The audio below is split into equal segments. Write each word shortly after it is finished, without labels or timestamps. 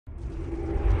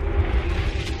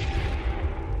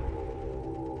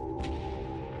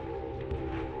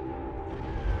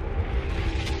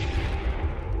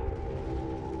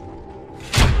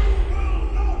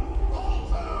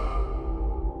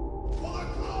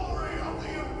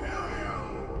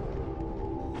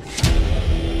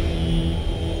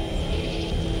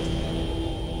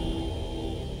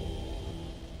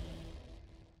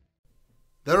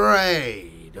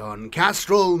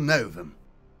Kastorel-Novem.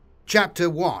 Chapter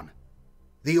 1.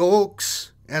 The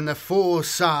Orcs and the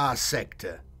Forsarr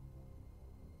sector.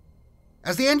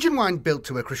 As the engine wind built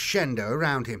to a crescendo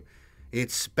around him,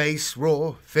 its bass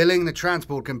roar filling the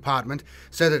transport compartment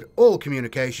so that all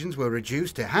communications were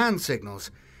reduced to hand signals,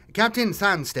 Captain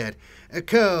Thanstead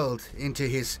curled into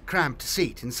his cramped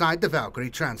seat inside the Valkyrie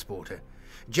transporter.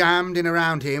 Jammed in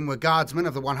around him were guardsmen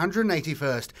of the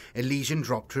 181st Elysian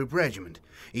Drop Troop Regiment,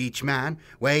 each man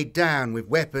weighed down with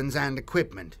weapons and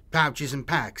equipment, pouches and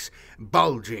packs,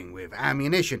 bulging with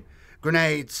ammunition,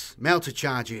 grenades, melter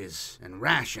charges, and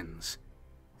rations.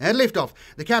 At liftoff,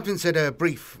 the captain said a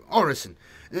brief orison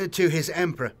to his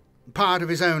Emperor, part of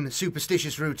his own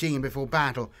superstitious routine before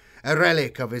battle, a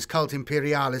relic of his cult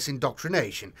imperialis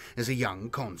indoctrination as a young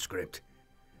conscript.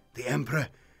 The Emperor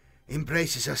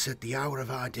embraces us at the hour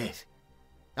of our death.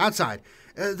 Outside,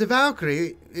 the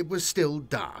Valkyrie, it was still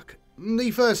dark.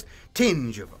 The first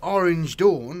tinge of orange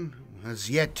dawn has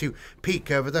yet to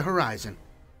peek over the horizon.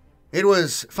 It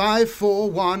was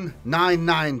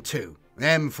 541992,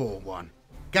 M41.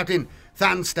 Captain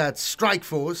Thansted's strike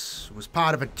force was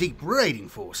part of a deep raiding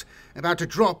force about to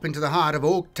drop into the heart of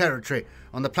Orc territory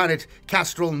on the planet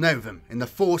Kastorel-Novem in the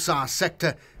Forsarr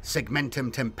sector,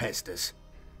 Segmentum Tempestus.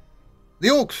 The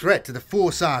Orc threat to the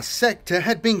Forsarr sector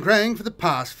had been growing for the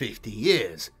past 50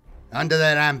 years. Under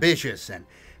their ambitious and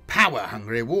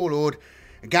power-hungry warlord,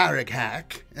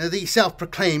 Waaagh, the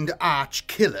self-proclaimed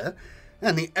arch-killer,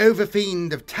 and the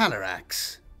overfiend of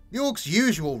Talarax, the Orcs'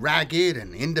 usual ragged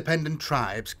and independent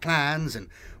tribes, clans, and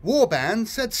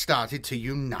warbands had started to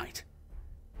unite.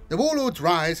 The warlord's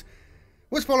rise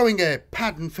was following a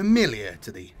pattern familiar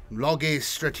to the logis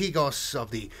strategos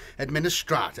of the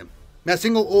administratum. A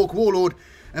single Orc warlord,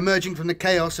 emerging from the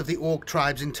chaos of the Orc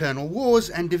tribe's internal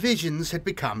wars and divisions, had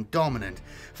become dominant,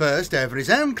 first over his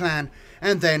own clan,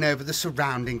 and then over the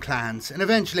surrounding clans, and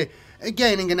eventually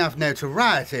gaining enough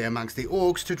notoriety amongst the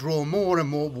Orcs to draw more and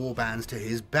more warbands to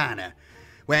his banner.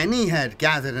 When he had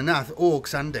gathered enough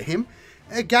Orcs under him,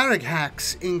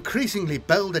 Waagh's increasingly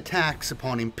bold attacks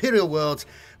upon Imperial worlds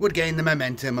would gain the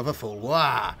momentum of a full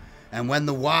war, and when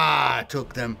the war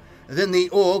took them, then the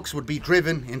Orcs would be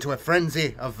driven into a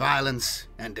frenzy of violence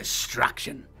and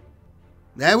destruction.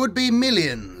 There would be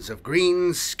millions of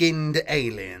green-skinned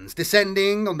aliens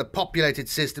descending on the populated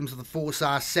systems of the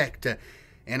Forsarr sector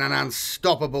in an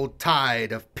unstoppable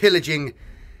tide of pillaging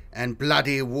and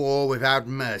bloody war without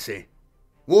mercy.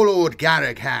 Warlord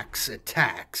Waagh's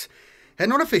attacks had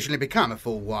not officially become a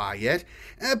full war yet,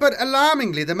 but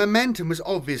alarmingly the momentum was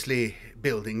obviously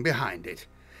building behind it.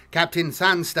 Captain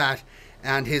Thansted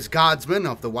and his guardsmen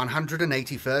of the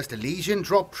 181st Elysian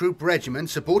Drop Troop Regiment,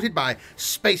 supported by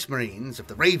Space Marines of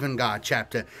the Raven Guard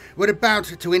chapter, were about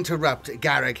to interrupt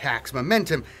Waagh's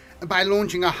momentum by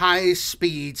launching a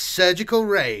high-speed surgical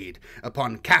raid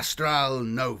upon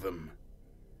Kastorel-Novem.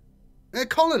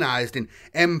 Colonized in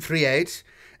M38,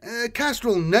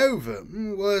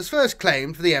 Kastorel-Novem was first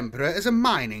claimed for the Emperor as a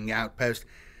mining outpost.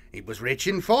 It was rich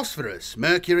in phosphorus,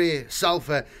 mercury,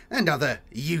 sulfur, and other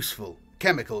useful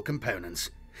chemical components.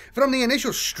 From the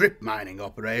initial strip mining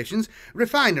operations,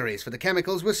 refineries for the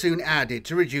chemicals were soon added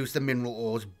to reduce the mineral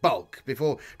ore's bulk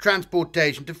before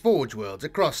transportation to forge worlds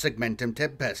across Segmentum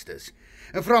Tempestus.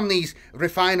 From these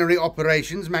refinery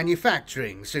operations,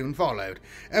 manufacturing soon followed,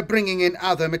 bringing in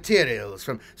other materials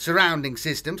from surrounding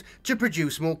systems to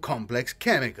produce more complex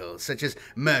chemicals such as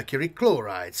mercury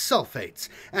chlorides, sulfates,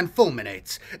 and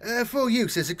fulminates for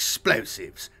use as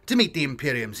explosives to meet the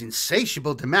Imperium's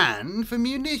insatiable demand for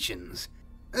munitions.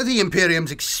 The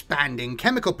Imperium's expanding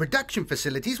chemical production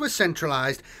facilities were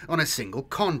centralized on a single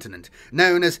continent,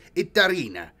 known as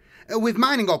Etherium, with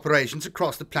mining operations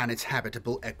across the planet's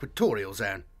habitable equatorial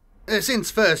zone.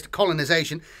 Since first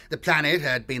colonization, the planet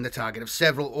had been the target of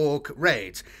several Orc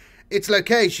raids, its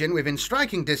location within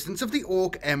striking distance of the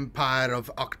Orc Empire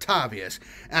of Octavius,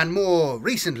 and more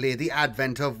recently the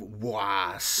advent of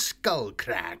Waaagh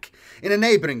Skullcrack in a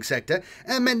neighbouring sector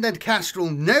meant that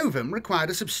Kastorel-Novem required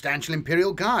a substantial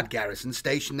Imperial Guard garrison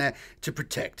stationed there to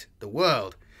protect the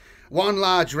world. One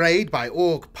large raid by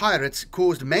Orc pirates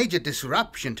caused major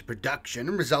disruption to production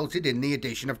and resulted in the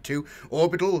addition of 2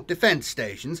 orbital defence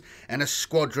stations and a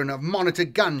squadron of monitor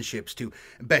gunships to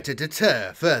better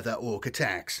deter further Orc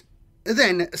attacks.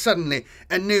 Then, suddenly,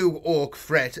 a new Orc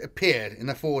threat appeared in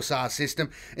the Forsarr system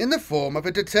in the form of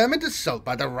a determined assault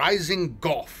by the rising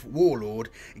Goth warlord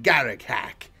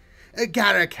Waaagh.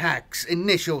 Waagh's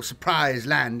initial surprise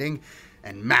landing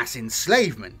and mass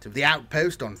enslavement of the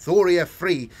outpost on Thoria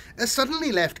Free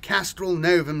suddenly left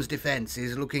Kastorel-Novem's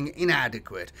defences looking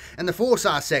inadequate and the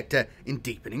Forsarr sector in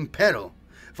deepening peril.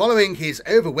 Following his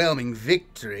overwhelming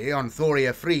victory on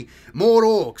Thoria 3, more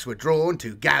orcs were drawn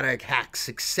to Waagh's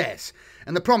success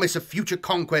and the promise of future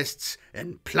conquests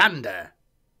and plunder.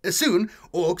 Soon,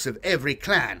 orcs of every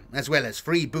clan, as well as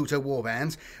freebooter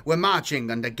warbands, were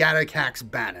marching under Waagh's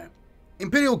banner.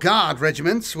 Imperial Guard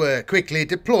regiments were quickly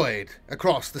deployed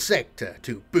across the sector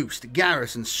to boost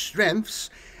garrison strengths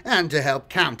and to help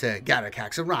counter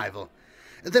Waagh's arrival.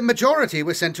 The majority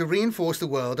were sent to reinforce the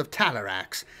world of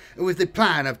Talarax, with the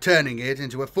plan of turning it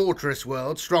into a fortress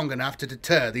world strong enough to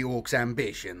deter the orcs'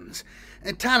 ambitions.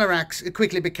 Talarax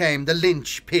quickly became the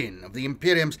linchpin of the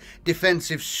Imperium's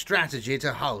defensive strategy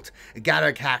to halt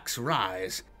Waagh's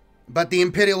rise. But the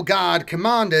Imperial Guard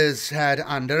commanders had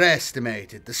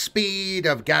underestimated the speed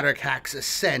of Waagh's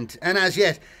ascent, and as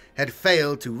yet had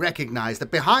failed to recognize that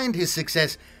behind his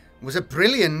success was a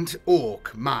brilliant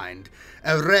orc mind,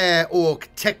 a rare orc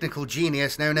technical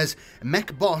genius known as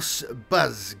Mech Boss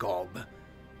Buzzgob.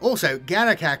 Also,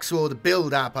 Waagh's saw the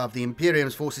build-up of the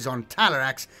Imperium's forces on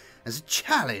Talarax as a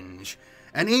challenge,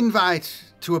 an invite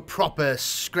to a proper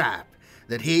scrap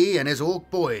that he and his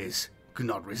orc boys could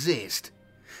not resist.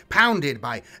 Pounded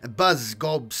by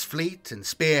Buzzgob's fleet and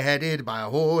spearheaded by a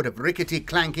horde of rickety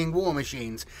clanking war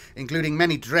machines, including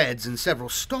many dreads and several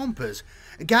stompers,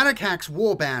 Waagh's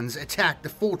warbands attacked the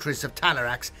fortress of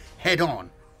Talarax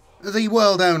head-on. The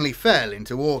world only fell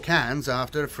into orc hands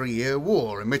after a 3-year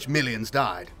war in which millions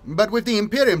died, but with the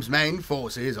Imperium's main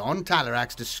forces on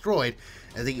Talarax destroyed,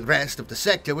 the rest of the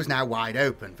sector was now wide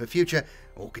open for future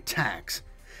orc attacks.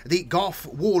 The Goth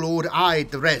warlord eyed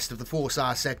the rest of the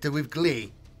Forsarr sector with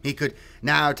glee. He could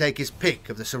now take his pick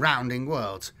of the surrounding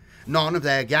worlds. None of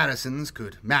their garrisons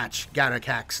could match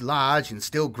Waagh's large and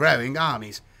still growing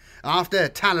armies. After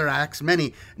Talarax,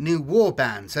 many new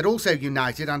warbands had also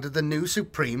united under the new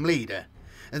supreme leader.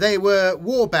 They were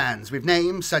warbands with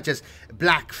names such as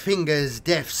Blackfinger's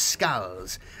Deaf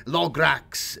Skulls,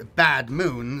 Lograk's Bad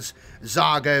Moons,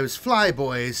 Zargo's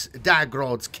Flyboys,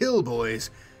 Dagrod's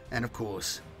Killboys, and of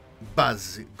course,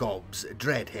 Buzzgob's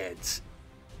Dreadheads.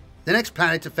 The next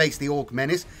planet to face the Orc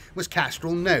menace was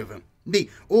Kastorel-Novem.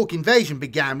 The Orc invasion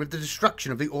began with the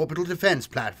destruction of the orbital defense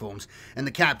platforms and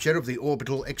the capture of the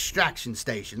orbital extraction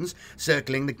stations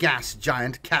circling the gas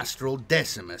giant Kastorel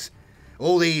Decimus.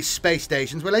 All these space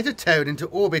stations were later towed into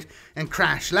orbit and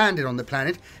crash-landed on the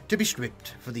planet to be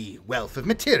stripped for the wealth of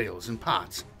materials and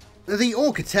parts. The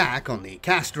Orc attack on the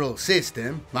Kastorel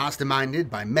system, masterminded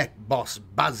by Mech Boss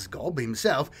Buzzgob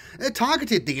himself,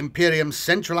 targeted the Imperium's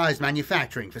centralized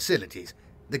manufacturing facilities.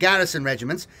 The garrison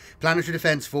regiments, planetary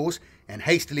defense force, and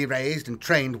hastily raised and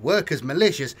trained workers'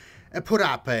 militias put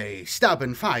up a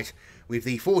stubborn fight, with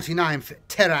the 49th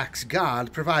Terax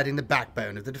Guard providing the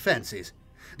backbone of the defences.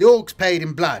 The Orcs paid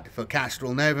in blood for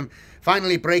Kastorel-Novem,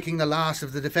 finally breaking the last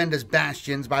of the defenders'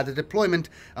 bastions by the deployment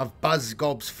of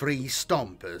Buzzgob's free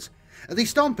Stompers. The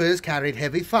Stompers carried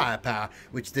heavy firepower,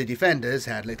 which the defenders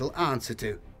had little answer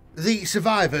to. The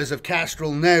survivors of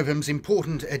Kastorel-Novem's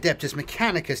important Adeptus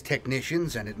Mechanicus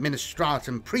technicians and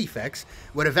Administratum prefects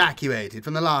were evacuated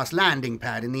from the last landing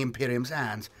pad in the Imperium's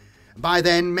hands. By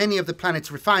then, many of the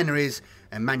planet's refineries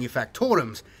and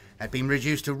manufactorums had been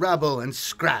reduced to rubble and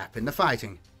scrap in the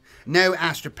fighting. No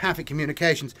astropathic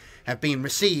communications have been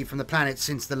received from the planet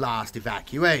since the last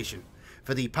evacuation.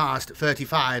 For the past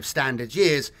 35 standard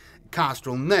years,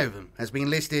 Kastorel-Novem has been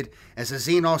listed as a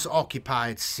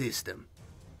Xenos-occupied system.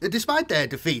 Despite their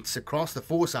defeats across the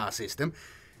Forsarr system,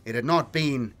 it had not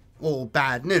been all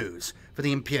bad news for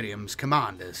the Imperium's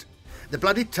commanders. The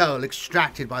bloody toll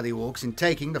extracted by the Orcs in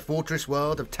taking the fortress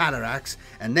world of Talarax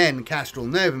and then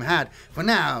Kastorel-Novem had, for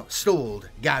now, stalled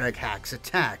Waagh's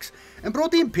attacks and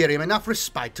brought the Imperium enough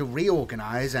respite to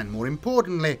reorganize and, more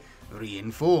importantly,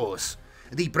 reinforce.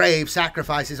 The brave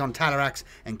sacrifices on Talarax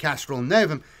and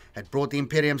Kastorel-Novem had brought the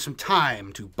Imperium some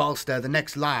time to bolster the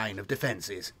next line of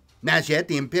defences. As yet,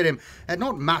 the Imperium had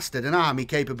not mustered an army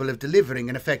capable of delivering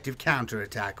an effective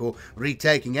counterattack or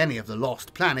retaking any of the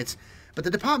lost planets, but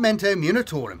the Departamento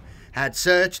Munitorum had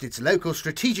searched its local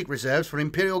strategic reserves for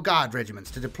Imperial Guard regiments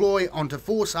to deploy onto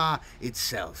Forsarr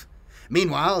itself.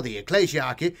 Meanwhile, the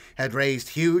Ecclesiarchy had raised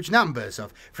huge numbers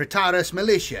of Fritarus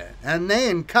militia, and they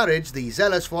encouraged the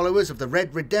zealous followers of the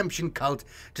Red Redemption cult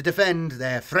to defend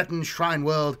their threatened shrine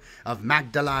world of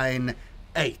Magdalene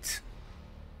 8.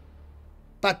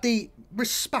 But the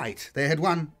respite they had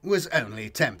won was only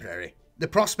temporary. The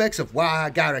prospects of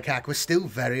Waaagh were still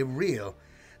very real.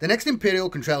 The next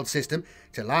Imperial-controlled system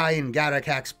to lie in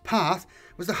Waagh's path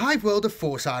was the hive world of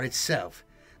Forsarr itself,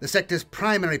 the sector's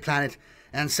primary planet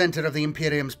and centre of the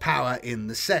Imperium's power in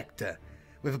the sector.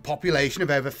 With a population of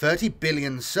over 30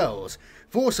 billion souls,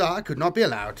 Forsarr could not be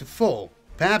allowed to fall.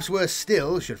 Perhaps worse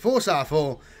still, should Forsarr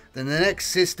fall, then the next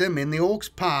system in the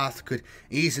Orcs' path could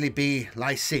easily be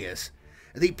Lycius.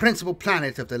 The principal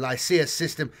planet of the Lycius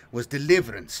system was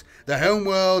Deliverance, the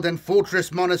homeworld and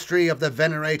fortress monastery of the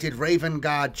venerated Raven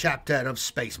Guard chapter of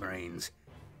Space Marines.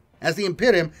 As the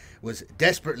Imperium was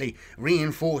desperately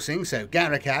reinforcing, so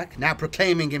Garrakack, now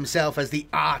proclaiming himself as the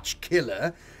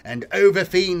arch-killer and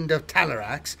overfiend of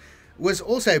Talarax, was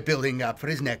also building up for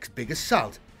his next big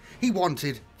assault. He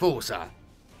wanted Forsarr.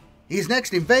 His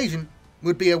next invasion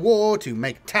would be a war to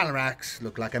make Talarax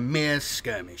look like a mere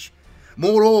skirmish.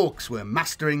 More Orcs were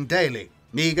mustering daily,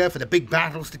 eager for the big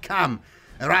battles to come,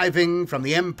 arriving from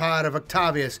the Empire of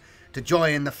Octavius to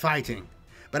join the fighting.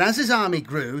 But as his army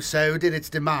grew, so did its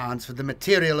demands for the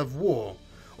material of war.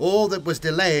 All that was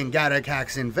delaying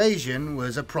Garrakack's invasion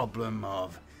was a problem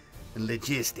of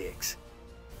logistics.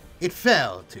 It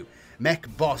fell to mech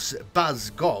boss Buzz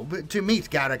Gob to meet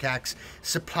Garrakack's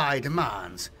supply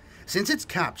demands. Since its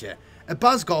capture,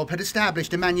 Buzz Gob had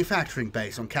established a manufacturing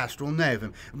base on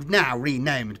Kastorel-Novem, now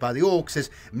renamed by the Orcs as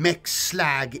Mech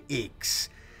Slag X.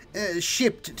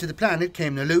 Shipped to the planet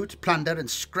came the loot, plunder and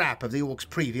scrap of the Orcs'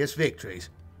 previous victories.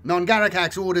 On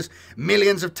Garrakack's orders,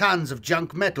 millions of tons of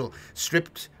junk metal,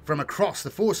 stripped from across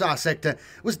the Forsarr sector,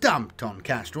 was dumped on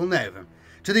Kastorel-Novem.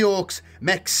 To the Orcs,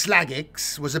 Mech Slag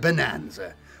X was a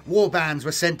bonanza. Warbands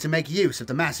were sent to make use of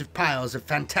the massive piles of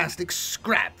fantastic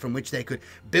scrap from which they could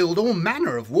build all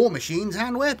manner of war machines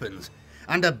and weapons.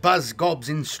 Under Buzz Gob's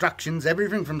instructions,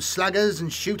 everything from sluggers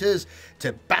and shooters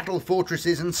to battle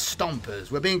fortresses and stompers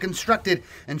were being constructed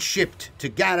and shipped to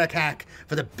Garrakack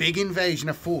for the big invasion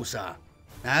of Forsarr.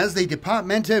 As the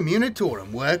Departamento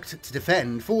Munitorum worked to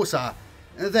defend Forsarr,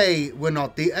 they were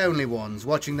not the only ones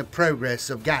watching the progress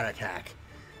of Garrakack.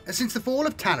 Since the fall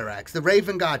of Talarax, the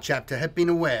Raven Guard chapter had been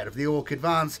aware of the Orc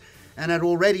advance and had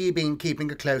already been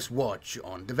keeping a close watch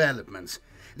on developments.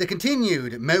 The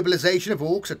continued mobilization of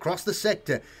Orcs across the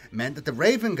sector meant that the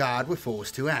Raven Guard were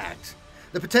forced to act.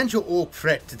 The potential Orc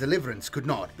threat to Deliverance could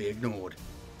not be ignored.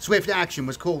 Swift action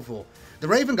was called for. The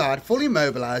Raven Guard fully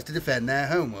mobilized to defend their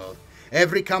homeworld.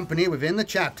 Every company within the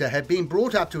chapter had been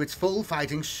brought up to its full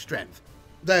fighting strength.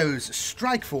 Those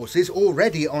strike forces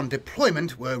already on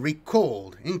deployment were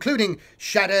recalled, including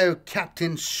Shadow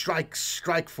Captain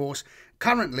Strike Force,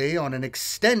 currently on an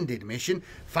extended mission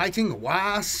fighting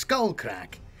Waaagh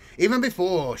Skullcrack. Even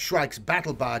before Shrike's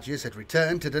battle barges had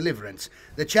returned to Deliverance,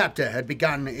 the chapter had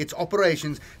begun its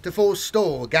operations to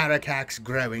forestall Garrakack's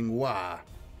growing Waaagh.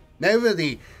 Over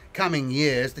the coming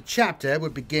years, the chapter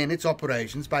would begin its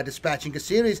operations by dispatching a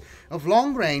series of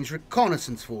long-range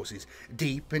reconnaissance forces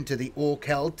deep into the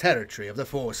Orc-held territory of the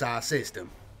Forsarr system.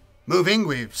 Moving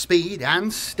with speed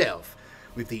and stealth,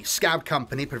 with the scout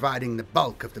company providing the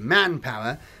bulk of the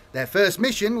manpower, their first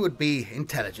mission would be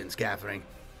intelligence gathering.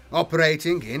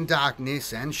 Operating in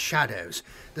darkness and shadows,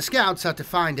 the scouts had to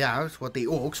find out what the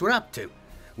Orcs were up to,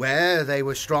 where they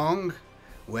were strong,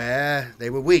 where they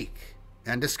were weak,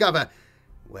 and discover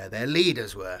where their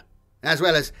leaders were, as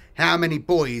well as how many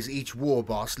boys each war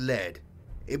boss led.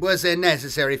 It was a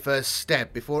necessary first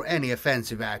step before any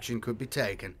offensive action could be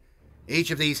taken. Each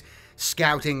of these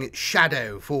scouting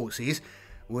shadow forces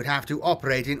would have to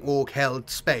operate in Orc-held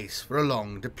space for a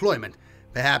long deployment,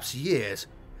 perhaps years.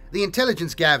 The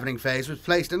intelligence gathering phase was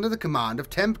placed under the command of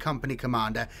 10th Company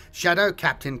Commander Shadow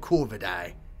Captain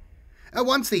Corvidae.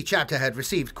 Once the chapter had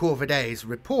received Corvidae's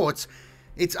reports,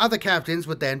 its other captains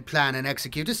would then plan and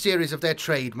execute a series of their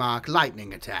trademark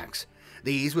lightning attacks.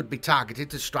 These would be targeted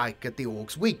to strike at the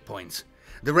Orcs' weak points.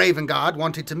 The Raven Guard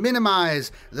wanted to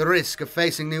minimize the risk of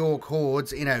facing the Orc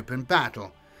hordes in open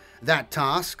battle. That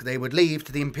task they would leave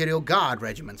to the Imperial Guard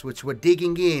regiments, which were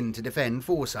digging in to defend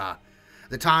Forsarr.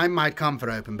 The time might come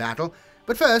for open battle,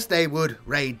 but first they would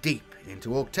raid deep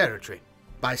into Orc territory,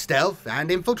 by stealth and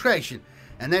infiltration,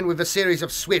 and then with a series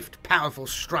of swift, powerful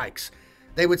strikes.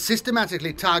 They would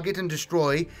systematically target and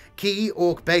destroy key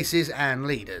Orc bases and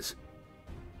leaders.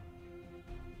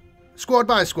 Squad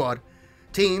by squad,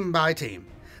 team by team,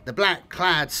 the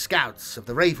black-clad scouts of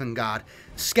the Raven Guard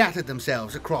scattered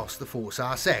themselves across the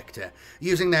Forsarr sector,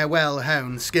 using their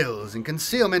well-honed skills in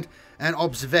concealment and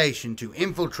observation to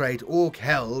infiltrate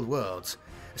Orc-held worlds.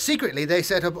 Secretly, they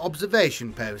set up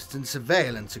observation posts and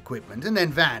surveillance equipment and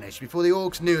then vanished before the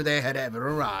Orcs knew they had ever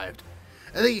arrived.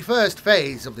 The first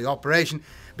phase of the operation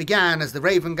began as the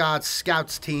Raven Guard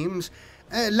scouts teams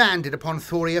landed upon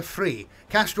Thoria Free,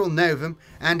 Kastorel-Novem,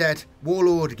 and at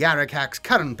Warlord Garrakack's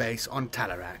current base on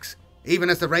Talarax. Even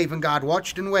as the Raven Guard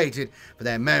watched and waited for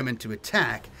their moment to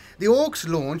attack, the Orcs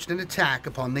launched an attack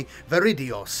upon the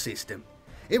Veridios system.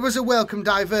 It was a welcome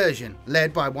diversion,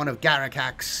 led by one of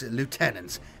Garakak's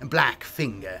lieutenants,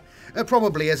 Blackfinger,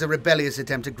 probably as a rebellious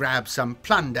attempt to grab some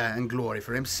plunder and glory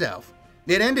for himself.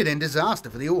 It ended in disaster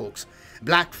for the Orcs.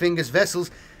 Blackfinger's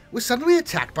vessels were suddenly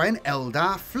attacked by an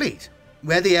Eldar fleet.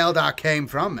 Where the Eldar came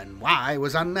from and why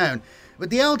was unknown, but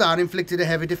the Eldar inflicted a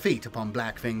heavy defeat upon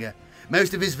Blackfinger.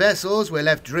 Most of his vessels were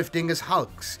left drifting as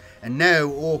hulks, and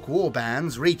no Orc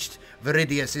warbands reached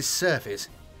Viridius' surface.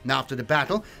 After the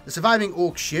battle, the surviving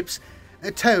Orc ships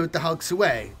towed the hulks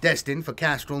away, destined for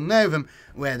Kastorel-Novem,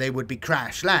 where they would be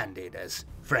crash-landed as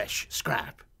fresh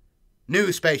scrap.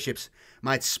 New spaceships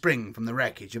might spring from the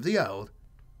wreckage of the old.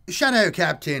 Shadow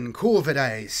Captain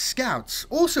Corviday's scouts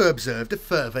also observed a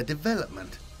further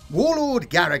development.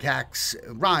 Warlord Garakak's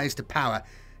rise to power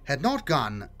had not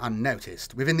gone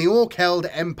unnoticed within the Orc-held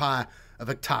empire of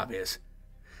Octavius.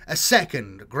 A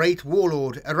second great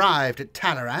warlord arrived at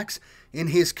Talarax in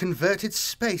his converted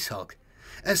space hulk.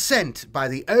 Sent by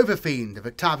the overfiend of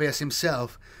Octavius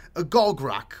himself,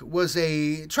 Gogruk was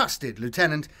a trusted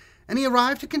lieutenant, and he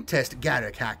arrived to contest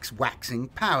Garakak's waxing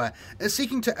power,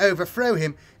 seeking to overthrow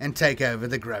him and take over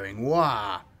the growing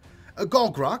Waaagh.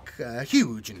 Gogruk, a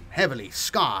huge and heavily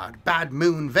scarred Bad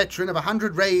Moon veteran of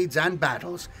 100 raids and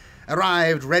battles,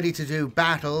 arrived ready to do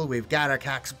battle with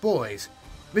Garakak's boys.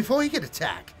 Before he could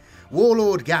attack,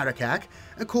 Warlord Garakak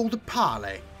called a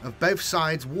parley of both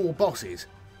sides' war bosses.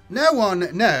 No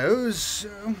one knows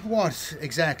what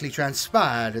exactly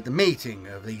transpired at the meeting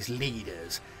of these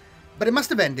leaders, but it must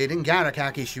have ended in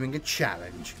Garakak issuing a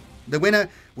challenge. The winner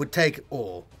would take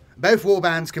all, both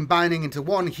warbands combining into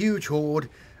one huge horde,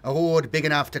 a horde big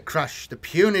enough to crush the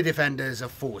puny defenders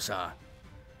of Forsarr.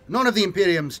 None of the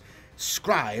Imperium's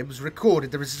scribes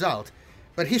recorded the result,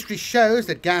 but history shows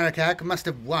that Garakak must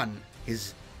have won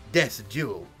his death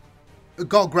duel.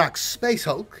 Gogruk's space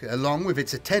hulk, along with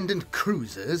its attendant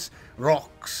cruisers,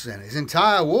 rocks, and his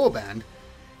entire warband,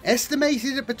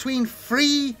 estimated at between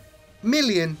 3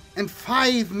 million and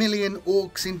 5 million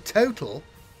Orcs in total,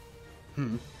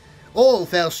 all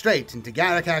fell straight into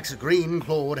Garakak's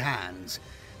green-clawed hands.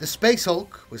 The space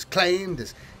hulk was claimed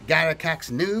as Garakak's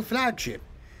new flagship.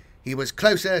 He was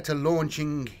closer to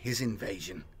launching his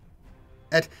invasion.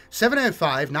 At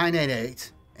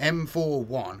 7:05-988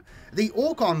 M41, the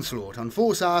Orc onslaught on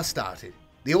Forsarr started.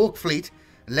 The Orc fleet,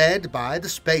 led by the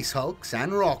space hulks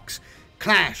and rocks,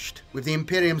 clashed with the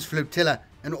Imperium's flotilla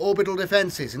and orbital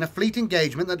defences in a fleet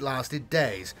engagement that lasted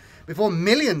days, before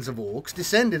millions of Orcs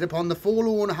descended upon the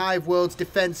forlorn Hive world's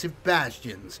defensive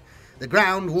bastions. The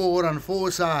ground war on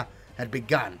Forsarr had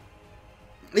begun.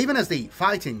 Even as the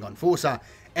fighting on Forsarr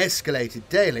escalated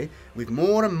daily, with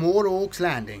more and more Orcs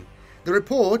landing, the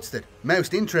reports that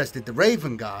most interested the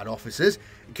Raven Guard officers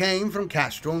came from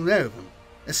Kastorel-Novem.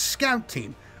 A scout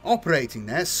team operating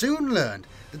there soon learned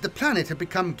that the planet had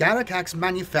become Garakak's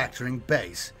manufacturing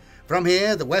base. From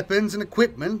here, the weapons and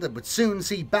equipment that would soon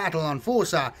see battle on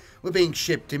Forsarr were being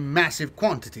shipped in massive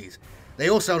quantities. They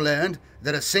also learned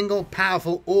that a single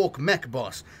powerful Orc mech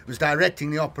boss was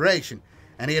directing the operation,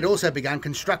 and he had also begun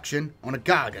construction on a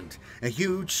Gargant, a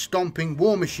huge stomping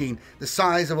war machine the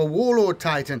size of a warlord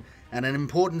titan and an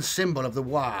important symbol of the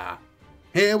Waaagh.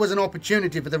 Here was an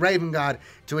opportunity for the Raven Guard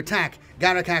to attack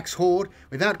Garakak's horde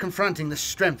without confronting the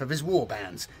strength of his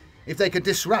warbands. If they could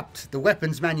disrupt the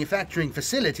weapons manufacturing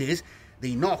facilities,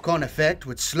 the knock-on effect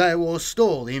would slow or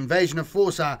stall the invasion of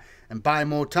Forsarr and buy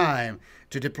more time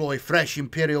to deploy fresh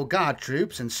Imperial Guard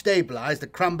troops and stabilise the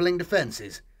crumbling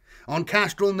defences. On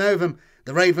Kastorel-Novem,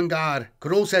 the Raven Guard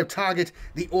could also target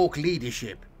the Orc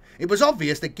leadership. It was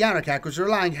obvious that Garakak was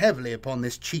relying heavily upon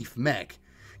this chief mech.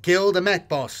 Kill the mech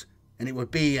boss, and it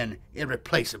would be an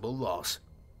irreplaceable loss.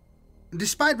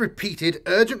 Despite repeated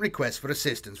urgent requests for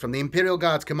assistance from the Imperial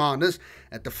Guard's commanders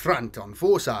at the front on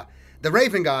Forsarr, the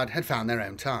Raven Guard had found their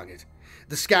own target.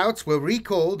 The scouts were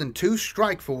recalled and 2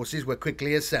 strike forces were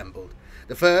quickly assembled.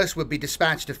 The first would be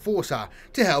dispatched to Forsarr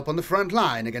to help on the front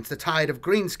line against the tide of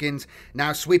greenskins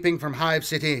now sweeping from Hive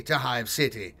City to Hive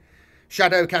City.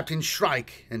 Shadow Captain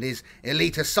Shrike and his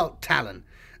elite assault talon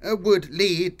would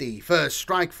lead the first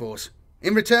strike force.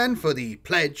 In return for the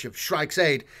pledge of Shrike's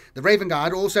aid, the Raven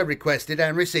Guard also requested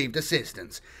and received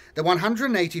assistance. The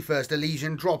 181st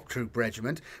Elysian Drop Troop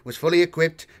Regiment was fully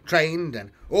equipped, trained,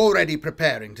 and already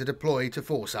preparing to deploy to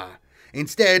Forsarr.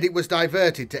 Instead, it was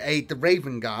diverted to aid the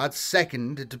Raven Guard's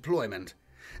second deployment.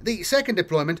 The second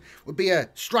deployment would be a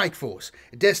strike force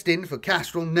destined for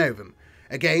Kastorel-Novem,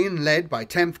 again led by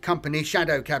 10th Company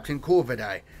Shadow Captain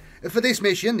Corviday. For this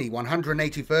mission, the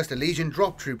 181st Elysian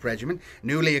Drop Troop Regiment,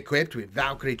 newly equipped with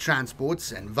Valkyrie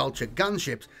transports and Vulture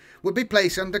gunships, would be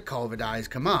placed under Corviday's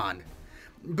command.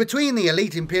 Between the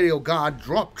elite Imperial Guard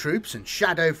drop troops and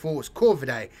Shadow Force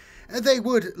Corvidae, they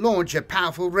would launch a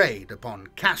powerful raid upon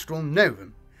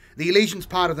Kastorel-Novem. The Elysian's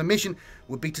part of the mission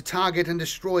would be to target and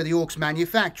destroy the Orcs'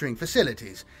 manufacturing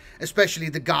facilities, especially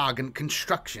the Gargant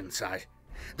construction site.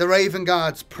 The Raven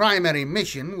Guard's primary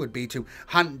mission would be to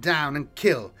hunt down and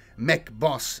kill mech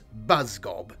boss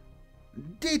Buzzgob.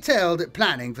 Detailed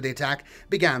planning for the attack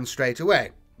began straight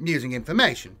away. Using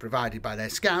information provided by their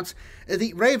scouts,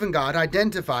 the Raven Guard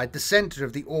identified the centre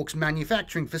of the Orcs'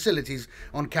 manufacturing facilities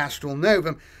on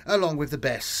Kastorel-Novem, along with the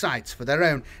best sites for their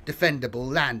own defendable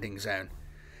landing zone.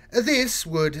 This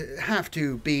would have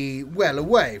to be well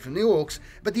away from the Orcs,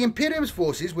 but the Imperium's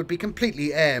forces would be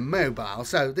completely air-mobile,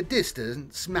 so the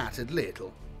distance mattered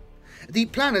little. The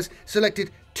planners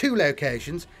selected two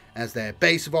locations as their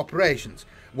base of operations,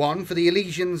 one for the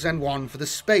Elysians and one for the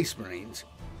Space Marines.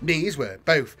 These were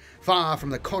both far from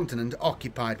the continent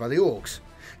occupied by the Orcs.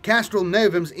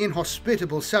 Kastorel-Novem's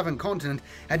inhospitable southern continent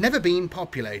had never been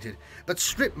populated, but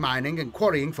strip mining and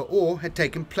quarrying for ore had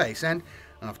taken place, and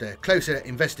after closer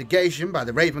investigation by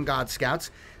the Raven Guard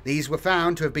scouts, these were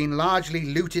found to have been largely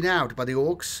looted out by the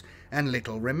Orcs, and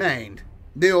little remained.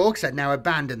 The Orcs had now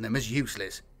abandoned them as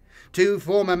useless. Two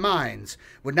former mines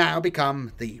would now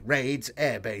become the raid's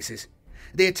air bases.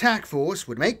 The attack force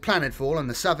would make planetfall on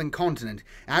the southern continent,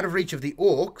 out of reach of the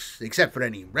Orcs, except for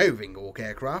any roving Orc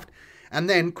aircraft, and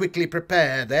then quickly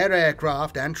prepare their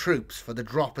aircraft and troops for the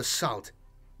drop assault.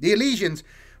 The Elysians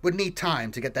would need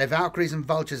time to get their Valkyries and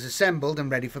Vultures assembled and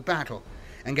ready for battle,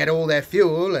 and get all their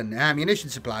fuel and ammunition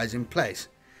supplies in place,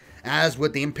 as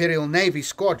would the Imperial Navy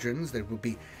squadrons that would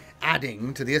be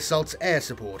adding to the assault's air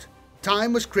support.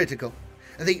 Time was critical.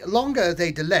 The longer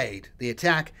they delayed the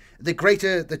attack, the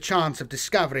greater the chance of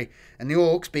discovery, and the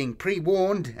Orcs being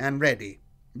pre-warned and ready.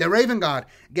 The Raven Guard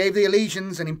gave the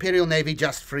Elysians and Imperial Navy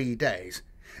just 3 days.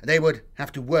 They would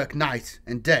have to work night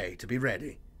and day to be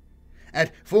ready.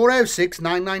 At 4:06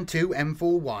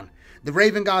 M41, the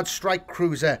Raven Guard strike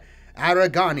cruiser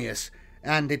Araganius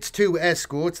and its two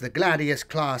escorts, the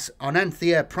Gladius-class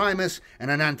Onanthea Primus and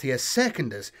Onanthea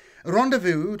Secundus,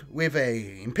 rendezvoused with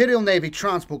a Imperial Navy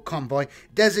transport convoy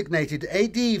designated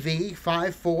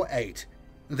ADV-548.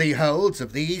 The hulls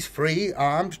of these three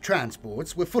armed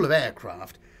transports were full of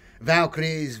aircraft: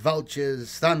 Valkyries,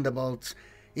 Vultures, Thunderbolts,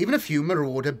 even a few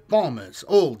Marauder bombers,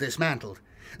 all dismantled.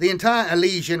 The entire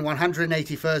Elysian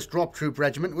 181st Drop Troop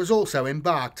Regiment was also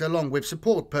embarked, along with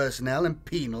support personnel and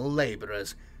penal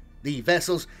labourers. The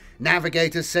vessel's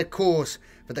navigators set course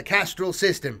for the Kastorel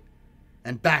system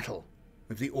and battle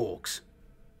with the Orcs.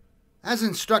 As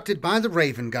instructed by the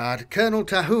Raven Guard, Colonel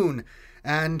Tahoon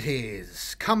and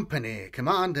his company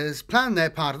commanders planned their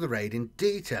part of the raid in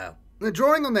detail.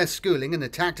 Drawing on their schooling in the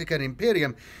Tactica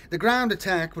Imperium, the ground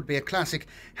attack would be a classic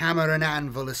hammer and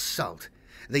anvil assault.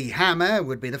 The hammer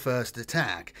would be the first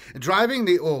attack, driving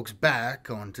the Orcs back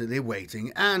onto the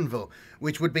waiting anvil,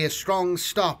 which would be a strong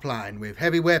stop line with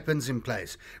heavy weapons in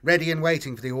place, ready and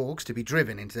waiting for the Orcs to be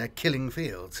driven into their killing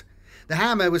fields. The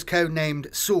hammer was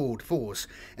codenamed Sword Force,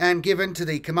 and given to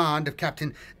the command of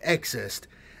Captain Exerst.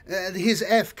 His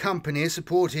F company,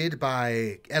 supported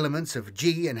by elements of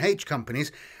G and H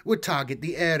companies, would target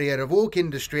the area of Orc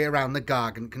industry around the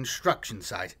Gargant construction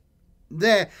site.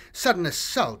 Their sudden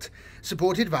assault,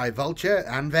 supported by Vulture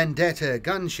and Vendetta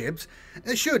gunships,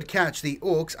 should catch the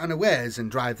Orcs unawares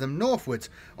and drive them northwards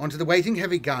onto the waiting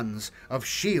heavy guns of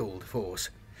Shield Force.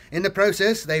 In the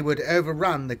process, they would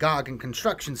overrun the Gargant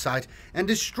construction site and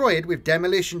destroy it with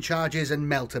demolition charges and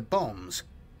melter bombs.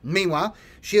 Meanwhile,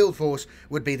 Shield Force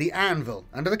would be the anvil,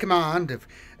 under the command of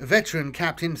veteran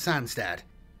Captain Sandstad.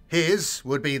 His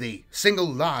would be the single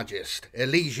largest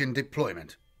Elysian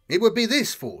deployment. It would be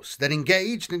this force that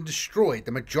engaged and destroyed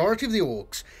the majority of the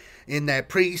Orcs in their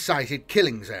pre-sighted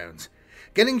killing zones.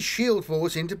 Getting Shield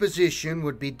Force into position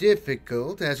would be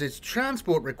difficult, as its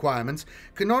transport requirements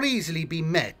could not easily be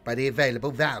met by the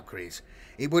available Valkyries.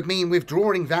 It would mean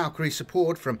withdrawing Valkyrie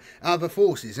support from other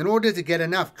forces in order to get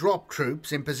enough drop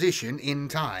troops in position in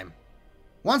time.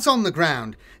 Once on the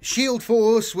ground, Shield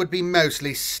Force would be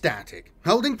mostly static,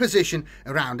 holding position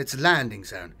around its landing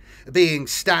zone. Being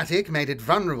static made it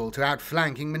vulnerable to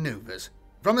outflanking maneuvers.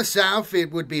 From the south,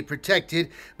 it would be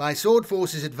protected by Sword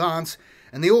Force's advance,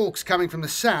 and the Orcs coming from the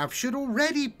south should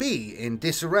already be in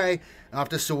disarray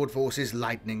after Sword Force's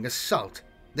lightning assault.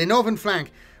 The northern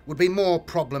flank would be more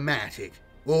problematic.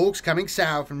 Orcs coming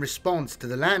south in response to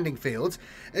the landing fields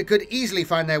could easily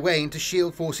find their way into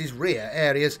Shield Force's rear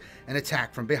areas and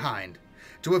attack from behind.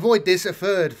 To avoid this, a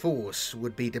third force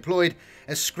would be deployed,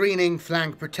 a screening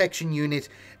flank protection unit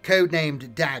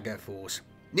codenamed Dagger Force.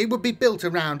 It would be built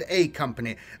around A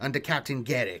Company under Captain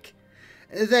Garrick.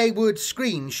 They would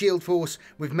screen Shield Force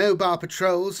with mobile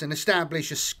patrols and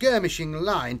establish a skirmishing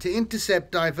line to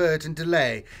intercept, divert and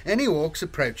delay any orcs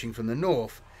approaching from the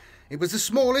north. It was the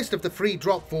smallest of the three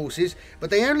drop forces, but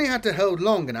they only had to hold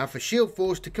long enough for Shield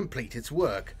Force to complete its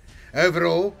work.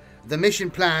 Overall, the mission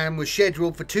plan was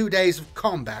scheduled for 2 days of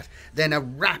combat, then a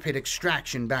rapid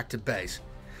extraction back to base.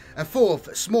 A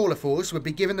fourth, smaller force would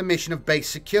be given the mission of base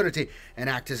security and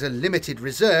act as a limited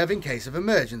reserve in case of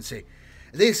emergency.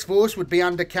 This force would be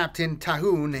under Captain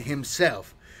Tahun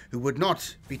himself, who would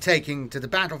not be taking to the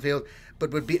battlefield,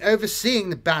 but would be overseeing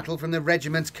the battle from the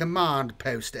regiment's command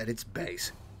post at its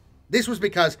base. This was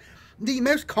because the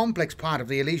most complex part of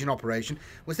the Elysian operation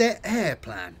was their air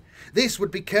plan. This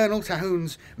would be Colonel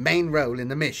Tahun's main role in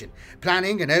the mission,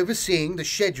 planning and overseeing the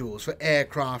schedules for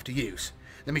aircraft use.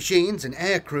 The machines and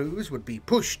air crews would be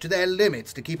pushed to their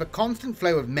limits to keep a constant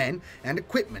flow of men and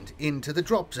equipment into the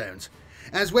drop zones.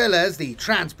 As well as the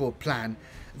transport plan,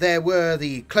 there were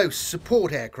the close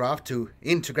support aircraft to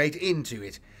integrate into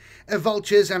it.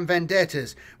 Vultures and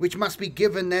Vendettas, which must be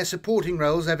given their supporting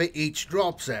roles over each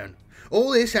drop zone.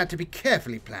 All this had to be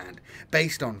carefully planned,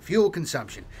 based on fuel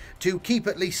consumption, to keep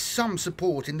at least some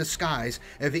support in the skies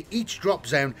over each drop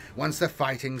zone once the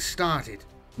fighting started.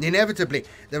 Inevitably,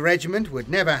 the regiment would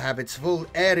never have its full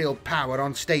aerial power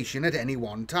on station at any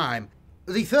one time.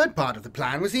 The third part of the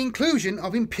plan was the inclusion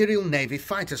of Imperial Navy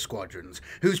fighter squadrons,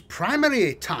 whose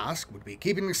primary task would be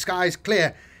keeping the skies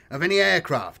clear of any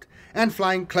aircraft and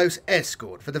flying close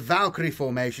escort for the Valkyrie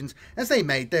formations as they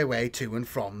made their way to and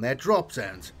from their drop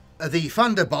zones. The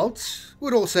Thunderbolts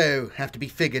would also have to be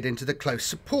figured into the close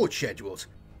support schedules.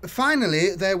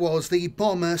 Finally, there was the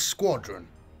Bomber Squadron.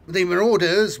 The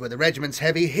Marauders were the regiment's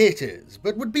heavy hitters,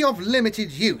 but would be of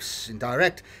limited use in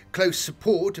direct, close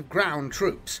support of ground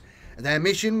troops. Their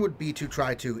mission would be to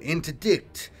try to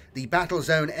interdict the battle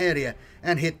zone area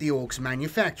and hit the Orcs'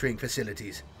 manufacturing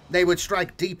facilities. They would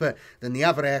strike deeper than the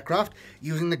other aircraft,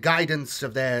 using the guidance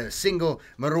of their single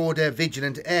Marauder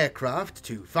Vigilant aircraft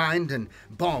to find and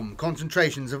bomb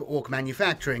concentrations of Orc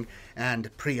manufacturing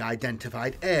and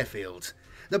pre-identified airfields.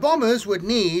 The bombers would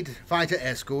need fighter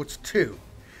escorts too.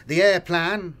 The air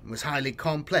plan was highly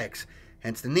complex,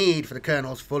 hence the need for the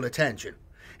Colonel's full attention.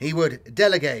 He would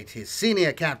delegate his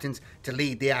senior captains to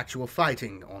lead the actual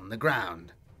fighting on the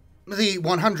ground. The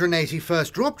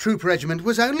 181st Drop Troop Regiment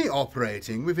was only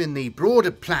operating within the broader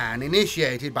plan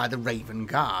initiated by the Raven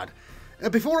Guard.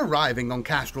 Before arriving on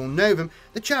Kastorel-Novem,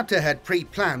 the chapter had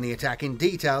pre-planned the attack in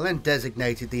detail and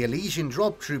designated the Elysian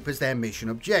Drop Troop as their mission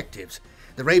objectives.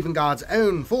 The Raven Guard's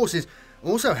own forces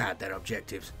also had their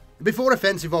objectives. Before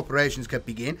offensive operations could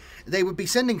begin, they would be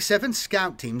sending 7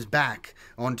 scout teams back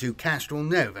onto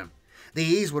Kastorel-Novem.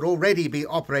 These would already be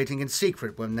operating in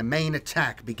secret when the main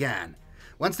attack began.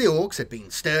 Once the Orcs had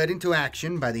been stirred into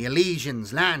action by the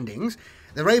Elysian's landings,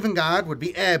 the Raven Guard would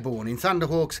be airborne in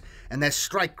Thunderhawks and their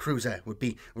strike cruiser would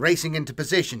be racing into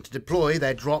position to deploy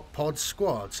their drop pod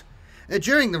squads.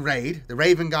 During the raid, the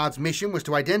Raven Guard's mission was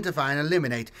to identify and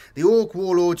eliminate the Orc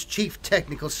Warlord's chief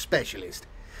technical specialist.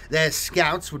 Their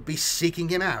scouts would be seeking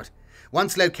him out.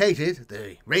 Once located,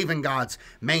 the Raven Guard's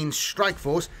main strike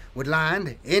force would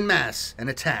land en masse and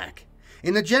attack.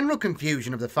 In the general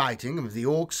confusion of the fighting of the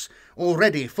Orcs,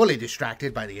 already fully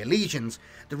distracted by the Elysians,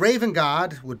 the Raven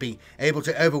Guard would be able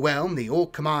to overwhelm the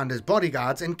Orc commander's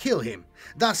bodyguards and kill him,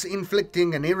 thus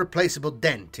inflicting an irreplaceable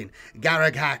dent in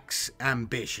Garagak's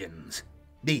ambitions.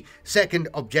 The second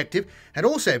objective had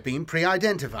also been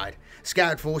pre-identified.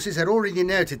 Scout forces had already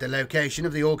noted the location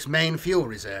of the Orcs' main fuel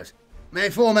reserves.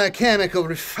 A former chemical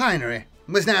refinery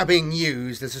was now being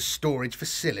used as a storage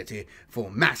facility for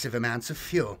massive amounts of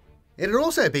fuel. It had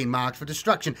also been marked for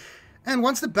destruction, and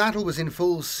once the battle was in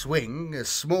full swing, a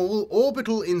small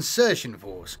orbital insertion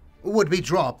force would be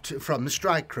dropped from the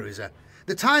strike cruiser.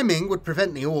 The timing would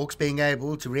prevent the Orcs being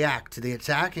able to react to the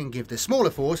attack and give the smaller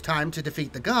force time to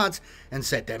defeat the guards and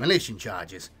set demolition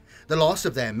charges. The loss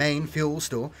of their main fuel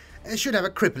store should have a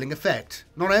crippling effect,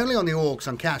 not only on the Orcs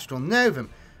on Kastorel-Novem,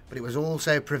 but it would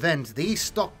also prevent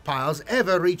these stockpiles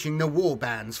ever reaching the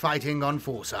warbands fighting on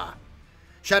Forsarr.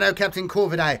 Shadow Captain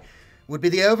Corvidae would be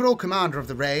the overall commander of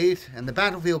the raid and the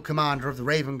battlefield commander of the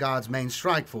Raven Guard's main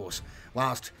strike force,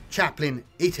 whilst Chaplain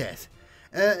Iteth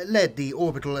led the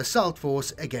orbital assault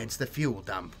force against the fuel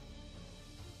dump.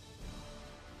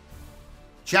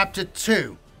 Chapter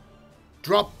 2.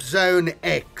 Drop Zone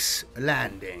X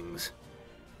Landings.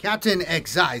 Captain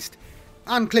Exeist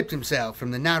unclipped himself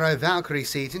from the narrow Valkyrie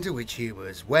seat into which he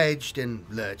was wedged and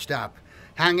lurched up,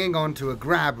 hanging onto a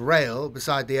grab rail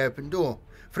beside the open door,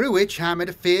 through which hammered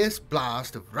a fierce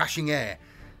blast of rushing air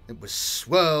that was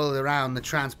swirled around the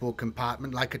transport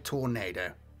compartment like a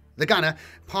tornado. The gunner,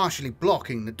 partially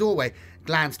blocking the doorway,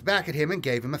 glanced back at him and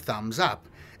gave him a thumbs up,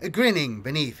 grinning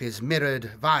beneath his mirrored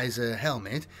visor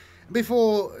helmet,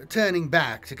 before turning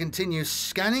back to continue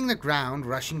scanning the ground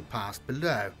rushing past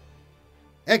below.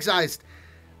 Excised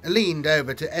leaned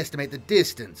over to estimate the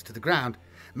distance to the ground,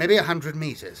 maybe 100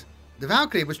 meters. The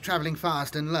Valkyrie was travelling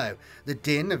fast and low, the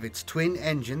din of its twin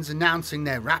engines announcing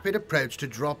their rapid approach to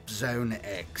drop Zone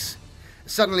X.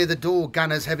 Suddenly the door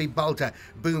gunner's heavy bolter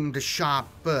boomed a sharp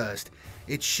burst,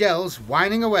 its shells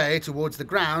whining away towards the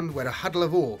ground where a huddle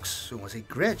of orcs, or was it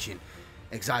Gretchen?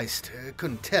 Excised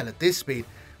couldn't tell at this speed,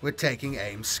 were taking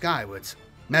aim skywards.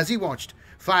 As he watched,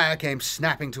 fire came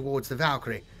snapping towards the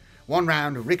Valkyrie. One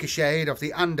round ricocheted off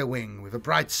the underwing with a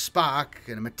bright spark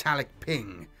and a metallic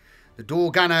ping. The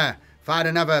door gunner fired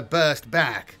another burst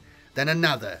back, then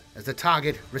another as the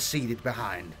target receded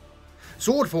behind.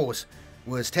 Sword Force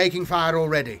was taking fire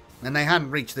already, and they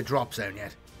hadn't reached the drop zone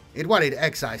yet. It worried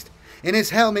Excised. In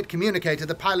his helmet communicator,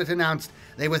 the pilot announced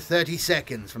they were 30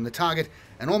 seconds from the target,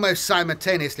 and almost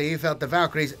simultaneously he felt the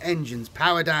Valkyrie's engines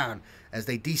power down as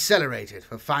they decelerated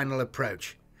for final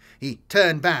approach. He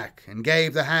turned back and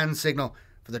gave the hand signal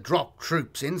for the drop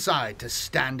troops inside to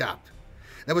stand up.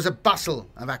 There was a bustle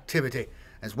of activity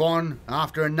as one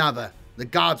after another the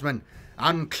guardsmen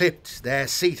unclipped their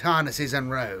seat harnesses and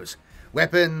rose,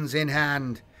 weapons in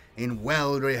hand, in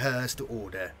well-rehearsed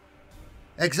order.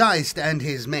 Excised and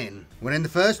his men were in the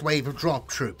first wave of drop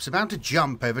troops about to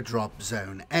jump over Drop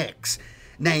Zone X,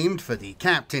 named for the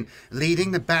captain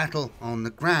leading the battle on the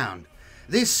ground.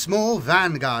 This small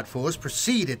vanguard force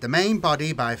preceded the main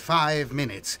body by 5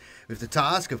 minutes, with the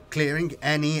task of clearing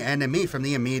any enemy from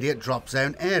the immediate drop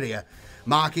zone area,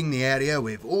 marking the area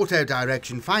with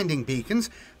auto-direction finding beacons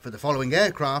for the following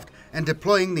aircraft and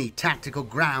deploying the tactical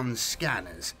ground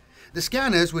scanners. The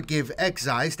scanners would give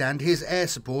Excised and his air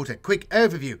support a quick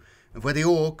overview of where the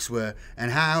orcs were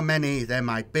and how many there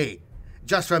might be.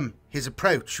 Just from his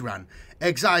approach run,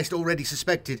 Excised already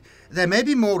suspected there may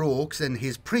be more orcs than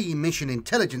his pre-mission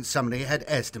intelligence summary had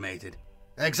estimated.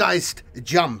 Excised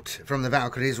jumped from the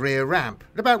Valkyrie's rear ramp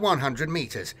at about 100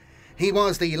 meters. He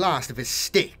was the last of his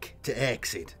stick to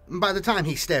exit. By the time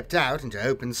he stepped out into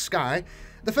open sky,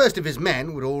 the first of his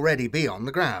men would already be on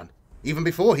the ground. Even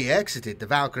before he exited the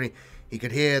Valkyrie, he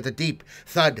could hear the deep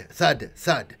thud, thud,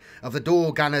 thud of the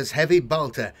door gunner's heavy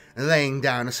bolter laying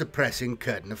down a suppressing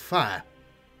curtain of fire.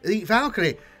 The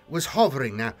Valkyrie was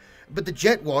hovering now, but the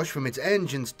jet wash from its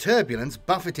engine's turbulence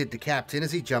buffeted the captain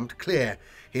as he jumped clear,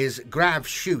 his grav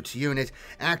chute unit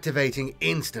activating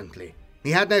instantly.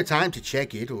 He had no time to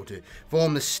check it or to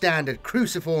form the standard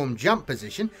cruciform jump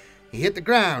position. He hit the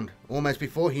ground almost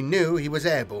before he knew he was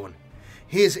airborne.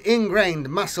 His ingrained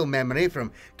muscle memory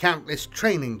from countless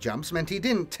training jumps meant he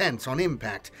didn't tense on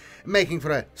impact, making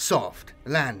for a soft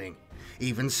landing.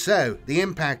 Even so, the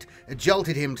impact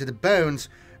jolted him to the bones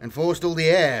and forced all the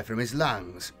air from his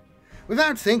lungs.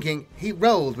 Without thinking, he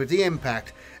rolled with the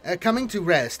impact, coming to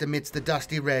rest amidst the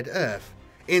dusty red earth.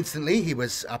 Instantly, he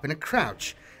was up in a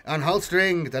crouch,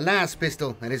 unholstering the las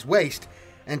pistol at his waist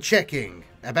and checking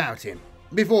about him,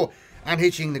 before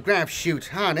unhitching the grav chute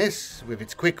harness with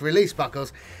its quick-release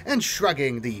buckles and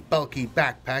shrugging the bulky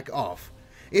backpack off.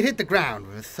 It hit the ground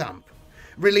with a thump.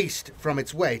 Released from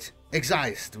its weight,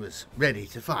 Excised was ready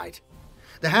to fight.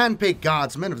 The hand-picked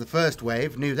guardsmen of the first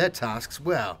wave knew their tasks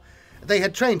well. They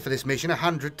had trained for this mission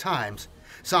 100 times.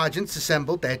 Sergeants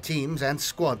assembled their teams and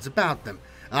squads about them.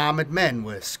 Armoured men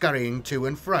were scurrying to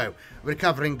and fro,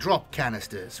 recovering drop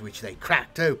canisters, which they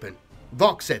cracked open.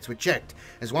 Box sets were checked,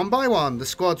 as one by one the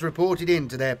squads reported in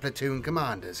to their platoon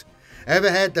commanders.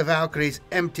 Overhead, the Valkyries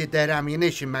emptied their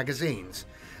ammunition magazines.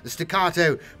 The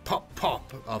staccato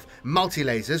pop-pop of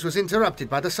multi-lasers was interrupted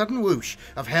by the sudden whoosh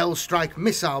of Hellstrike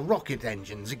missile rocket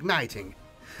engines igniting.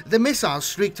 The missiles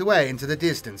streaked away into the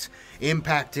distance,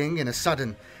 impacting in a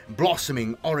sudden,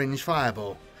 blossoming orange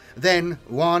fireball. Then,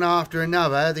 one after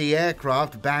another, the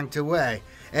aircraft banked away,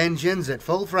 engines at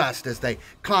full thrust as they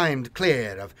climbed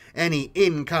clear of any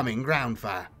incoming ground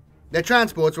fire. Their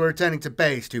transports were returning to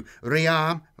base to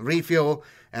rearm, refuel,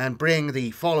 and bring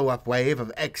the follow-up wave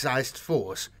of excised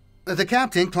force. The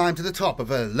captain climbed to the top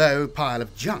of a low pile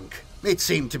of junk. It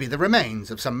seemed to be the remains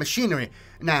of some machinery,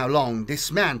 now long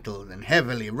dismantled and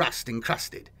heavily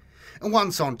rust-encrusted.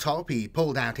 Once on top, he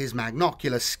pulled out his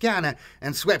magnocular scanner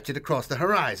and swept it across the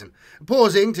horizon,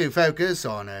 pausing to focus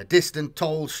on a distant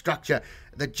tall structure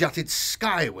that jutted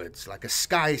skywards like a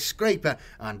skyscraper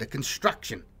under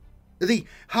construction. The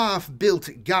half-built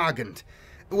gargant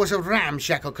was a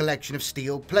ramshackle collection of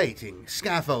steel plating,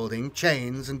 scaffolding,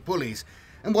 chains and pulleys,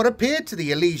 and what appeared to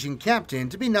the Elysian captain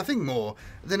to be nothing more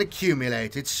than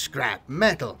accumulated scrap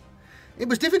metal. It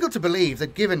was difficult to believe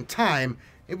that, given time,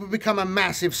 it would become a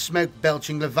massive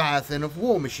smoke-belching leviathan of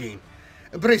war machine,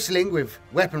 bristling with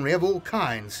weaponry of all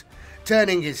kinds.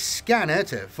 Turning his scanner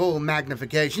to full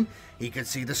magnification, he could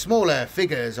see the smaller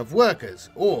figures of workers,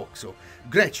 orcs or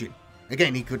Gretchen,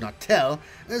 again he could not tell,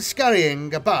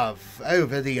 scurrying above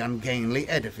over the ungainly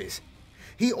edifice.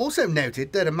 He also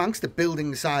noted that amongst the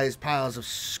building-sized piles of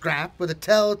scrap were the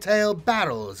telltale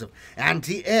barrels of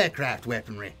anti-aircraft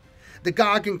weaponry. The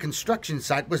Gargan construction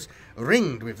site was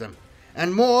ringed with them,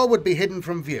 and more would be hidden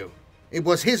from view. It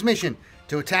was his mission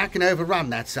to attack and overrun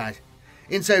that site,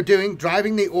 in so doing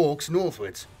driving the orcs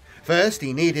northwards. First,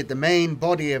 he needed the main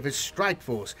body of his strike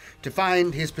force to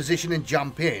find his position and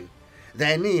jump in.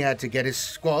 Then he had to get his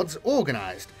squads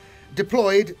organised,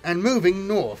 deployed and moving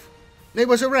north. It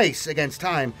was a race against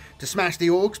time to smash the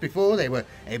orcs before they were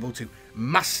able to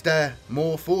muster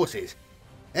more forces.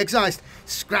 Exeist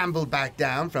scrambled back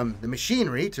down from the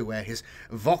machinery to where his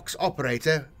Vox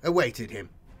operator awaited him.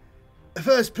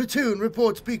 "First platoon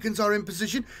reports beacons are in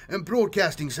position and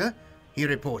broadcasting, sir," he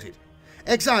reported.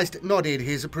 Exeist nodded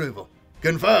his approval.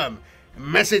 "Confirm.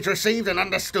 Message received and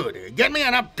understood. Get me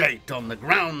an update on the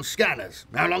ground scanners.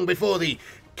 How long before the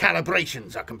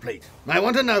calibrations are complete? I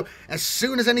want to know as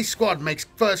soon as any squad makes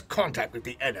first contact with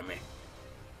the enemy."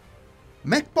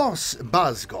 Mech Boss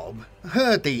Buzzgob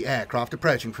heard the aircraft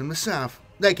approaching from the south.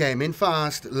 They came in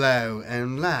fast, low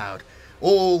and loud,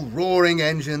 all roaring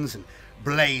engines and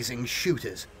blazing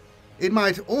shooters. It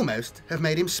might almost have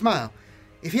made him smile,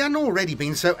 if he hadn't already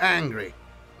been so angry.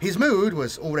 His mood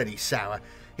was already sour.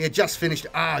 He had just finished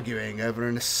arguing over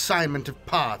an assignment of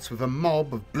parts with a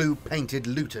mob of blue-painted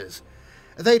looters.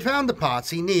 They'd found the parts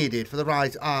he needed for the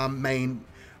right arm main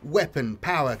weapon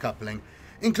power coupling,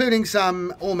 including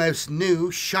some almost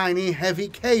new, shiny, heavy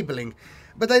cabling,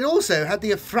 but they'd also had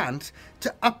the affront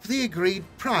to up the agreed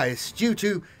price due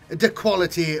to the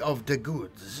quality of the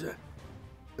goods.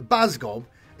 Buzzgob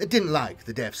didn't like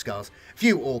the Death Skulls.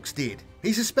 Few orcs did.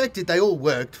 He suspected they all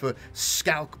worked for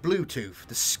Skalk Bluetooth,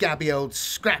 the scabby old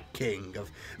scrap king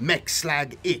of Mech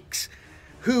Slag Ix,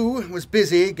 who was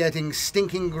busy getting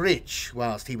stinking rich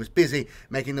whilst he was busy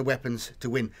making the weapons to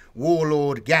win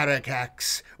Warlord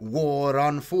Garakak's war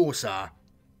on Forsarr.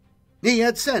 He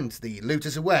had sent the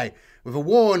looters away with a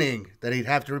warning that he'd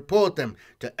have to report them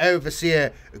to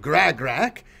Overseer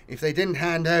Gragrak if they didn't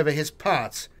hand over his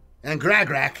parts, and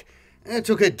Gragrak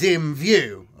took a dim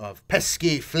view of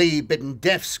pesky, flea-bitten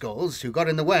death skulls who got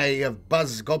in the way of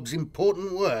Buzzgob's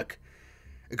important work.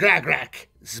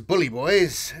 Gragrak's bully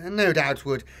boys no doubt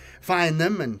would find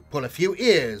them and pull a few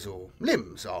ears or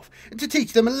limbs off to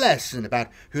teach them a lesson about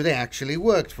who they actually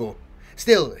worked for.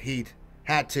 Still, he'd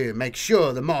had to make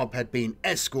sure the mob had been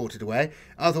escorted away,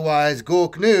 otherwise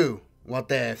Gork knew what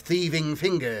their thieving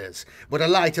fingers would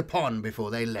alight upon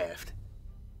before they left.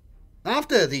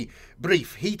 After the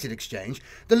brief heated exchange,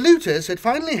 the looters had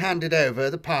finally handed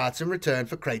over the parts in return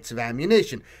for crates of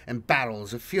ammunition and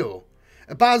barrels of fuel.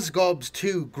 Buzzgob's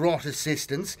two grot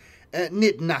assistants,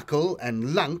 Nit-Knuckle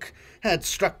and Lunk, had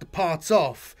struck the parts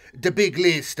off the big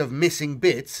list of missing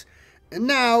bits.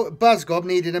 Now Buzzgob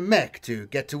needed a mech to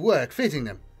get to work fitting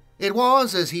them. It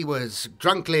was as he was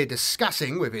drunkenly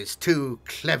discussing with his two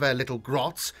clever little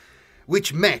grots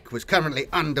which mech was currently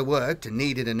underworked and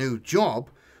needed a new job,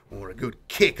 or a good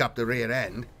kick up the rear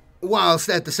end, whilst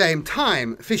at the same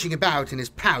time fishing about in his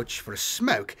pouch for a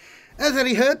smoke, that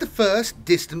he heard the first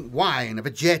distant whine of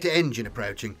a jet engine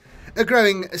approaching,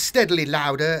 growing steadily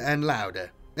louder and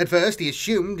louder. At first he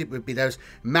assumed it would be those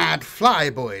mad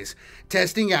flyboys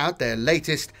testing out their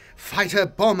latest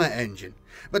fighter-bomber engine,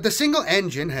 but the single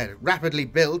engine had rapidly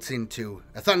built into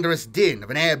a thunderous din of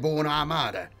an airborne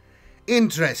armada.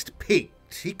 Interest piqued.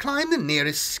 He climbed the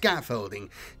nearest scaffolding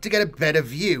to get a better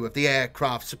view of the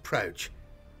aircraft's approach.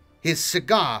 His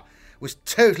cigar was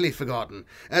totally forgotten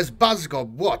as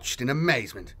Buzzgob watched in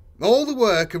amazement. All the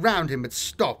work around him had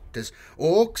stopped as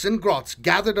orcs and grots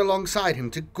gathered alongside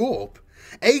him to gawp.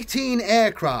 18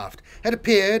 aircraft had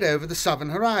appeared over the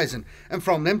southern horizon, and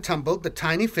from them tumbled the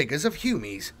tiny figures of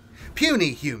Humies.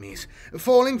 Puny Humies,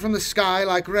 falling from the sky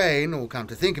like rain, or come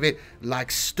to think of it,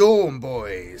 like storm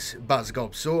boys,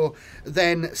 Buzzgob saw,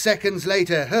 then seconds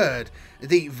later heard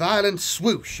the violent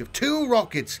swoosh of two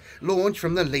rockets launched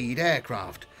from the lead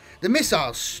aircraft. The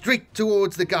missiles streaked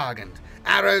towards the Gargant,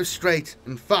 arrow straight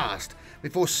and fast,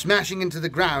 before smashing into the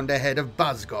ground ahead of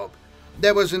Buzzgob.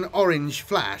 There was an orange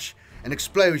flash, an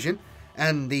explosion,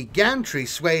 and the gantry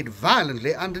swayed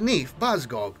violently underneath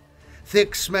Buzzgob.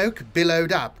 Thick smoke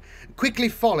billowed up, quickly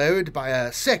followed by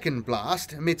a second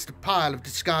blast amidst a pile of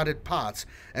discarded parts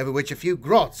over which a few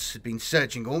grots had been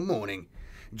searching all morning.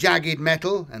 Jagged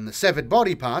metal and the severed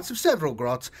body parts of several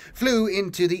grots flew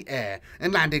into the air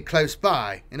and landed close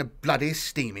by in a bloody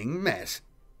steaming mess.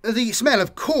 The smell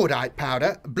of cordite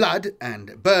powder, blood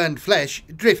and burned flesh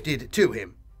drifted to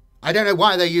him. I don't know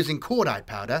why they're using cordite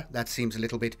powder, that seems a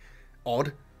little bit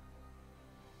odd.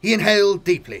 He inhaled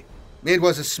deeply. It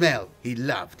was a smell he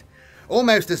loved,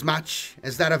 almost as much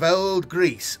as that of old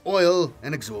grease, oil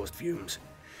and exhaust fumes.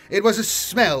 It was a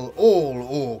smell all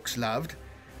orcs loved.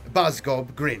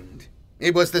 Buzzgob grinned.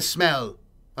 It was the smell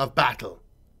of battle.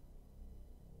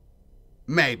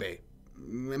 Maybe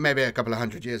a couple of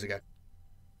 100 years ago.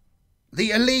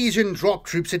 The Elysian drop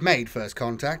troops had made first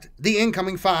contact. The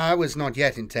incoming fire was not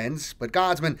yet intense, but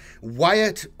Guardsman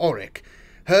Wyatt Oric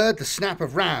heard the snap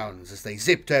of rounds as they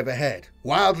zipped overhead.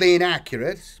 Wildly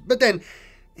inaccurate, but then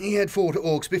he had fought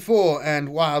orcs before, and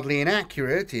wildly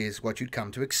inaccurate is what you'd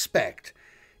come to expect.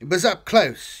 It was up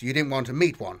close, you didn't want to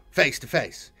meet one, face to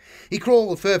face. He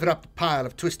crawled further up the pile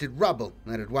of twisted rubble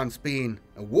that had once been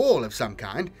a wall of some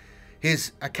kind,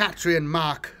 his Acatrian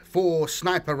Mark IV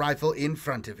sniper rifle in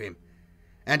front of him,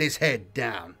 and his head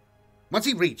down. Once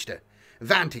he reached a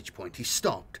vantage point, he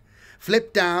stopped,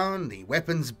 flipped down the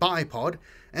weapon's bipod,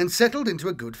 and settled into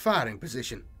a good firing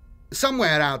position.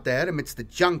 Somewhere out there, amidst the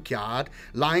junkyard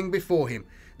lying before him,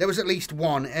 there was at least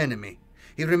one enemy.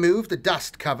 He removed the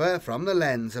dust cover from the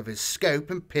lens of his scope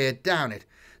and peered down it,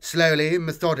 slowly,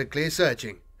 methodically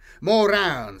searching. More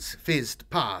rounds fizzed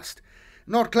past,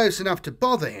 not close enough to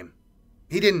bother him.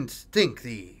 He didn't think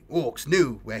the orcs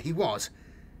knew where he was.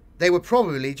 They were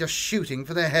probably just shooting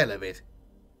for the hell of it.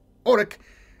 Oric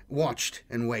watched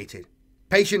and waited,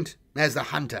 patient as the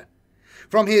hunter.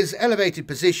 From his elevated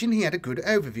position he had a good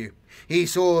overview. He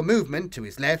saw movement to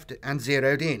his left and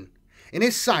zeroed in. In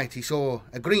his sight he saw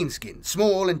a greenskin,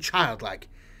 small and childlike.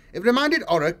 It reminded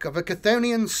Oric of a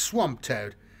Chthonian swamp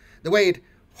toad, the way it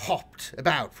hopped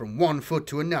about from one foot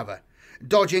to another,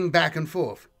 dodging back and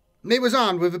forth. It was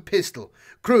armed with a pistol,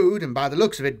 crude and by the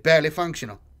looks of it barely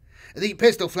functional. The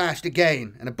pistol flashed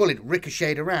again, and a bullet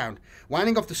ricocheted around,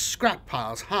 winding off the scrap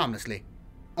piles harmlessly.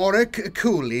 Oric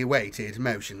coolly waited,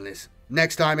 motionless.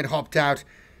 Next time it hopped out,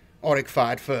 Oric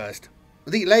fired first.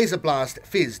 The laser blast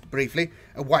fizzed briefly,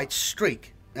 a white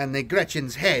streak, and the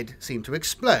Gretchen's head seemed to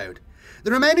explode.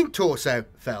 The remaining torso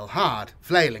fell hard,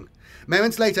 flailing.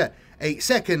 Moments later, a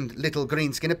second little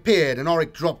greenskin appeared, and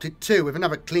Oric dropped it too with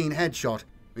another clean headshot,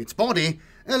 its body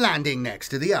landing next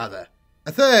to the other.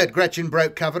 A third Gretchen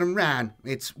broke cover and ran,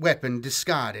 its weapon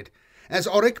discarded. As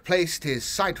Oric placed his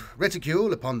sight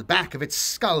reticule upon the back of its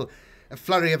skull, a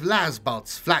flurry of las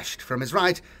bolts flashed from his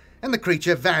right, and the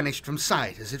creature vanished from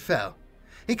sight as it fell.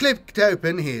 He clicked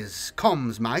open his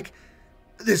comms mic.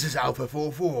 "This is Alpha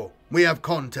 4-4. We have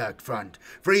contact front.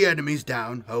 3 enemies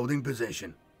down, holding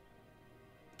position."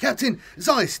 "Captain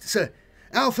Zeist, sir.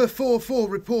 Alpha 4-4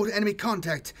 report enemy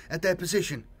contact at their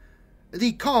position."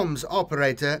 The comms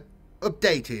operator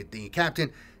updated the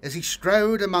captain as he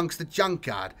strode amongst the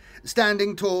junkyard,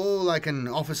 standing tall like an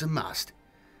officer must.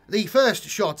 The first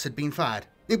shots had been fired.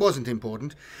 It wasn't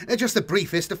important, just the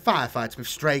briefest of firefights with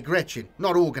stray Gretchen,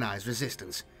 not organised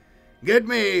resistance. "Get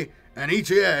me an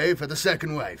ETA for the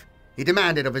second wave," he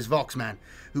demanded of his Voxman,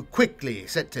 who quickly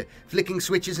set to flicking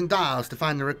switches and dials to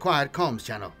find the required comms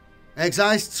channel.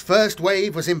 Zeist's first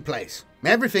wave was in place.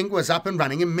 Everything was up and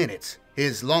running in minutes.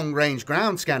 His long-range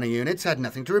ground scanner units had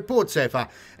nothing to report so far,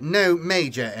 no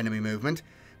major enemy movement,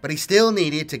 but he still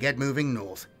needed to get moving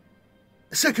north.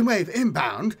 "Second wave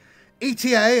inbound.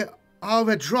 ETA of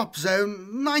a drop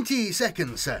zone 90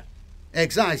 seconds, sir."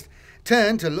 Zeist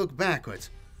turned to look backwards.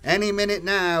 Any minute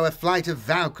now, a flight of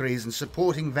Valkyries and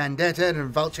supporting Vendetta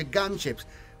and Vulture gunships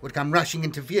would come rushing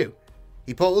into view.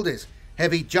 He pulled his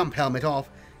heavy jump helmet off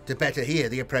to better hear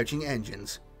the approaching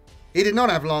engines. He did not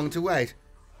have long to wait.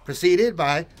 Preceded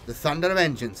by the thunder of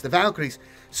engines, the Valkyries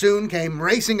soon came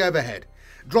racing overhead,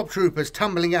 drop troopers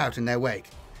tumbling out in their wake.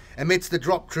 Amidst the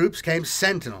drop troops came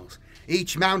sentinels,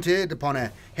 each mounted upon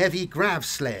a heavy grav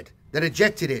sled that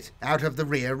ejected it out of the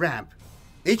rear ramp.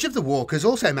 Each of the walkers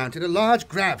also mounted a large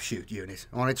grav chute unit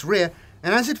on its rear,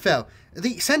 and as it fell,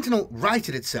 the sentinel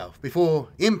righted itself before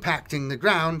impacting the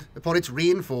ground upon its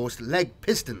reinforced leg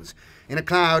pistons in a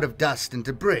cloud of dust and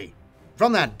debris.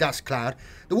 From that dust cloud,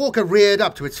 the walker reared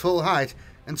up to its full height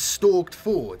and stalked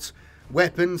forwards,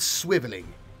 weapons swivelling.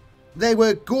 They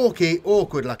were gawky,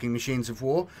 awkward-looking machines of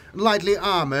war, lightly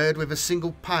armoured with a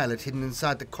single pilot hidden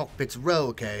inside the cockpit's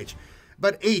roll cage,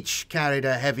 but each carried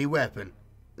a heavy weapon.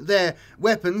 Their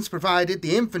weapons provided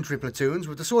the infantry platoons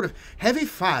with the sort of heavy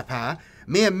firepower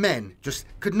mere men just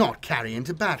could not carry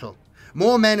into battle.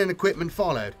 More men and equipment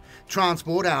followed.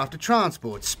 Transport after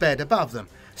transport sped above them,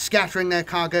 scattering their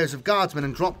cargoes of guardsmen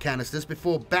and drop canisters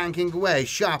before banking away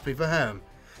sharply for home.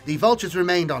 The vultures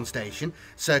remained on station,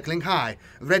 circling high,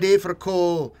 ready for a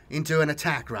call into an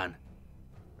attack run.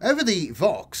 Over the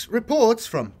Vox, reports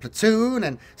from platoon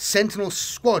and sentinel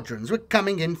squadrons were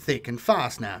coming in thick and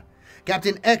fast now.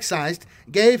 Captain Excised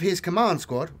gave his command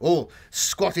squad, all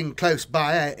squatting close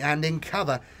by and in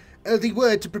cover, the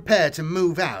word to prepare to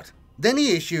move out. Then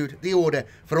he issued the order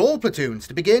for all platoons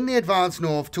to begin the advance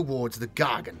north towards the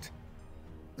Gargant.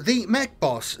 The mech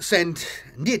boss sent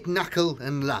Nit, Knuckle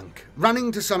and Lunk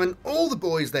running to summon all the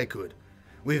boys they could,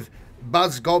 with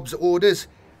Buzzgob's orders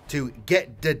to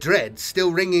get the dread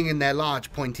still ringing in their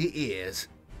large pointy ears.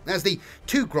 As the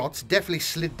two grots deftly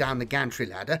slid down the gantry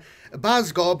ladder,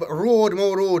 Buzzgob roared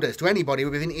more orders to anybody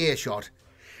within earshot.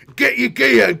 "Get your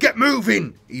gear and get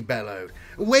moving," he bellowed,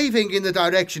 waving in the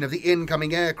direction of the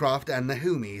incoming aircraft and the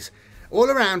Hoomies. All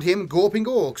around him, gawping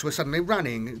orcs were suddenly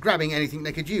running, grabbing anything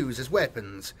they could use as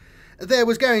weapons. There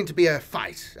was going to be a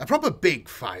fight, a proper big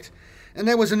fight, and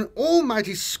there was an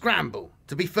almighty scramble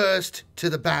to be first to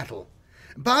the battle.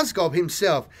 Buzzgob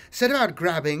himself set about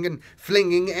grabbing and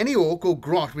flinging any orc or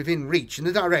grot within reach in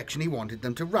the direction he wanted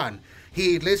them to run,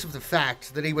 heedless of the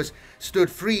fact that he was stood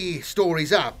 3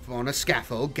 stories up on a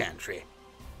scaffold gantry.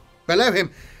 Below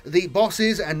him, the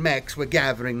bosses and mechs were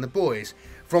gathering the boys.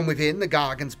 From within the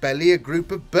Gargant's belly, a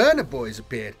group of burner boys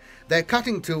appeared, their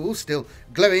cutting tools still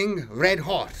glowing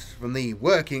red-hot from the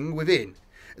working within.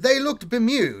 They looked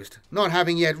bemused, not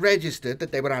having yet registered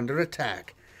that they were under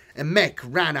attack. A mech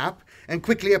ran up and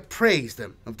quickly appraised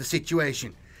them of the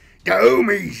situation. "The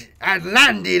Hoomies had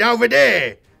landed over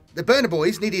there!" The burner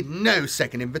boys needed no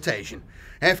second invitation.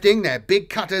 Hefting their big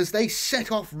cutters, they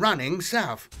set off running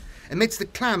south. Amidst the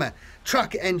clamour,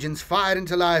 truck engines fired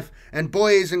into life, and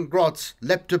boys and grots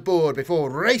leapt aboard before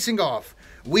racing off,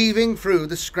 weaving through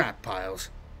the scrap piles.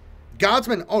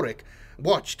 Guardsman Auric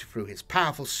watched through his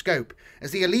powerful scope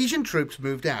as the Elysian troops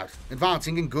moved out,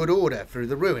 advancing in good order through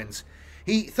the ruins.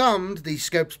 He thumbed the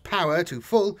scope's power to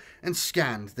full and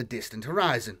scanned the distant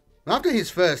horizon. After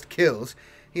his first kills,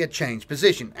 he had changed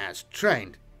position, as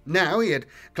trained. Now he had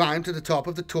climbed to the top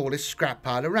of the tallest scrap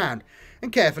pile around,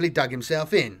 and carefully dug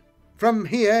himself in. From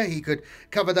here he could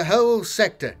cover the whole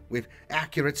sector with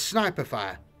accurate sniper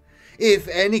fire. If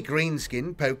any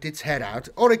greenskin poked its head out,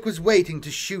 Auric was waiting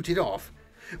to shoot it off.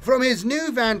 From his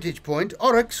new vantage point,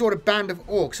 Auric saw a band of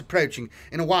orcs approaching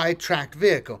in a wide-tracked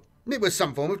vehicle. It was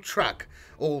some form of truck,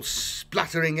 all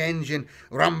spluttering engine,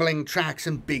 rumbling tracks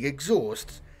and big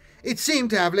exhausts. It seemed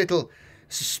to have little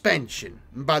suspension,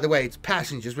 and by the way its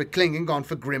passengers were clinging on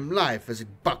for grim life as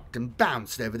it bucked and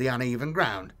bounced over the uneven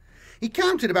ground. He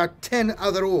counted about 10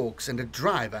 other orcs and a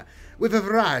driver, with a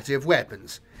variety of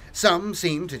weapons. Some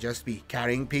seemed to just be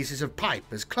carrying pieces of pipe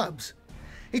as clubs.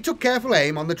 He took careful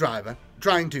aim on the driver,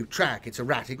 trying to track its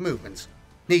erratic movements.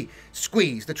 He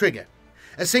squeezed the trigger.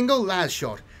 A single las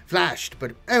shot flashed,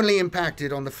 but only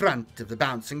impacted on the front of the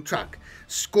bouncing truck,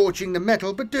 scorching the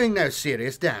metal but doing no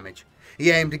serious damage.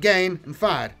 He aimed again and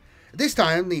fired. This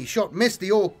time the shot missed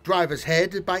the orc driver's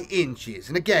head by inches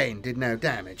and again did no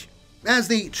damage. As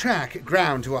the track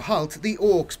ground to a halt, the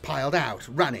orcs piled out,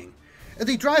 running.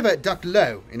 The driver ducked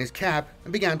low in his cab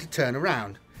and began to turn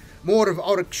around. More of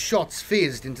Auric's shots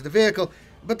fizzed into the vehicle,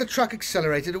 but the truck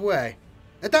accelerated away.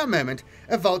 At that moment,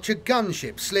 a vulture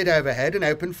gunship slid overhead and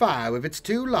opened fire with its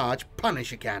 2 large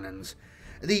Punisher cannons.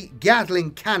 The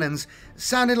Gatling cannons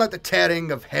sounded like the tearing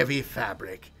of heavy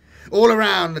fabric. All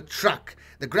around the truck,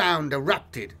 the ground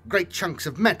erupted. Great chunks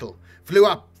of metal flew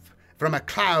up from a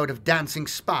cloud of dancing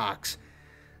sparks.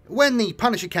 When the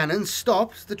Punisher cannons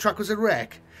stopped, the truck was a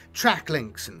wreck. Track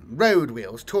links and road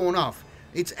wheels torn off,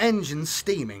 its engines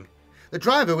steaming. The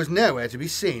driver was nowhere to be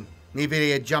seen. Either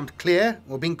he had jumped clear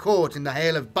or been caught in the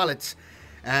hail of bullets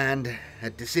and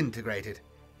had disintegrated.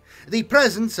 The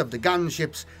presence of the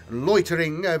gunships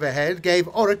loitering overhead gave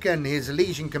Auric and his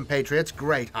Elysian compatriots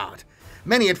great heart.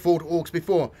 Many had fought orcs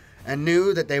before and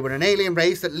knew that they were an alien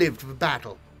race that lived for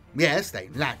battle. Yes, they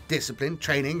lacked discipline,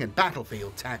 training and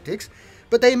battlefield tactics,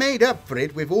 but they made up for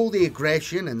it with all the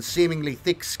aggression and seemingly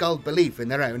thick-skulled belief in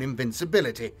their own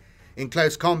invincibility. In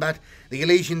close combat, the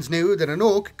Elysians knew that an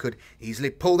orc could easily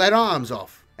pull their arms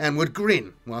off, and would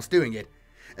grin whilst doing it.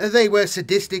 They were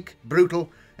sadistic, brutal,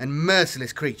 and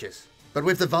merciless creatures. But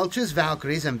with the vultures,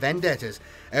 valkyries, and vendettas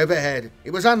overhead,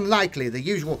 it was unlikely the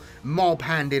usual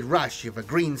mob-handed rush of a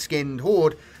green-skinned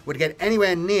horde would get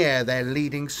anywhere near their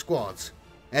leading squads.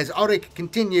 As Auric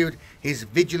continued his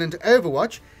vigilant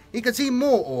overwatch, he could see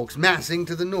more orcs massing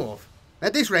to the north.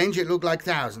 At this range it looked like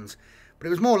thousands, but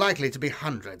it was more likely to be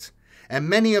hundreds, and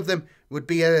many of them would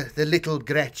be the little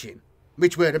Gretchen.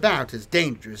 which were about as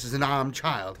dangerous as an armed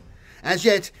child. As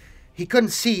yet, he couldn't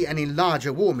see any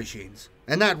larger war machines,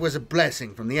 and that was a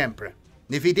blessing from the Emperor.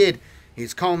 If he did,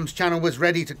 his comms channel was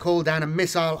ready to call down a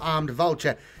missile-armed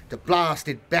vulture to blast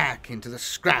it back into the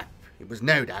scrap it was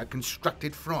no doubt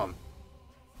constructed from.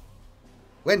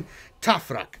 When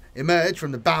Tufrak emerged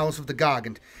from the bowels of the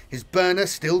Gargant, his burner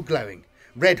still glowing,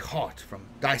 red-hot from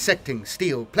dissecting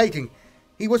steel plating,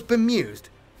 he was bemused,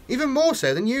 even more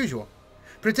so than usual.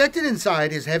 Protected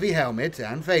inside his heavy helmet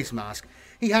and face mask,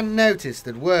 he hadn't noticed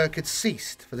that work had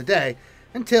ceased for the day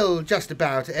until just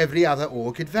about every other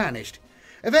orc had vanished.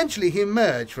 Eventually he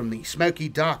emerged from the smoky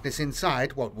darkness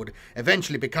inside what would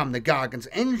eventually become the Gargant's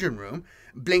engine room,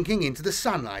 blinking into the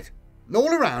sunlight.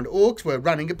 All around, orcs were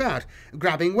running about,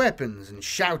 grabbing weapons and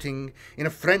shouting in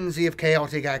a frenzy of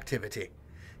chaotic activity.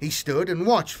 He stood and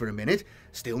watched for a minute,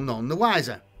 still none the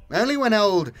wiser. Only when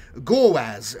old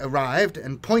Waaagh arrived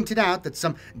and pointed out that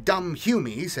some dumb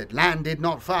humies had landed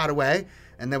not far away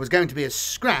and there was going to be a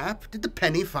scrap did the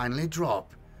penny finally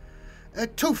drop.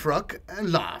 Tufrak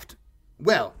laughed.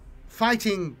 Well,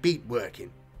 fighting beat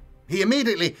working. He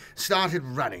immediately started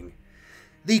running,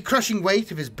 the crushing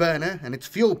weight of his burner and its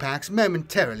fuel packs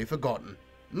momentarily forgotten.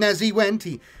 As he went,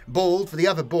 he bawled for the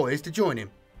other boys to join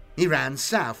him. He ran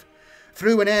south,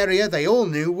 through an area they all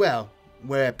knew well,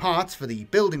 where parts for the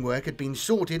building work had been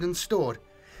sorted and stored.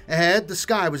 Ahead, the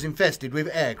sky was infested with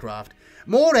aircraft,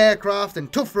 more aircraft than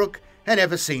Tufrak had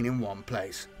ever seen in one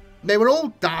place. They were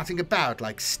all darting about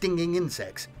like stinging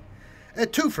insects.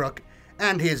 Tufrak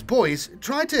and his boys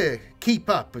tried to keep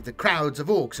up with the crowds of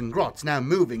orcs and grots now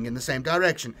moving in the same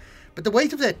direction, but the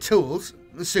weight of their tools,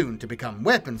 soon to become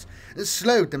weapons,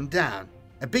 slowed them down.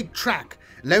 A big truck,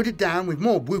 loaded down with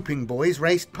more whooping boys,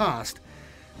 raced past.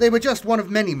 They were just one of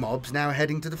many mobs now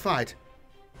heading to the fight.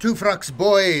 Tufrak's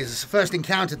boys first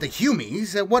encountered the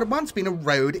humies at what had once been a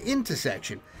road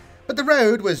intersection, but the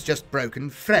road was just broken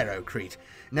ferrocrete,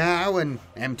 now and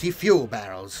empty fuel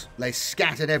barrels lay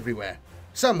scattered everywhere.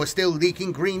 Some were still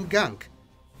leaking green gunk.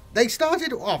 They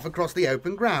started off across the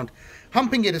open ground,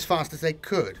 humping it as fast as they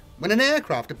could, when an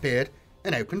aircraft appeared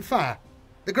and opened fire.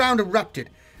 The ground erupted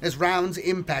as rounds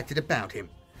impacted about him.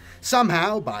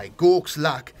 Somehow, by Gork's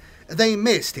luck, they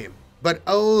missed him, but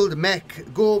old mech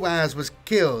Waaagh was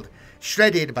killed,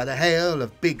 shredded by the hail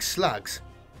of big slugs.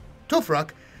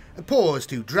 Tufrak paused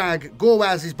to drag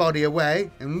Waagh's body away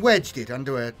and wedged it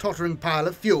under a tottering pile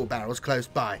of fuel barrels close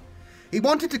by. He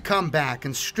wanted to come back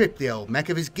and strip the old mech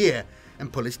of his gear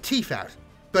and pull his teeth out,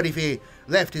 but if he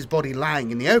left his body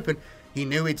lying in the open, he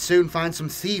knew he'd soon find some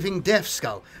thieving Death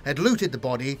Skull had looted the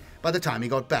body by the time he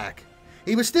got back.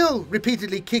 He was still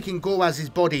repeatedly kicking Waagh's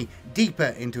body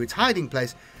deeper into its hiding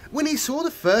place when he saw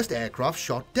the first aircraft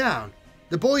shot down.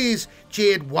 The boys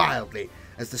cheered wildly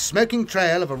as the smoking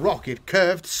trail of a rocket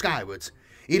curved skywards.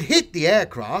 It hit the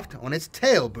aircraft on its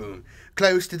tail boom,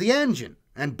 close to the engine,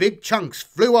 and big chunks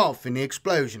flew off in the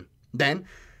explosion. Then,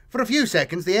 for a few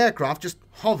seconds, the aircraft just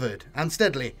hovered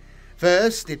unsteadily.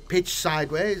 First, it pitched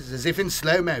sideways, as if in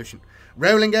slow motion,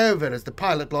 rolling over as the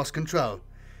pilot lost control.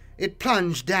 It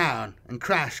plunged down and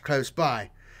crashed close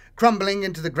by, crumbling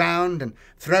into the ground and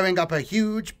throwing up a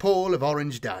huge pall of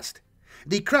orange dust.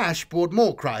 The crash brought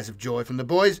more cries of joy from the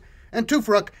boys, and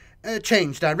Tufrak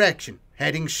changed direction,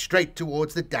 heading straight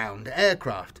towards the downed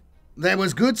aircraft. There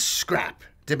was good scrap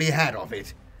to be had of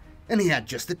it, and he had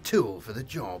just the tool for the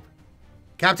job.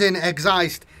 Captain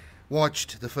Exeist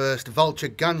watched the first vulture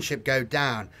gunship go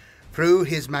down through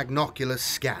his magnocular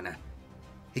scanner.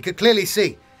 He could clearly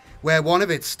see where one of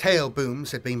its tail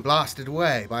booms had been blasted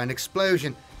away by an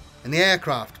explosion and the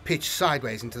aircraft pitched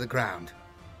sideways into the ground.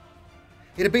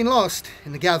 It had been lost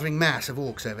in the gathering mass of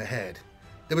orcs overhead.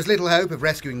 There was little hope of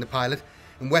rescuing the pilot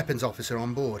and weapons officer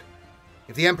on board.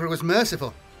 If the Emperor was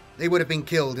merciful, they would have been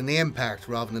killed in the impact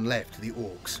rather than left to the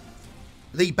orcs.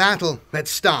 The battle had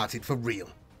started for real.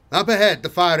 Up ahead, the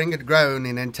firing had grown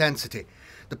in intensity.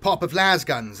 The pop of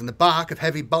lasguns and the bark of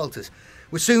heavy bolters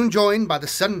were soon joined by the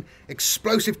sudden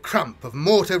explosive crump of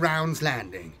mortar rounds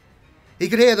landing. He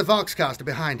could hear the Voxcaster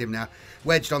behind him now,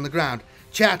 wedged on the ground,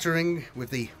 chattering with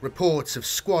the reports of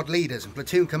squad leaders and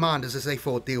platoon commanders as they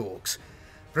fought the orcs.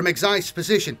 From Exeist's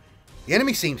position, the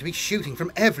enemy seemed to be shooting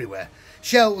from everywhere.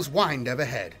 Shells whined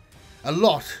overhead. A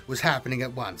lot was happening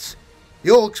at once.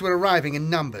 The orcs were arriving in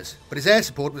numbers, but his air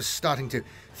support was starting to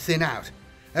thin out.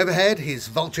 Overhead, his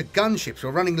vulture gunships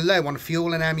were running low on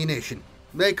fuel and ammunition.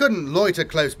 They couldn't loiter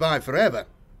close by forever.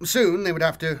 Soon they would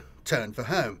have to turn for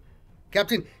home.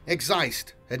 Captain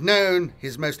Exeist had known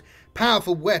his most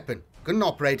powerful weapon couldn't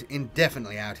operate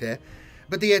indefinitely out here,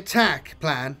 but the attack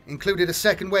plan included a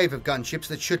second wave of gunships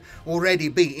that should already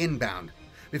be inbound.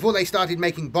 Before they started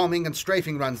making bombing and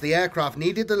strafing runs, the aircraft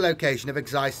needed the location of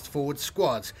Exeist's forward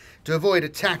squads to avoid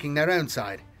attacking their own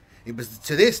side. It was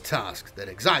to this task that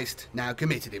Exeist now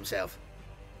committed himself.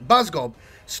 Buzzgob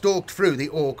stalked through the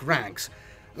Orc ranks,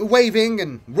 waving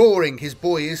and roaring his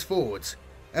boys forwards.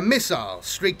 A missile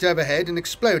streaked overhead and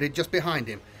exploded just behind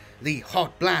him. The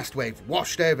hot blast wave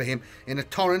washed over him in a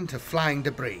torrent of flying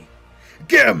debris.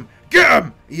 "Get 'em! Get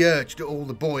 'em!" he urged to all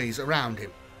the boys around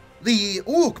him. The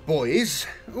Orc boys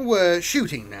were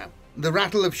shooting now, the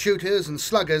rattle of shooters and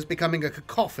sluggers becoming a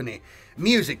cacophony,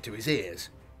 music to his ears.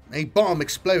 A bomb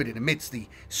exploded amidst the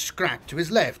scrap to his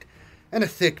left, and a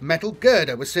thick metal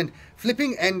girder was sent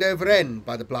flipping end over end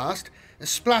by the blast,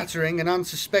 splattering an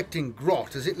unsuspecting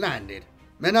grot as it landed.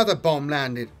 Another bomb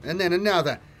landed, and then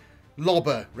another.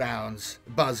 Lobber rounds.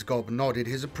 Buzzgob nodded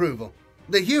his approval.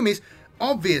 The Humies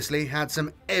obviously had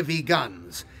some heavy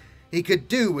guns. He could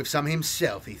do with some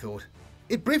himself, he thought.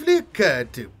 It briefly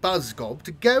occurred to Buzzgob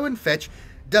to go and fetch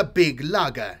the big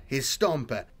lugger, his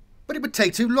stomper, but it would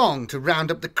take too long to round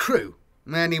up the crew,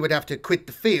 and he would have to quit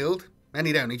the field, and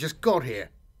he'd only just got here.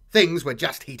 Things were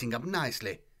just heating up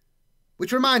nicely.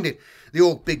 Which reminded the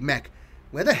Orc Big Mech,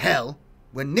 where the hell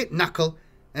were Knit Knuckle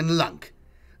and Lunk?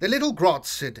 The little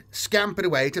grots had scampered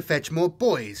away to fetch more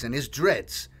boys and his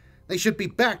dreads. They should be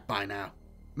back by now.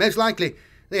 Most likely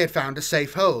they had found a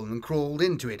safe hole and crawled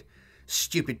into it.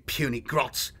 Stupid puny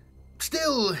grots.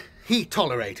 Still, he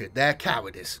tolerated their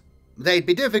cowardice. They'd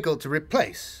be difficult to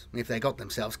replace if they got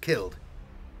themselves killed.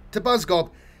 To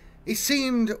Buzzgob, it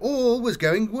seemed all was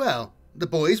going well. The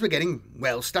boys were getting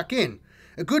well stuck in.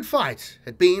 A good fight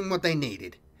had been what they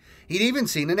needed. He'd even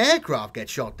seen an aircraft get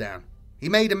shot down. He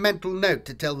made a mental note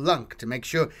to tell Lunk to make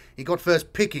sure he got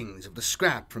first pickings of the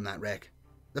scrap from that wreck.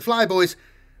 The flyboys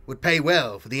would pay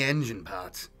well for the engine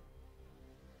parts.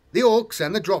 The Orcs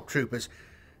and the drop troopers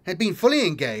had been fully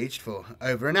engaged for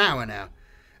over an hour now.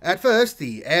 At first,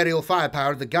 the aerial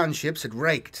firepower of the gunships had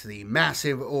raked the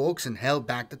massive Orcs and held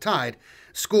back the tide.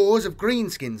 Scores of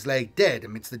greenskins lay dead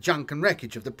amidst the junk and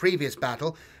wreckage of the previous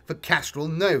battle for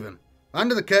Kastorel-Novem.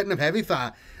 Under the curtain of heavy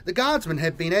fire, the guardsmen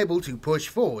had been able to push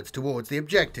forwards towards the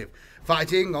objective,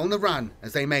 fighting on the run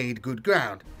as they made good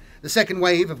ground. The second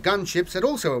wave of gunships had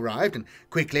also arrived and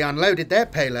quickly unloaded their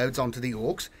payloads onto the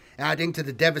Orcs, adding to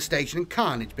the devastation and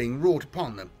carnage being wrought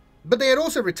upon them. But they had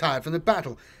also retired from the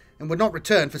battle and would not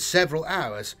return for several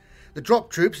hours. The drop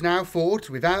troops now fought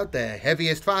without their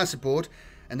heaviest fire support,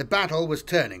 and the battle was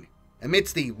turning.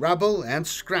 Amidst the rubble and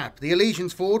scrap, the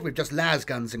Elysians fought with just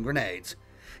lasguns and grenades.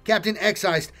 Captain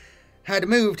Exeist had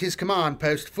moved his command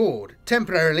post forward,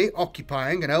 temporarily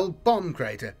occupying an old bomb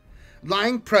crater.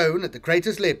 Lying prone at the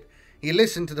crater's lip, he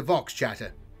listened to the Vox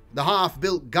chatter. The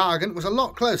half-built Gargant was a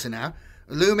lot closer now,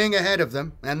 looming ahead of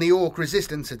them, and the Orc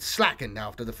resistance had slackened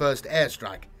after the first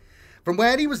airstrike. From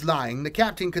where he was lying, the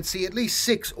captain could see at least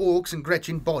 6 Orcs and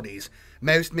Gretchen bodies,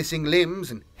 most missing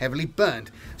limbs and heavily burnt,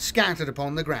 scattered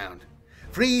upon the ground.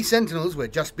 3 sentinels were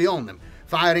just beyond them,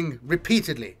 firing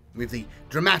repeatedly, with the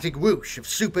dramatic whoosh of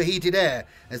superheated air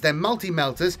as their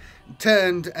multi-melters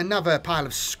turned another pile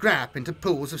of scrap into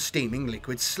pools of steaming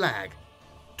liquid slag.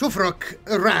 Tufruk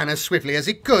ran as swiftly as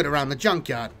he could around the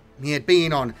junkyard. He had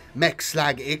been on Mech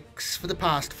Slag X for the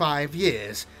past 5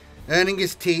 years, earning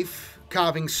his teeth,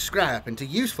 carving scrap into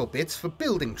useful bits for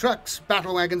building trucks,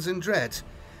 battle wagons and dreads.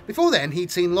 Before then, he'd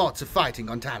seen lots of fighting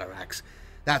on Talarax.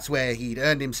 That's where he'd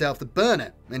earned himself the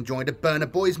burner and joined a burner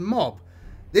boys mob.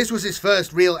 This was his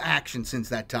first real action since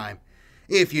that time,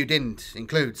 if you didn't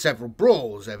include several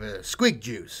brawls over squig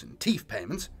juice and teeth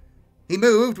payments. He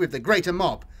moved with the greater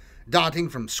mob, darting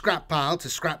from scrap pile to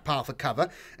scrap pile for cover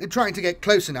and trying to get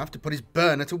close enough to put his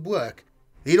burner to work.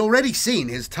 He'd already seen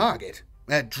his target,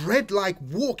 a dread-like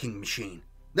walking machine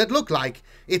that looked like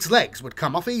its legs would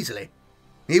come off easily.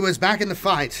 He was back in the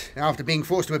fight after being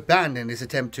forced to abandon his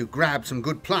attempt to grab some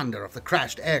good plunder off the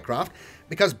crashed aircraft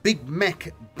because Big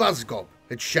Mech Buzzgob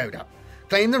had showed up,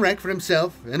 claimed the wreck for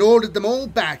himself, and ordered them all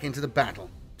back into the battle.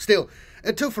 Still,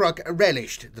 Tufruk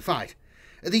relished the fight.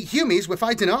 The Humies were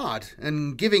fighting hard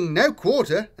and giving no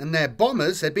quarter, and their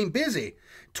bombers had been busy.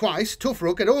 Twice,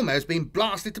 Tufruk had almost been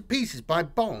blasted to pieces by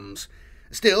bombs.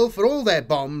 Still, for all their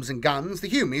bombs and guns, the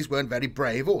Humies weren't very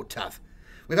brave or tough.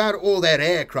 Without all their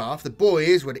aircraft, the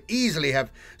boys would easily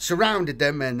have surrounded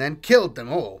them and then killed them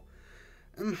all.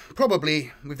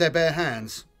 Probably with their bare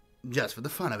hands, just for the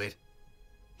fun of it.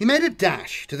 He made a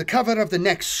dash to the cover of the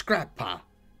next scrap pile.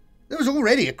 There was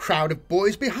already a crowd of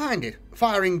boys behind it,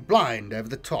 firing blind over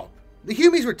the top. The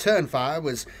Humies' return fire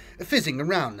was fizzing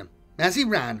around them. As he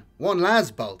ran, one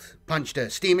lasbolt punched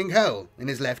a steaming hole in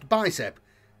his left bicep.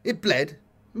 It bled,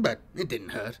 but it didn't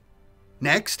hurt.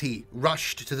 Next, he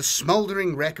rushed to the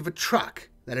smouldering wreck of a truck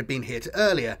that had been hit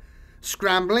earlier.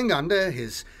 Scrambling under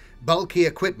his bulky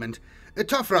equipment,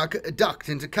 Tofruk ducked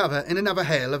into cover in another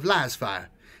hail of lasfire.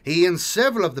 He and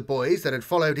several of the boys that had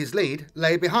followed his lead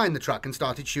lay behind the truck and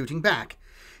started shooting back.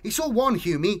 He saw one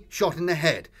Humie shot in the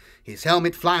head, his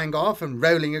helmet flying off and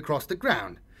rolling across the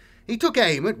ground. He took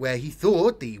aim at where he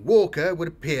thought the walker would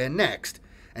appear next,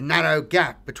 a narrow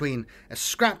gap between a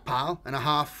scrap pile and a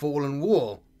half-fallen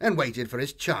wall, and waited for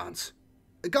his chance.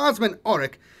 The guardsman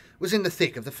Auric was in the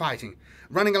thick of the fighting,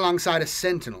 running alongside a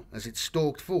sentinel as it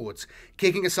stalked forwards,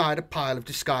 kicking aside a pile of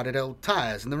discarded old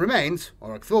tyres and the remains,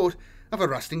 Auric thought, of a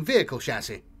rusting vehicle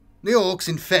chassis. The orcs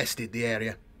infested the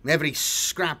area. Every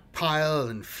scrap pile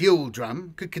and fuel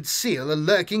drum could conceal a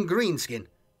lurking greenskin.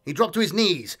 He dropped to his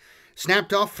knees,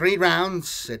 snapped off 3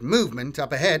 rounds, at movement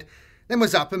up ahead, then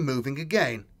was up and moving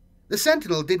again. The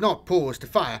sentinel did not pause to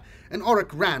fire, and Auric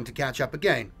ran to catch up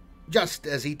again. Just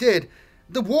as he did,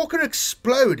 the walker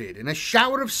exploded in a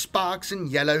shower of sparks and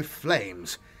yellow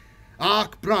flames.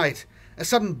 Arc bright, a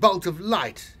sudden bolt of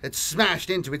light had smashed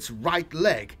into its right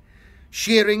leg,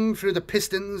 shearing through the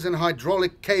pistons and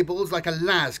hydraulic cables like a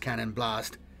las cannon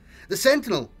blast. The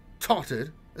sentinel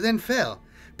tottered, then fell,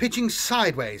 pitching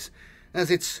sideways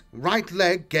as its right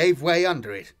leg gave way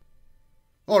under it.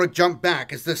 Auric jumped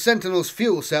back as the sentinel's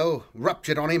fuel cell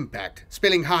ruptured on impact,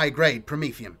 spilling high-grade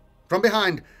promethium. From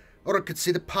behind, Auric could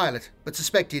see the pilot, but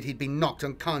suspected he'd been knocked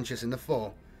unconscious in the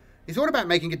fall. He thought about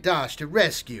making a dash to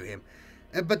rescue him,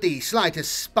 but the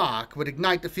slightest spark would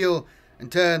ignite the fuel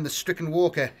and turn the stricken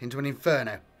walker into an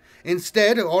inferno.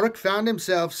 Instead, Auric found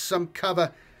himself some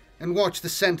cover and watched the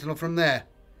sentinel from there.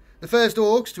 The first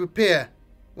orcs to appear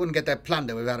wouldn't get their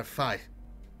plunder without a fight.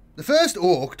 The first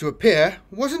orc to appear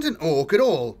wasn't an orc at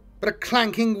all, but a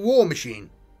clanking war machine,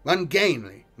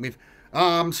 ungainly, with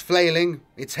arms flailing,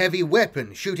 its heavy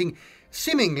weapon shooting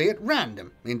seemingly at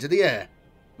random into the air.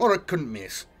 Auric couldn't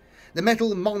miss. The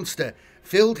metal monster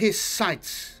filled his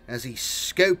sights as he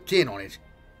scoped in on it.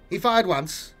 He fired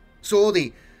once, saw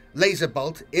the laser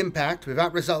bolt impact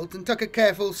without result, and took a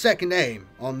careful second aim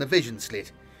on the vision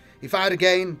slit. He fired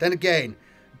again, then again,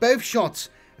 both shots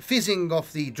fizzing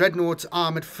off the dreadnought's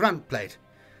armoured front plate.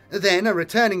 Then a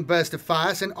returning burst of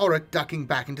fire sent Auric ducking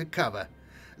back into cover.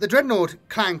 The dreadnought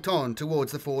clanked on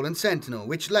towards the fallen sentinel,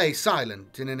 which lay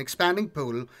silent in an expanding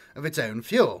pool of its own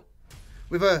fuel.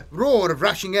 With a roar of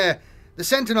rushing air, the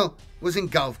sentinel was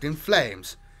engulfed in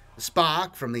flames. The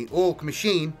spark from the orc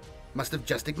machine must have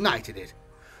just ignited it.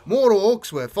 More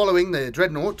orcs were following the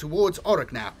dreadnought towards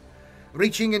Auric now.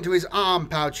 Reaching into his arm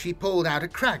pouch, he pulled out a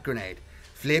crack grenade,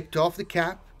 flipped off the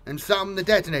cap, and thumbed the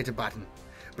detonator button.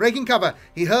 Breaking cover,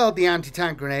 he hurled the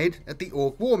anti-tank grenade at the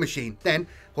orc war machine, then,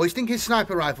 hoisting his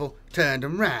sniper rifle, turned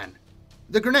and ran.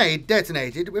 The grenade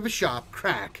detonated with a sharp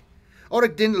crack.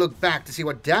 Auric didn't look back to see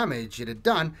what damage it had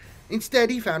done.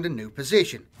 Instead, he found a new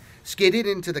position, skidded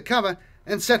into the cover,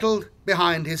 and settled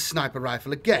behind his sniper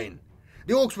rifle again.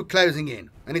 The orcs were closing in,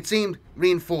 and it seemed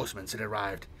reinforcements had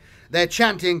arrived. Their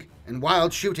chanting and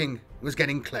wild shooting was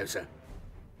getting closer.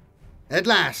 At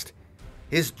last,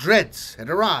 his dreads had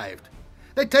arrived.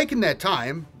 They'd taken their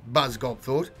time, Buzzgob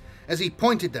thought, as he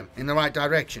pointed them in the right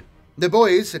direction. The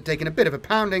boys had taken a bit of a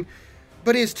pounding,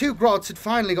 but his 2 grots had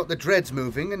finally got the dreads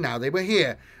moving, and now they were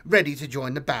here, ready to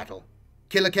join the battle.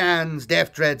 Killicans,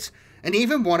 Death Dreads, and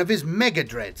even one of his Mega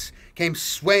Dreads came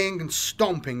swaying and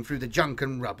stomping through the junk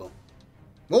and rubble.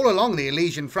 All along the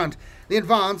Elysian front, the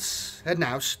advance had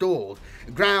now stalled,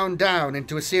 ground down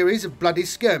into a series of bloody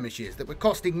skirmishes that were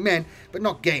costing men but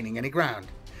not gaining any ground.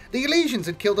 The Elysians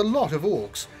had killed a lot of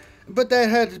orcs, but there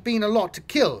had been a lot to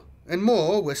kill, and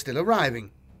more were still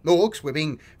arriving. Orcs were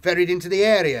being ferried into the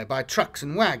area by trucks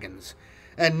and wagons,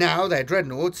 and now their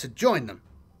dreadnoughts had joined them.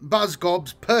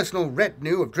 Buzzgob's personal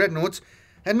retinue of dreadnoughts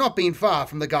had not been far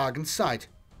from the Gargan's site.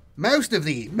 Most of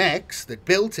the mechs that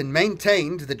built and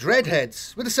maintained the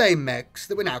Dreadheads were the same mechs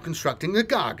that were now constructing the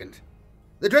Gargant.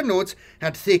 The dreadnoughts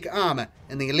had thick armour,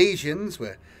 and the Elysians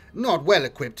were not well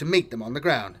equipped to meet them on the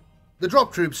ground. The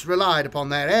drop troops relied upon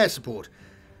their air support,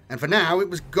 and for now it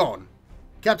was gone.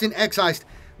 Captain Exeist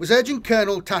was urging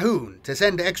Colonel Tahoon to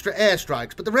send extra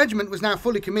airstrikes, but the regiment was now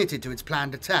fully committed to its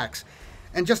planned attacks,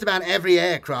 and just about every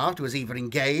aircraft was either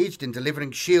engaged in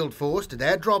delivering shield force to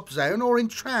their drop zone or in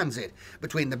transit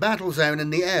between the battle zone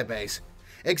and the airbase.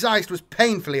 Exeist was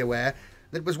painfully aware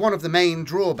that it was one of the main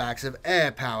drawbacks of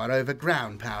air power over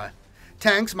ground power.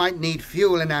 Tanks might need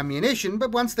fuel and ammunition,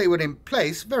 but once they were in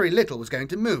place, very little was going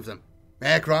to move them.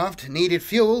 Aircraft needed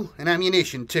fuel and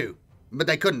ammunition too, but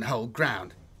they couldn't hold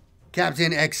ground.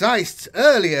 Captain Exeist's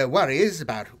earlier worries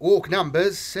about orc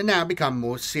numbers had now become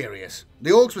more serious.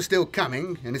 The orcs were still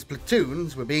coming, and his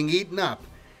platoons were being eaten up.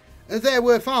 There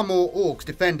were far more orcs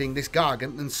defending this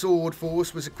gargant than Sword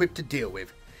Force was equipped to deal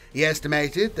with. He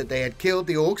estimated that they had killed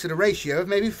the orcs at a ratio of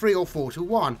maybe 3 or 4 to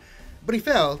 1, but he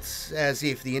felt as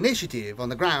if the initiative on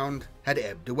the ground had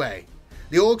ebbed away.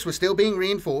 The orcs were still being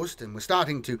reinforced and were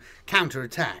starting to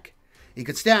counter-attack. He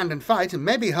could stand and fight and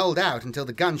maybe hold out until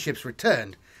the gunships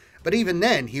returned, but even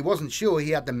then he wasn't sure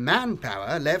he had the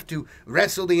manpower left to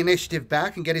wrestle the initiative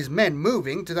back and get his men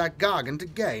moving to that gargant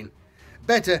again.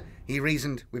 Better, he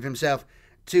reasoned with himself,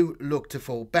 to look to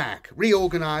fall back,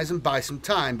 reorganize and buy some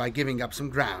time by giving up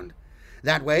some ground.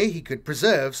 That way he could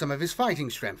preserve some of his fighting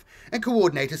strength and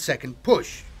coordinate a second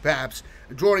push, perhaps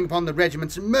drawing upon the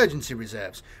regiment's emergency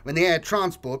reserves when the air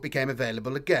transport became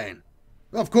available again.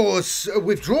 Of course,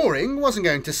 withdrawing wasn't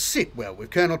going to sit well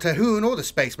with Colonel Terhune or the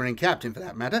Space Marine captain for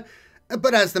that matter,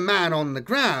 but as the man on the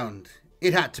ground,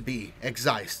 it had to be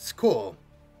Exeist's call.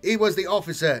 He was the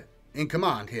officer in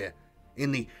command here,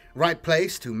 in the right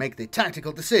place to make the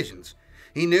tactical decisions.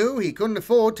 He knew he couldn't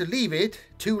afford to leave it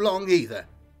too long either.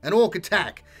 An orc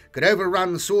attack could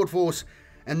overrun the Sword Force,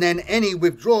 and then any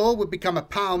withdrawal would become a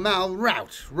pell-mell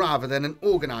rout rather than an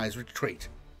organised retreat.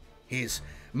 His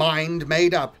mind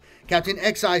made up, Captain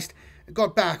Exeist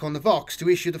got back on the Vox to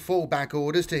issue the fallback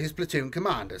orders to his platoon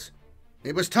commanders.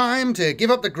 It was time to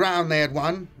give up the ground they had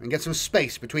won and get some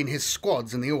space between his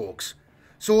squads and the orcs.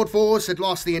 Sword Force had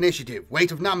lost the initiative.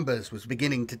 Weight of numbers was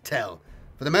beginning to tell.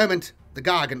 For the moment, the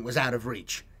gargant was out of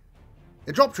reach.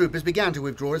 The drop troopers began to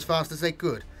withdraw as fast as they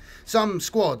could. Some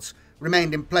squads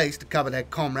remained in place to cover their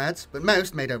comrades, but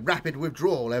most made a rapid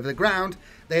withdrawal over the ground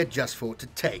they had just fought to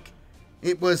take.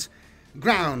 It was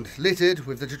ground littered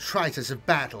with the detritus of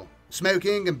battle.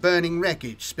 Smoking and burning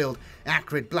wreckage spilled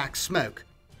acrid black smoke.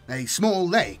 A small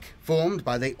lake, formed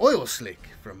by the oil slick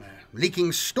from a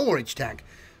leaking storage tank,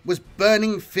 was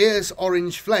burning fierce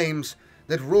orange flames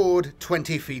that roared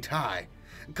 20 feet high,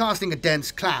 casting a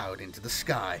dense cloud into the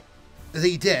sky.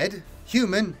 The dead,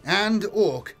 human and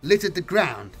orc, littered the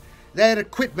ground, their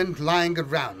equipment lying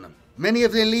around them. Many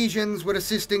of the Elysians were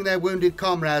assisting their wounded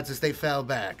comrades as they fell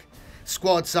back.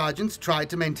 Squad sergeants tried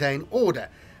to maintain order,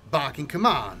 barking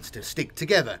commands to stick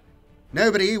together.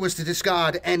 Nobody was to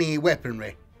discard any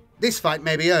weaponry. This fight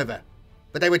may be over,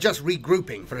 but they were just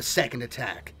regrouping for a second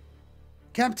attack.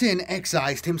 Captain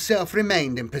Exeist himself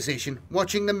remained in position,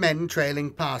 watching the men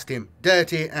trailing past him,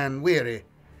 dirty and weary.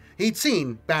 He'd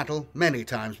seen battle many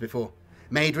times before,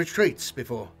 made retreats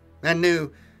before, and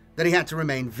knew that he had to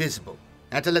remain visible,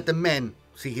 had to let the men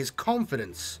see his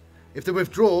confidence if the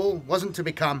withdrawal wasn't to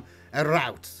become a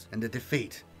rout and a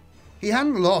defeat. He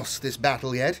hadn't lost this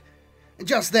battle yet.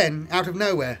 Just then, out of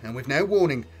nowhere and with no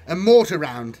warning, a mortar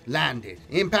round landed,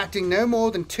 impacting no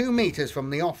more than 2 meters from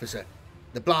the officer.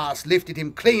 The blast lifted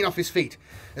him clean off his feet.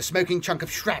 A smoking chunk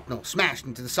of shrapnel smashed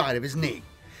into the side of his knee.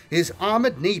 His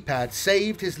armoured knee pad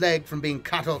saved his leg from being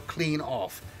cut clean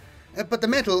off, but the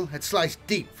metal had sliced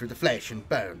deep through the flesh and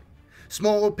bone.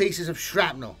 Small pieces of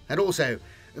shrapnel had also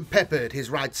peppered his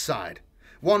right side.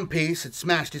 One piece had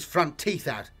smashed his front teeth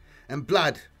out, and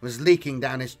blood was leaking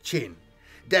down his chin.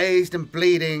 Dazed and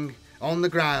bleeding on the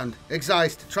ground,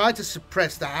 Exeist tried to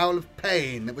suppress the howl of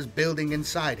pain that was building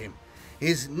inside him.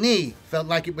 His knee felt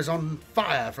like it was on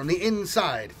fire from the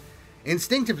inside.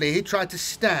 Instinctively he tried to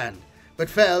stand, but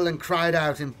fell and cried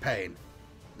out in pain.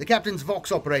 The captain's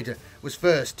Vox operator was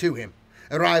first to him,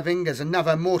 arriving as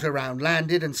another mortar round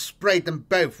landed and sprayed them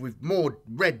both with more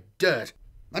red dirt.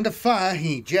 Under fire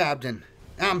he jabbed an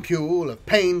ampule of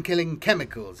pain-killing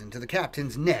chemicals into the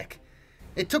captain's neck.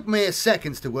 It took mere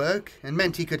seconds to work, and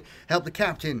meant he could help the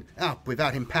captain up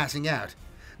without him passing out.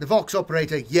 The Vox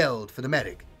operator yelled for the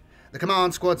medic. The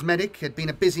command squad's medic had been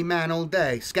a busy man all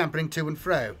day, scampering to and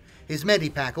fro, his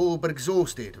medipack all but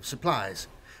exhausted of supplies.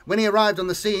 When he arrived on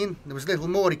the scene, there was little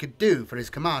more he could do for his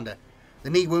commander. The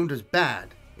knee wound was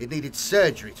bad. It needed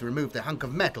surgery to remove the hunk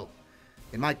of metal.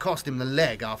 It might cost him the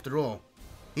leg after all.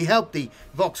 He helped the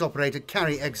Vox operator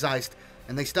carry Exeist,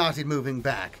 and they started moving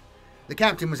back. The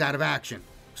captain was out of action.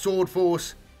 Sword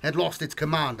Force had lost its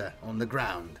commander on the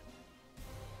ground.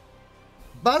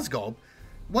 Buzzgob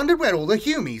wondered where all the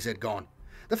Humies had gone.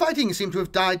 The fighting seemed to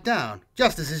have died down,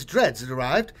 just as his dreads had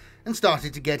arrived and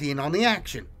started to get in on the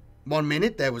action. One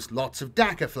minute there was lots of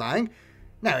Daka flying.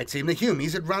 Now it seemed the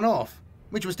Humies had run off,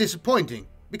 which was disappointing,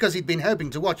 because he'd been hoping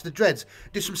to watch the dreads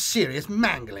do some serious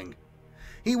mangling.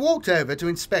 He walked over to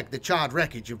inspect the charred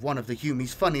wreckage of one of the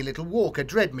Humies' funny little walker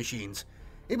dread machines.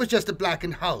 It was just a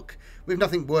blackened hulk, with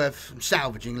nothing worth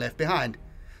salvaging left behind.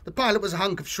 The pilot was a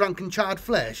hunk of shrunken charred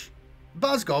flesh.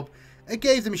 Buzzgob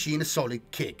gave the machine a solid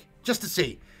kick, just to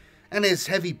see, and his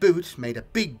heavy boot made a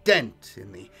big dent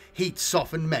in the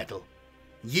heat-softened metal.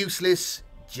 Useless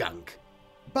junk.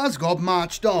 Buzzgob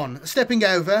marched on, stepping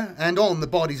over and on the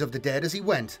bodies of the dead as he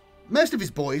went. Most of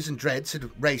his boys and dreads had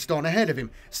raced on ahead of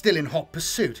him, still in hot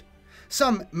pursuit.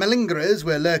 Some malingerers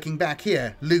were lurking back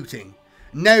here, looting.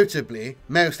 Notably,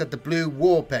 most had the blue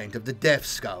war paint of the Death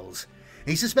Skulls.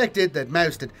 He suspected that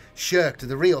most had shirked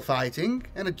the real fighting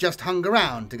and had just hung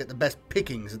around to get the best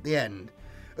pickings at the end.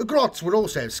 Grots were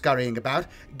also scurrying about,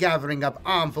 gathering up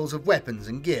armfuls of weapons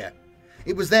and gear.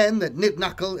 It was then that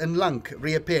Nip-Knuckle and Lunk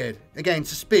reappeared, again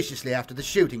suspiciously after the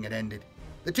shooting had ended.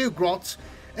 The two Grots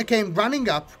came running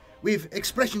up with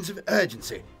expressions of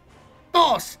urgency.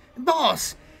 "Boss!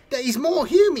 Boss! There's more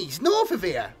Humies north of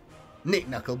here!"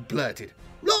 Nip-Knuckle blurted.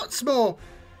 "Lots more!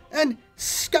 And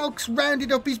Skulk's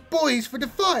rounded up his boys for the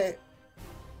fight."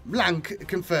 Lunk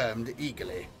confirmed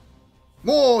eagerly.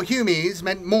 More Humies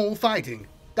meant more fighting.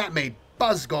 That made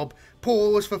Buzzgob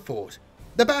pause for thought.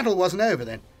 The battle wasn't over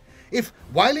then. If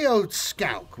wily old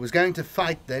Skulk was going to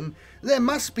fight then, there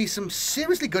must be some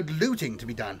seriously good looting to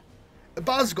be done.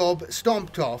 Buzzgob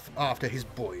stomped off after his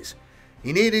boys.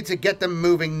 He needed to get them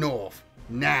moving north.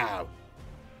 Now.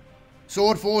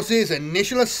 Sword Force's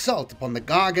initial assault upon the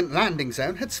Gargant landing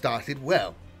zone had started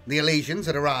well. The Elysians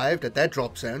had arrived at their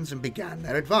drop zones and began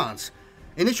their advance.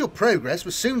 Initial progress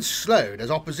was soon slowed as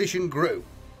opposition grew.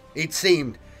 It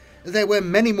seemed there were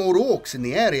many more orcs in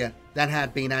the area than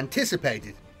had been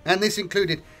anticipated, and this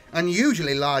included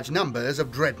unusually large numbers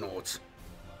of dreadnoughts.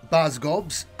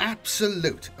 Buzzgob's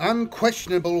absolute,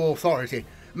 unquestionable authority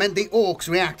meant the orcs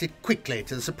reacted quickly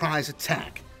to the surprise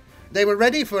attack. They were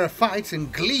ready for a fight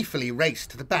and gleefully raced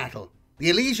to the battle. The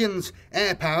Elysians'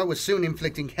 air power was soon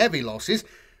inflicting heavy losses,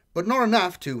 but not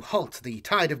enough to halt the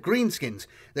tide of greenskins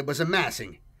that was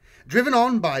amassing. Driven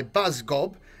on by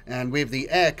Buzzgob, and with the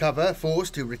air cover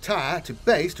forced to retire to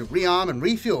base to rearm and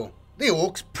refuel, the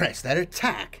orcs pressed their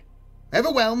attack.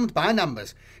 Overwhelmed by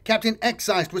numbers, Captain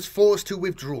Exist was forced to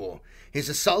withdraw. His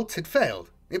assault had failed.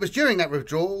 It was during that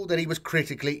withdrawal that he was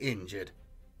critically injured.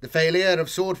 The failure of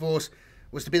Sword Force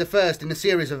was to be the first in a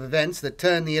series of events that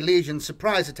turned the Elysian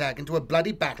surprise attack into a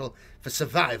bloody battle for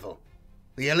survival.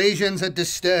 The Elysians had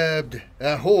disturbed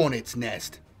a hornet's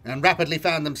nest and rapidly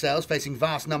found themselves facing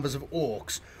vast numbers of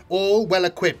orcs, all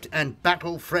well-equipped and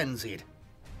battle-frenzied.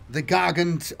 The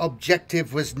Gargant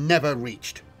objective was never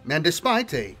reached, and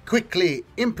despite a quickly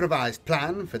improvised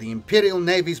plan for the Imperial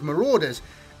Navy's marauders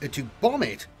to bomb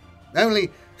it, only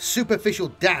superficial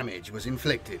damage was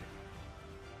inflicted.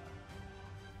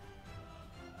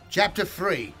 Chapter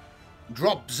 3.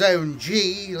 Drop Zone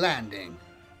G Landing.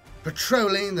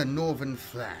 Patrolling the northern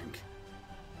flank.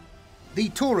 The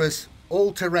Taurus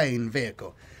all-terrain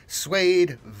vehicle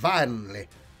swayed violently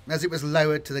as it was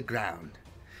lowered to the ground.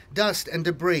 Dust and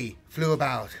debris flew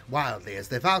about wildly as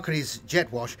the Valkyrie's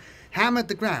jet wash hammered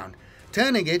the ground,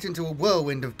 turning it into a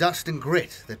whirlwind of dust and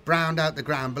grit that browned out the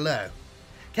ground below.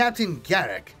 Captain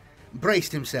Garrick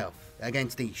braced himself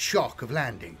against the shock of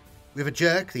landing. With a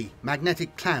jerk, the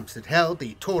magnetic clamps that held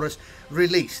the Taurus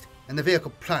released, and the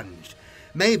vehicle plunged,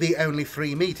 maybe only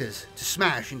 3 meters, to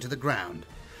smash into the ground.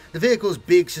 The vehicle's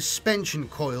big suspension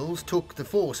coils took the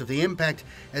force of the impact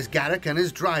as Garrick and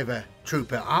his driver,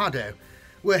 Trooper Ardo,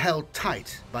 were held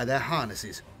tight by their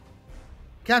harnesses.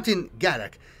 Captain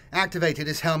Garrick activated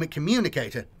his helmet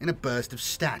communicator in a burst of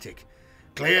static.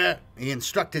 "Clear," he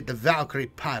instructed the Valkyrie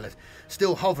pilot,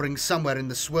 still hovering somewhere in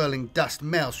the swirling dust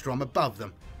maelstrom above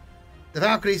them. The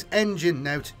Valkyrie's engine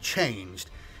note changed,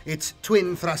 its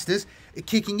twin thrusters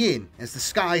kicking in as the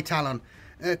Sky Talon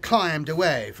climbed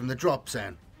away from the drop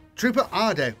zone. Trooper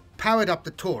Ardo powered up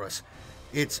the Taurus,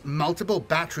 its multiple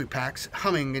battery packs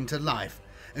humming into life.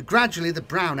 Gradually the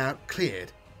brownout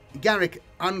cleared. Garrick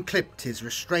unclipped his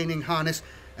restraining harness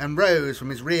and rose from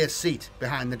his rear seat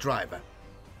behind the driver.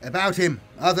 About him,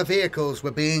 other vehicles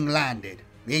were being landed,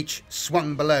 each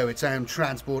swung below its own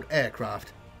transport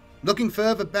aircraft. Looking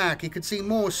further back, he could see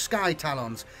more Sky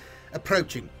Talons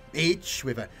approaching, each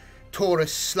with a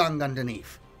Taurus slung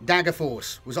underneath. Dagger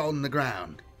Force was on the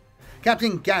ground.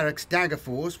 Captain Garrick's Dagger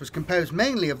Force was composed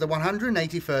mainly of the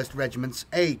 181st Regiment's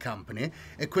A Company,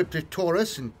 equipped with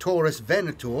Taurus and Taurus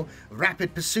Venator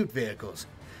rapid pursuit vehicles.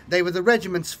 They were the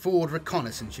regiment's forward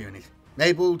reconnaissance unit,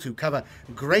 able to cover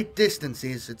great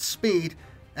distances at speed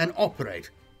and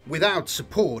operate without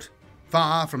support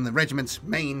far from the regiment's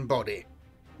main body.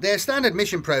 Their standard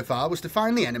mission profile was to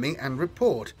find the enemy and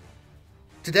report.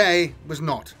 Today was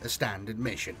not a standard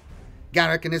mission.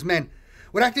 Garrick and his men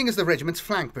were acting as the regiment's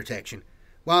flank protection,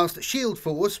 whilst Shield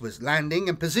Force was landing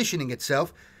and positioning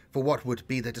itself For what would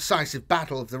be the decisive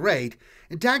battle of the raid,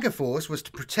 Dagger Force was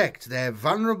to protect their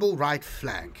vulnerable right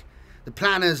flank. The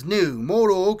planners knew more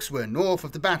orcs were north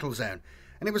of the battle zone,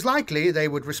 and it was likely they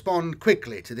would respond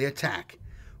quickly to the attack.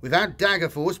 Without Dagger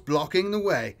Force blocking the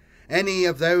way, any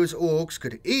of those orcs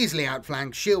could easily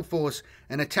outflank Shield Force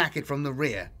and attack it from the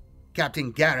rear.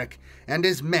 Captain Garrick and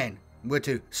his men were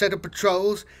to set up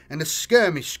patrols and a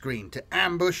skirmish screen to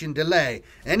ambush and delay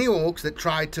any orcs that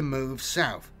tried to move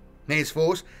south. His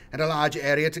force had a large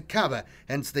area to cover,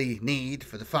 hence the need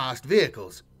for the fast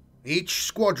vehicles. Each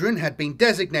squadron had been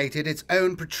designated its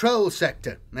own patrol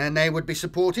sector, and they would be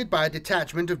supported by a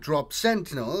detachment of drop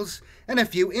sentinels and a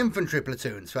few infantry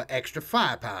platoons for extra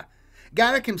firepower.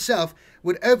 Garrick himself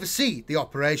would oversee the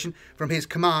operation from his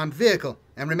command vehicle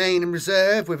and remain in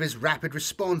reserve with his rapid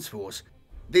response force.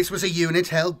 This was a unit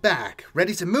held back,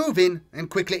 ready to move in and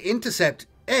quickly intercept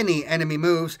any enemy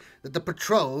moves that the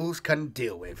patrols couldn't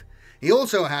deal with. He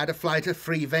also had a flight of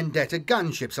 3 Vendetta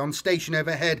gunships on station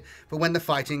overhead for when the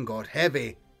fighting got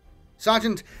heavy.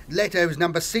 Sergeant Leto's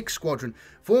No. 6 Squadron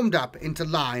formed up into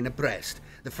line abreast,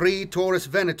 the 3 Taurus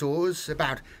Venators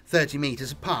about 30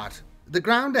 metres apart. The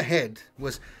ground ahead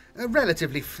was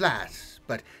relatively flat,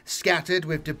 but scattered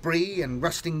with debris and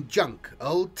rusting junk,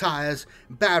 old tyres,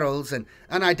 barrels and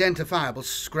unidentifiable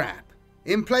scrap.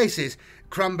 In places,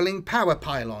 crumbling power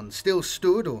pylons still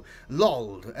stood or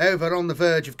lolled over on the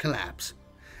verge of collapse.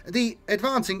 The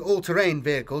advancing all-terrain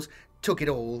vehicles took it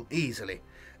all easily,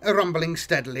 rumbling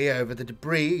steadily over the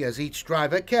debris as each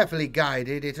driver carefully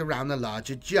guided it around the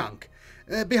larger junk.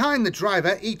 Behind the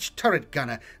driver, each turret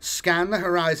gunner scanned the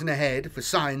horizon ahead for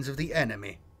signs of the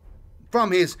enemy.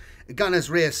 From his gunner's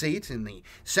rear seat in the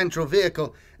central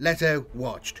vehicle, Leto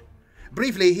watched.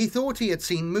 Briefly, he thought he had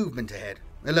seen movement ahead.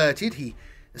 Alerted, he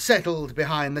settled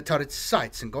behind the turret's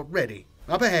sights and got ready.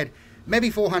 Up ahead, maybe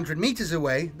 400 metres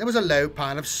away, there was a low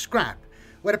pile of scrap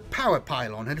where a power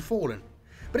pylon had fallen,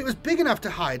 but it was big enough to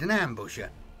hide an ambusher.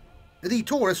 The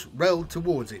Taurus rolled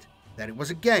towards it. There it was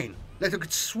again. Leto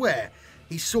could swear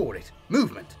he saw it.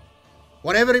 Movement.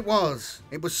 Whatever it was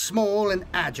small and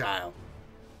agile.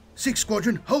 6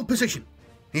 Squadron, hold position,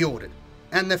 he ordered,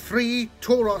 and the 3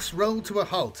 Tauros rolled to a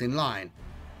halt in line.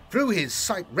 Through his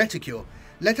sight reticule,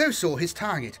 Leto saw his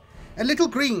target, a little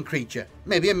green creature,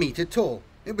 maybe a metre tall.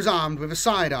 It was armed with a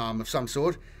sidearm of some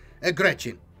sort, a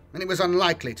Gretchen, and it was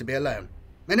unlikely to be alone.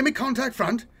 Enemy contact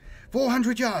front,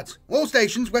 400 yards, all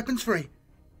stations, weapons free.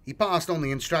 He passed on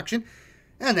the instruction,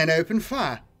 and then opened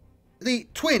fire. The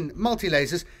twin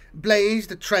multi-lasers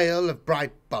blazed a trail of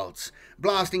bright bolts,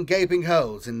 blasting gaping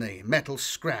holes in the metal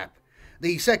scrap.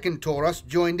 The second Tauros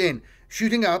joined in,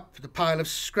 shooting up the pile of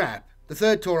scrap. The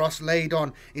third Tauros laid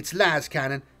on its las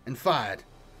cannon and fired.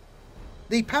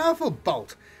 The powerful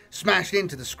bolt smashed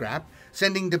into the scrap,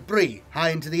 sending debris high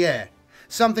into the air.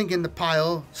 Something in the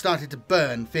pile started to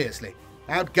burn fiercely.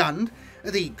 Outgunned,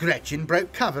 the Gretchen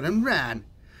broke cover and ran.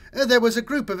 There was a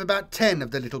group of about 10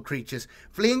 of the little creatures,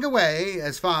 fleeing away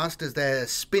as fast as their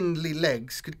spindly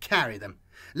legs could carry them.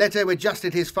 Leto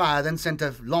adjusted his fire, then sent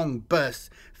a long burst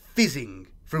fizzing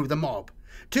through the mob.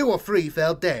 2 or 3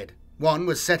 fell dead. 1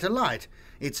 was set alight,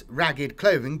 its ragged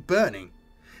clothing burning.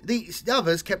 The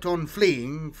others kept on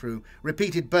fleeing through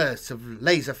repeated bursts of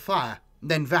laser fire,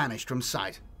 then vanished from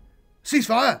sight.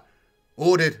 "Ceasefire!"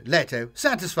 ordered Leto,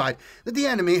 satisfied that the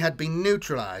enemy had been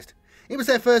neutralized. It was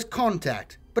their first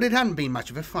contact, but it hadn't been much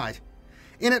of a fight.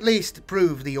 It at least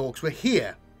proved the orcs were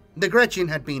here. The Gretchen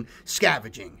had been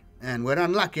scavenging, and were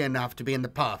unlucky enough to be in the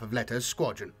path of Leto's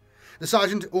squadron. The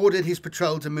sergeant ordered his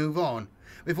patrol to move on,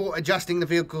 before adjusting the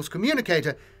vehicle's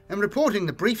communicator and reporting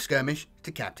the brief skirmish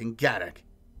to Captain Garrick.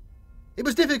 It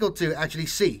was difficult to actually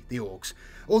see the orcs,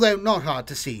 although not hard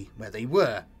to see where they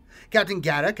were. Captain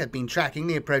Garrick had been tracking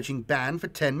the approaching band for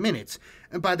 10 minutes,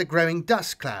 and by the growing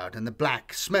dust cloud and the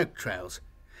black smoke trails.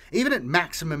 Even at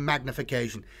maximum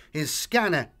magnification, his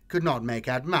scanner could not make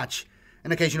out much.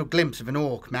 An occasional glimpse of an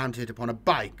orc mounted upon a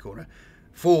bike or a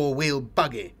 4-wheeled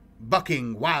buggy,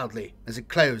 bucking wildly as it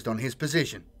closed on his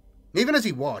position. Even as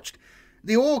he watched,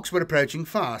 the orcs were approaching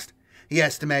fast. He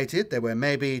estimated there were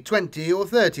maybe 20 or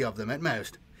 30 of them at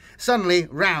most. Suddenly,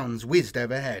 rounds whizzed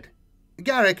overhead.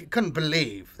 Garrick couldn't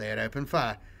believe they had opened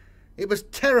fire. It was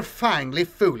terrifyingly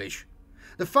foolish.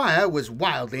 The fire was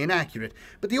wildly inaccurate,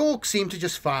 but the orcs seemed to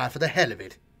just fire for the hell of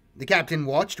it. The captain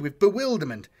watched with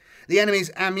bewilderment. The enemy's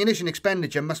ammunition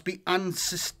expenditure must be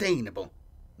unsustainable.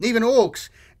 Even orcs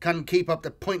couldn't keep up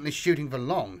the pointless shooting for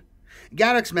long.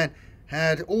 Garrick's men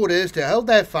had orders to hold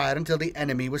their fire until the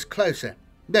enemy was closer.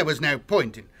 There was no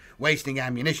point in wasting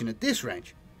ammunition at this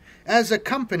range. As a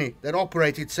company that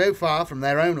operated so far from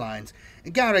their own lines,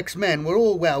 Garrick's men were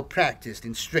all well practiced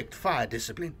in strict fire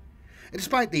discipline.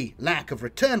 Despite the lack of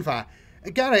return fire,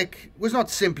 Garrick was not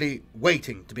simply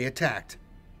waiting to be attacked.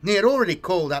 He had already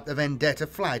called up the Vendetta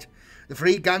flight. The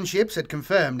 3 gunships had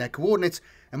confirmed their coordinates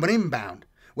and were inbound,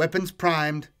 weapons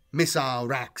primed, missile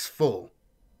racks full.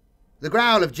 The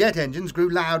growl of jet engines grew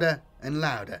louder and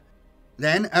louder.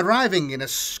 Then, arriving in a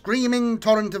screaming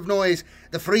torrent of noise,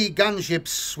 the 3 gunships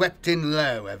swept in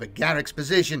low over Garrick's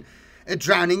position,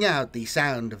 drowning out the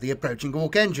sound of the approaching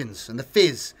Orc engines and the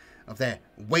fizz of their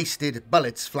wasted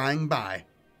bullets flying by.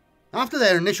 After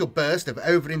their initial burst of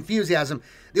over-enthusiasm,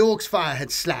 the Orcs' fire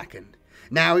had slackened.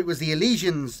 Now it was the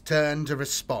Elysians' turn to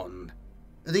respond.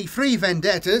 The 3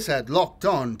 Vendettas had locked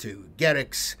on to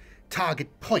Garrick's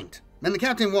target point, and the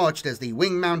captain watched as the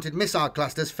wing-mounted missile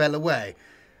clusters fell away,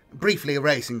 briefly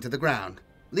racing to the ground.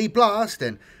 The blast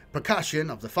and percussion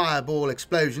of the fireball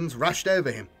explosions rushed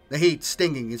over him, the heat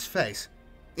stinging his face.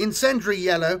 Incendiary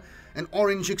yellow and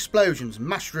orange explosions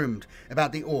mushroomed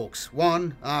about the Orcs,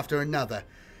 one after another,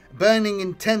 burning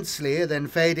intensely, then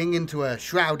fading into a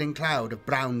shrouding cloud of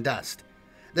brown dust.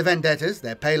 The Vendettas,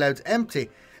 their payloads empty,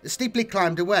 steeply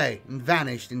climbed away and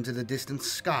vanished into the distant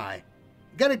sky.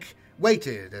 Garrick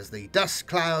waited as the dust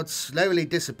clouds slowly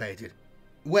dissipated.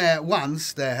 Where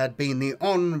once there had been the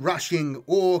on-rushing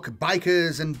Orc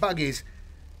bikers and buggies,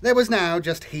 there was now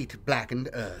just heat-blackened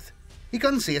earth. He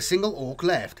couldn't see a single Orc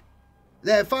left.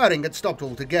 Their firing had stopped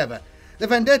altogether. The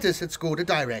Vendettas had scored a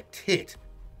direct hit.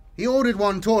 He ordered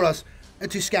one Tauros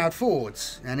to scout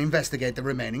forwards and investigate the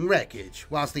remaining wreckage,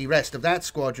 whilst the rest of that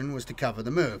squadron was to cover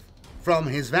the move. From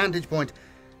his vantage point,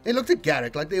 it looked at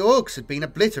Garrick like the Orcs had been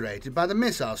obliterated by the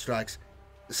missile strikes.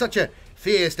 Such a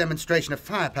fierce demonstration of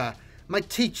firepower might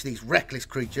teach these reckless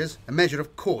creatures a measure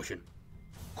of caution.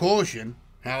 Caution,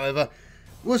 however,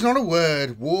 was not a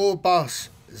word war boss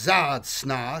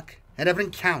Zardsnark had ever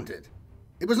encountered.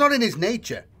 It was not in his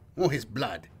nature or his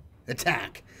blood.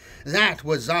 Attack. That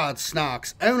was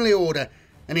Zardsnark's only order,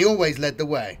 and he always led the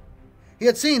way. He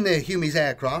had seen the Humies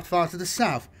aircraft far to the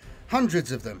south,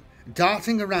 hundreds of them,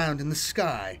 darting around in the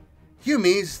sky.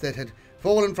 Humies that had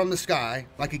fallen from the sky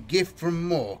like a gift from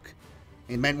Mork.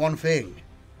 It meant one thing: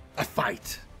 a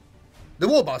fight. The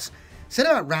war boss set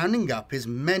about rounding up as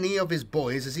many of his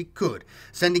boys as he could,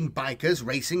 sending bikers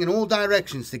racing in all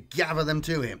directions to gather them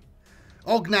to him.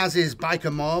 Ognaz's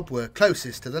biker mob were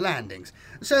closest to the landings,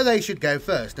 so they should go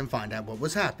first and find out what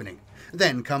was happening,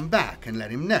 then come back and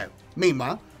let him know.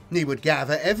 Meanwhile, he would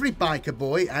gather every biker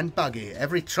boy and buggy,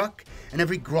 every truck and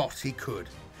every grot he could.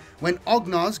 When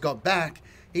Ognaz got back,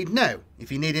 he'd know if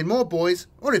he needed more boys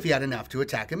or if he had enough to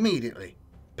attack immediately.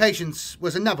 Patience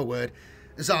was another word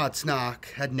Zardsnark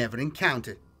had never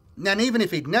encountered, and even if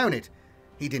he'd known it,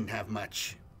 he didn't have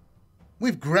much.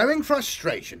 With growing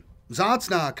frustration,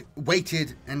 Zardsnark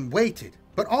waited and waited,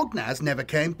 but Ognaz never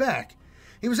came back.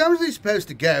 He was only supposed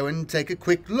to go and take a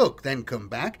quick look, then come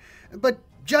back, but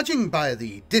judging by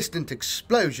the distant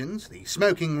explosions, the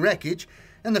smoking wreckage,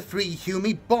 and the 3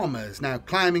 Humie bombers now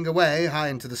climbing away high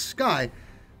into the sky,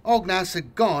 Ognaz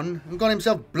had gone and got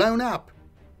himself blown up.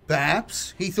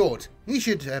 Perhaps, he thought, he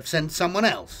should have sent someone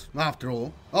else. After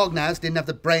all, Ognaz didn't have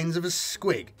the brains of a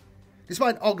squig.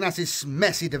 Despite Ognaz's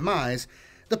messy demise,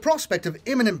 the prospect of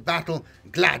imminent battle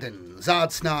gladdened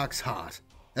Zardsnark's heart.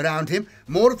 Around him,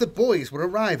 more of the boys were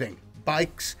arriving.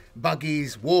 Bikes,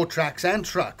 buggies, war tracks and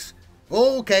trucks.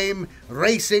 All came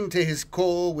racing to his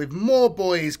call, with more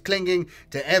boys clinging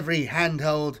to every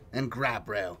handhold and grab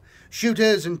rail,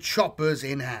 shooters and choppers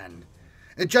in hand.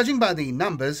 Judging by the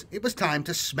numbers, it was time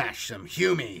to smash some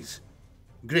Humies.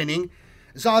 Grinning,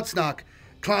 Zardsnark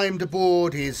climbed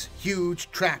aboard his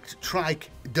huge tracked trike,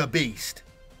 the Beast.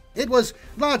 It was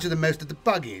larger than most of the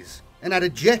buggies, and had a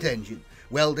jet engine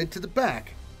welded to the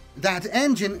back. That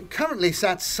engine currently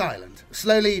sat silent,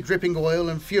 slowly dripping oil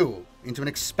and fuel into an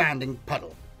expanding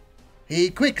puddle. He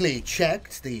quickly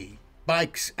checked the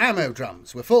bike's ammo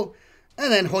drums were full,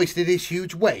 and then hoisted his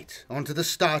huge weight onto the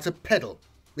starter pedal.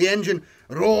 The engine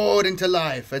roared into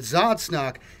life as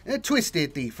Zardsnark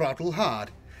twisted the throttle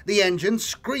hard, the engine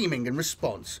screaming in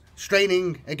response,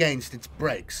 straining against its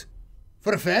brakes.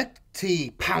 For effect,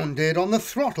 he pounded on the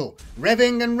throttle,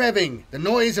 revving and revving. The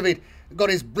noise of it got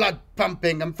his blood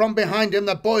pumping, and from behind him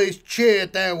the boys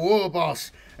cheered their war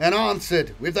boss and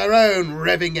answered with their own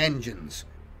revving engines.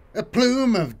 A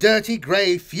plume of dirty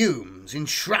grey fumes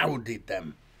enshrouded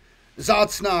them.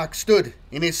 Zardsnark stood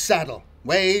in his saddle,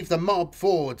 waved the mob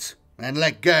forwards, and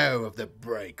let go of the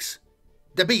brakes.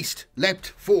 The Beast leapt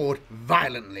forward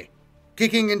violently,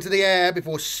 kicking into the air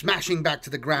before smashing back to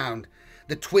the ground,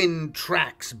 the twin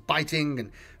tracks biting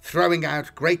and throwing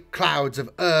out great clouds of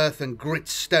earth and grit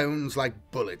stones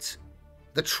like bullets.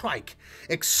 The trike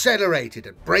accelerated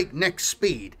at breakneck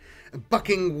speed,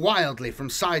 bucking wildly from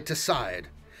side to side.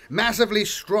 Massively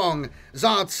strong,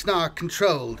 Zardsnark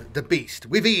controlled the beast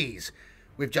with ease,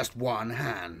 with just one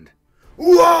hand.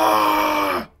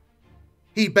 Waaagh!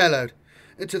 He bellowed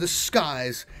to the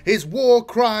skies, his war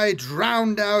cry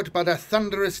drowned out by the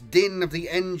thunderous din of the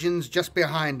engines just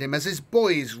behind him as his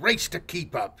boys raced to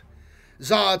keep up.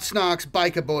 Zardsnark's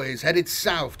biker boys headed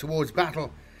south towards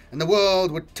battle, and the world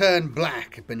would turn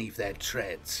black beneath their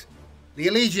treads. The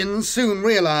Elysians soon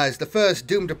realized the first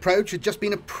doomed approach had just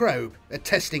been a probe, a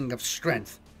testing of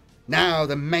strength. Now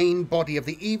the main body of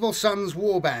the Evil Sun's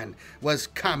warband was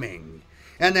coming,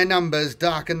 and their numbers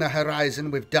darkened the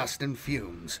horizon with dust and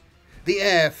fumes. The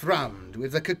air thrummed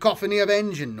with the cacophony of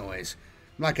engine noise,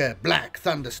 like a black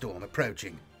thunderstorm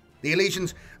approaching. The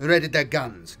Elysians readied their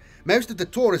guns. Most of the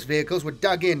Taurus vehicles were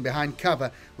dug in behind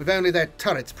cover, with only their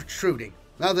turrets protruding.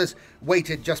 Others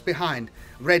waited just behind,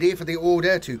 ready for the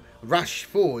order to rush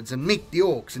forwards and meet the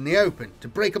orcs in the open, to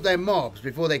break up their mobs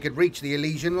before they could reach the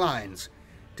Elysian lines.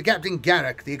 To Captain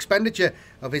Garrick, the expenditure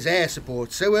of his air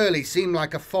support so early seemed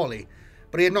like a folly,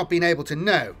 but he had not been able to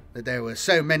know that there were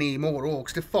so many more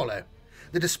orcs to follow.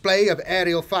 The display of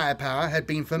aerial firepower had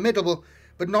been formidable,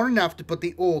 but not enough to put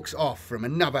the orcs off from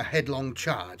another headlong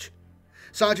charge.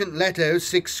 Sergeant Leto's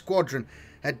 6th Squadron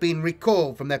had been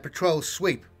recalled from their patrol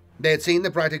sweep. They had seen the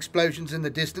bright explosions in the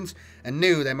distance and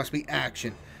knew there must be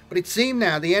action, but it seemed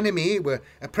now the enemy were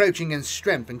approaching in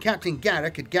strength, and Captain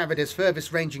Garrick had gathered his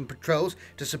furthest-ranging patrols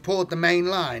to support the main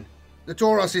line. The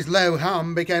Taurus' low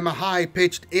hum became a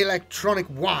high-pitched electronic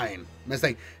whine as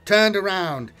they turned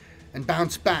around and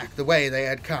bounced back the way they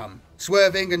had come,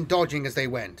 swerving and dodging as they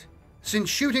went. Since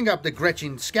shooting up the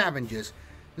Gretchen scavengers,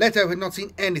 Leto had not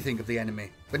seen anything of the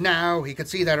enemy, but now he could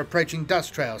see their approaching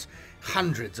dust trails,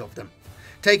 hundreds of them.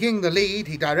 Taking the lead,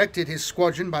 he directed his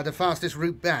squadron by the fastest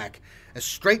route back, a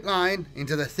straight line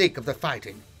into the thick of the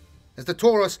fighting. As the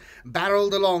Taurus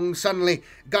barreled along, suddenly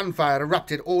gunfire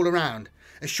erupted all around.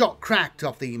 A shot cracked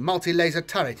off the multi-laser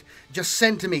turret, just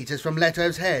centimetres from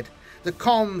Leto's head. The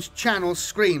comms channel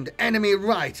screamed, "Enemy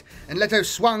right!" and Leto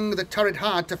swung the turret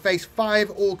hard to face 5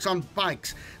 orcs on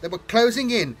bikes that were closing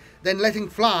in, then letting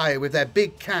fly with their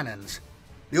big cannons.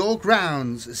 The orc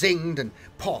rounds zinged and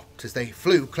popped as they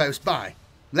flew close by.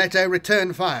 Leto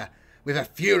returned fire with a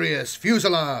furious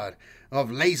fusillade of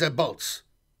laser bolts.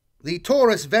 The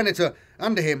Taurus Venator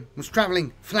under him was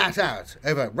travelling flat out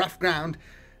over rough ground,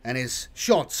 and his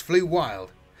shots flew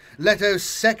wild. Leto's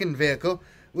 2nd vehicle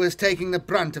was taking the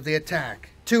brunt of the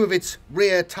attack. 2 of its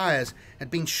rear tyres had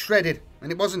been shredded,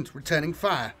 and it wasn't returning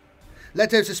fire.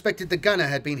 Leto suspected the gunner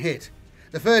had been hit.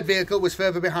 The 3rd vehicle was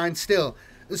further behind still,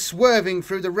 swerving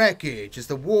through the wreckage as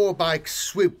the war bike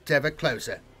swooped ever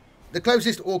closer. The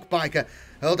closest orc biker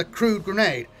hurled a crude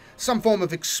grenade, some form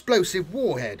of explosive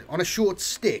warhead, on a short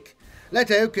stick.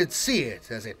 Leto could see it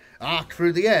as it arced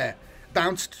through the air,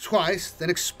 bounced twice, then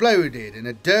exploded in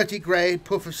a dirty grey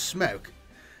puff of smoke.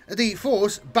 The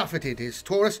force buffeted his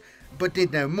Taurus, but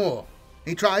did no more.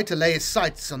 He tried to lay his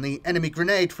sights on the enemy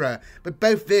grenade thrower, but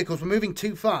both vehicles were moving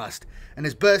too fast, and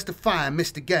his burst of fire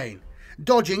missed again.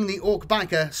 Dodging, the orc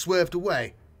biker swerved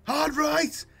away. "Hard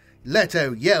right!"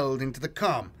 Leto yelled into the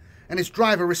comm, and his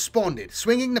driver responded,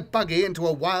 swinging the buggy into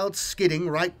a wild, skidding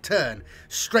right turn,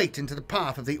 straight into the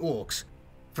path of the orcs.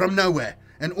 From nowhere,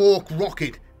 an orc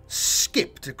rocket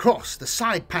skipped across the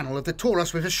side panel of the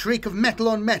Taurus with a shriek of metal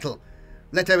on metal.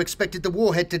 Leto expected the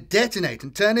warhead to detonate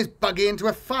and turn his buggy into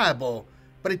a fireball,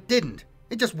 but it didn't.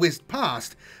 It just whizzed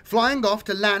past, flying off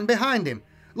to land behind him,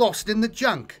 lost in the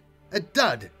junk. A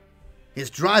dud. His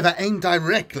driver aimed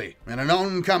directly at an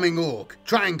oncoming orc,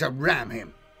 trying to ram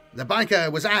him. The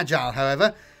biker was agile,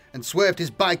 however, and swerved his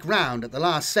bike round at the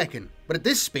last second, but at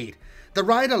this speed, the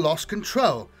rider lost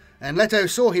control, and Leto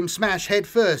saw him smash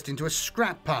headfirst into a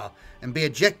scrap pile and be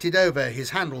ejected over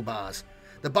his handlebars.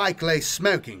 The bike lay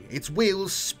smoking, its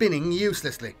wheels spinning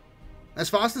uselessly. As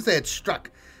fast as they had struck,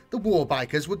 the war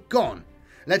bikers were gone.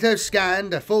 Leto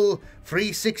scanned a full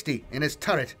 360 in his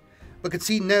turret, but could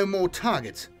see no more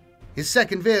targets. His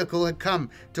 2nd vehicle had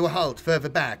come to a halt further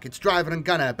back, its driver and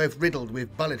gunner both riddled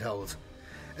with bullet holes.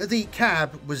 The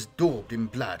cab was daubed in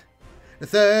blood. The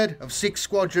 3rd of 6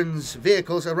 squadrons'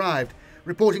 vehicles arrived,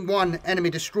 reporting 1 enemy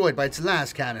destroyed by its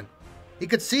las cannon. He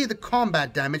could see the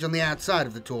combat damage on the outside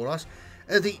of the Taurus.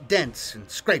 The dents and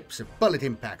scrapes of bullet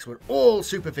impacts were all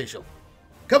superficial.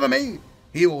 "Cover me,"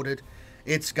 he ordered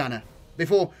its gunner,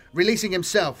 before releasing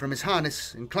himself from his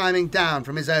harness and climbing down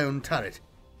from his own turret.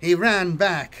 He ran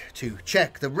back to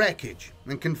check the wreckage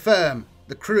and confirm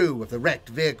the crew of the wrecked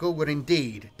vehicle were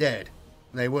indeed dead.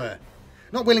 They were.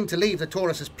 Not willing to leave the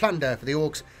Taurus as plunder for the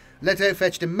orcs, Leto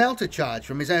fetched a melter charge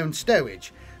from his own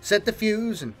stowage, set the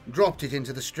fuse and dropped it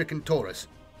into the stricken Taurus.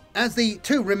 As the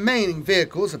 2 remaining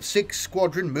vehicles of 6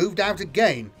 Squadron moved out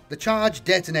again, the charge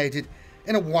detonated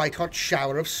in a white-hot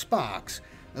shower of sparks,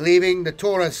 leaving the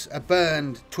Taurus a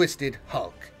burned, twisted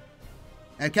hulk.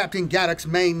 At Captain Garrick's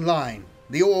main line,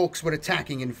 the Orcs were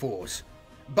attacking in force.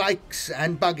 Bikes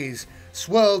and buggies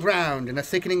swirled round in a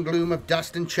thickening gloom of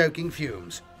dust and choking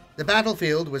fumes. The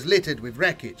battlefield was littered with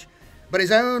wreckage, but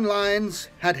his own lines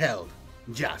had held,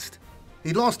 just.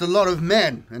 He'd lost a lot of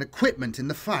men and equipment in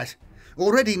the fight.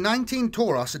 Already 19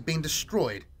 Tauros had been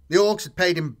destroyed. The Orcs had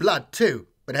paid in blood too,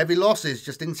 but heavy losses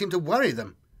just didn't seem to worry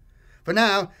them. For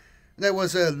now, there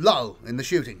was a lull in the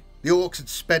shooting. The Orcs had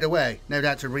sped away, no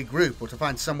doubt to regroup or to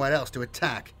find somewhere else to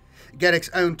attack. Garrick's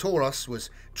own Tauros was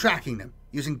tracking them,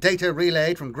 using data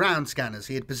relayed from ground scanners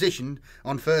he had positioned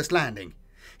on first landing.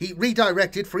 He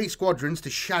redirected 3 squadrons to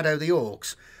shadow the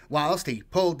Orcs, whilst he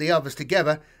pulled the others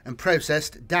together and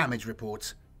processed damage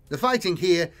reports. The fighting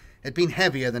here had been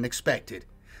heavier than expected.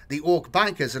 The Orc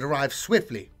bikers had arrived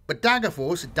swiftly, but Dagger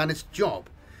Force had done its job.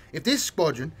 If this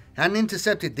squadron hadn't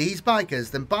intercepted these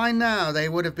bikers, then by now they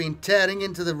would have been tearing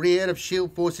into the rear of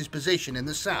Shield Force's position in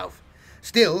the south.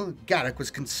 Still, Garrick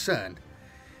was concerned.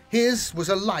 His was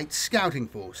a light scouting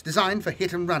force, designed for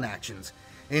hit-and-run actions.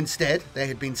 Instead, they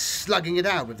had been slugging it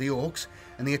out with the Orcs,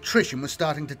 and the attrition was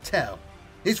starting to tell.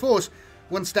 His force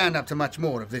wouldn't stand up to much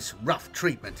more of this rough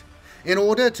treatment. In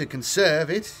order to conserve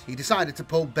it, he decided to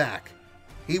pull back.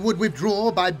 He would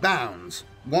withdraw by bounds,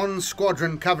 1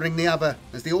 squadron covering the other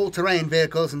as the all-terrain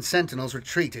vehicles and sentinels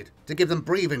retreated, to give them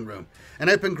breathing room, and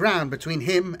open ground between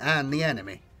him and the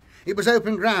enemy. It was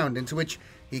open ground into which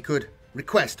he could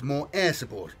request more air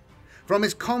support. From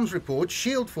his comms report,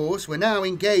 Shield Force were now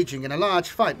engaging in a large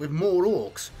fight with more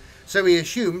Orcs, so he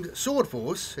assumed Sword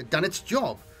Force had done its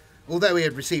job, although he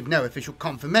had received no official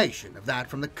confirmation of that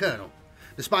from the Colonel.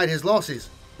 Despite his losses,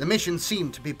 the mission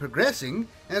seemed to be progressing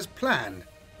as planned.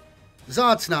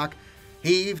 Zardsnark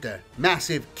heaved a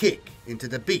massive kick into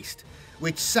the beast,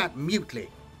 which sat mutely,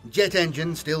 jet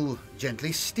engine still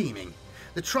gently steaming.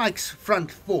 The trike's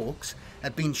front forks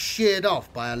had been sheared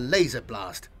off by a laser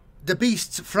blast. The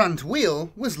beast's front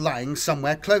wheel was lying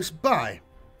somewhere close by,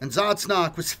 and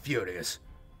Zardsnark was furious.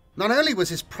 Not only was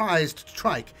his prized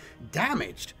trike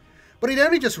damaged, but he'd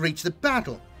only just reached the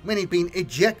battle when he'd been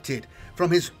ejected from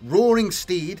his roaring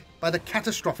steed by the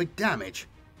catastrophic damage.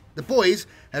 The boys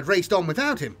had raced on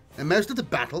without him, and most of the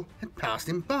battle had passed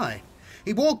him by.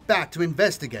 He walked back to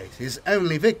investigate his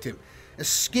only victim, a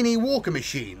skinny walker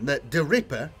machine that the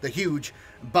Ripper, the huge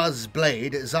buzz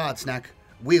blade Zardsnark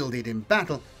wielded in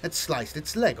battle, had sliced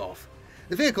its leg off.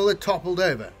 The vehicle had toppled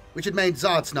over, which had made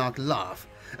Zardsnark laugh,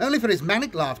 only for his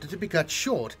manic laughter to be cut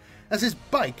short as his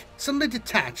bike suddenly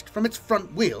detached from its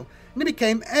front wheel and it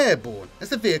became airborne as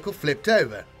the vehicle flipped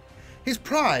over. His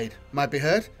pride might be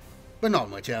hurt, but not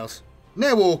much else.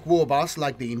 No Orc warboss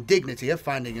liked the indignity of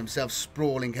finding himself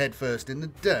sprawling headfirst in the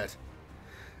dirt.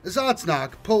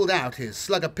 Zardsnark pulled out his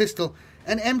slugger pistol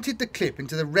and emptied the clip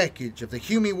into the wreckage of the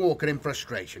Hume Walker in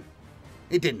frustration.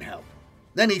 It didn't help.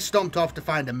 Then he stomped off to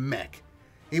find a mech.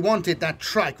 He wanted that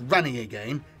trike running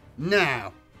again,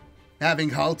 now.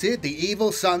 Having halted the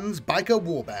Evil Sun's biker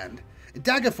warband,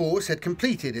 Dagger Force had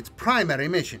completed its primary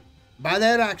mission. By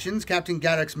their actions, Captain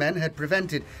Garrick's men had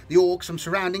prevented the Orcs from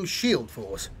surrounding Shield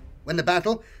Force. When the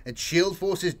battle at Shield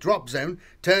Force's drop zone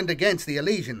turned against the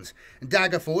Elysians,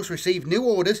 Dagger Force received new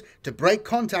orders to break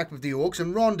contact with the Orcs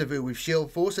and rendezvous with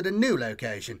Shield Force at a new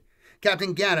location.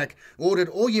 Captain Garrick ordered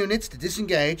all units to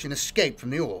disengage and escape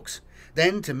from the Orcs,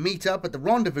 then to meet up at the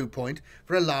rendezvous point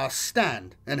for a last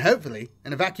stand, and hopefully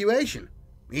an evacuation.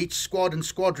 Each squad and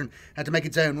squadron had to make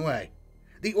its own way.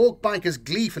 The Orc bikers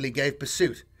gleefully gave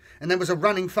pursuit, and there was a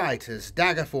running fight as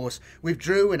Dagger Force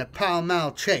withdrew in a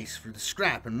pell-mell chase through the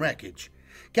scrap and wreckage.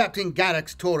 Captain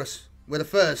Garrick's Taurus were the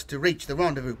first to reach the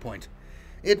rendezvous point.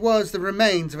 It was the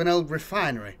remains of an old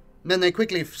refinery. Then they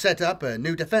quickly set up a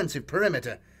new defensive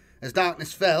perimeter. As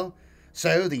darkness fell,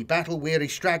 so the battle-weary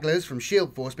stragglers from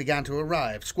Shield Force began to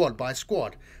arrive, squad by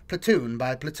squad, platoon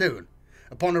by platoon.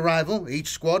 Upon arrival, each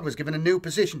squad was given a new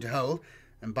position to hold,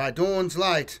 and by dawn's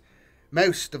light,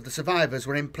 most of the survivors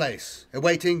were in place,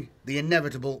 awaiting the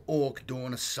inevitable Orc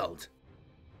dawn assault.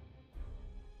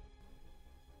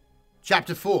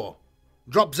 Chapter 4.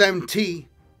 Drop Zone T,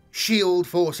 Shield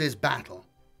Forces Battle.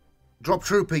 Drop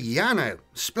Trooper Yano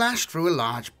splashed through a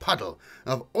large puddle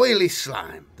of oily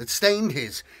slime that stained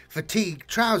his fatigued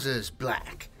trousers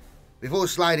black, before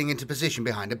sliding into position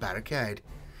behind a barricade.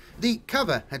 The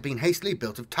cover had been hastily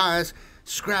built of tires,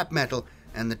 scrap metal,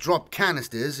 and the drop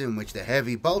canisters in which the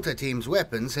heavy bolter team's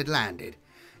weapons had landed.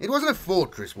 It wasn't a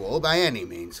fortress wall by any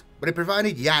means, but it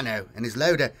provided Yano and his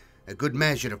loader a good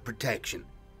measure of protection.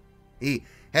 He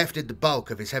hefted the bulk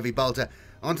of his heavy bolter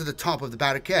onto the top of the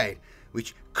barricade,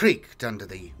 which creaked under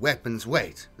the weapon's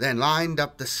weight, then lined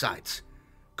up the sights.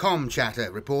 Com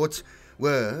chatter reports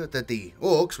were that the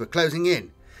orcs were closing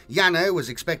in. Yano was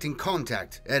expecting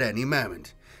contact at any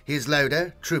moment. His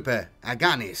loader, Trooper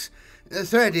Aganis,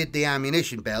 threaded the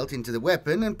ammunition belt into the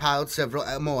weapon and piled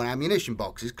several more ammunition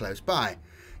boxes close by.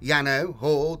 Yano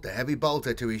hauled the heavy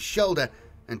bolter to his shoulder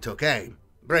and took aim,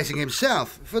 bracing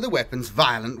himself for the weapon's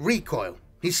violent recoil.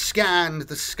 He scanned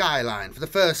the skyline for the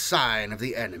first sign of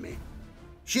the enemy.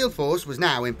 Shield Force was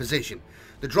now in position.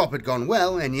 The drop had gone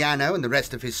well, and Yano and the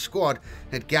rest of his squad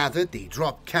had gathered the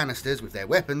drop canisters with their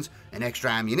weapons and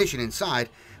extra ammunition inside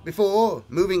before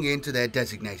moving into their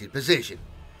designated position.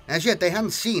 As yet they hadn't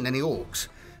seen any orcs,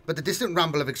 but the distant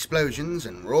rumble of explosions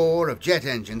and roar of jet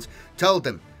engines told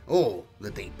them all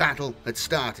that the battle had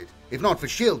started, if not for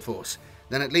Shield Force,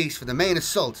 then at least for the main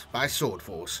assault by Sword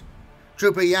Force.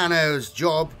 Trooper Yano's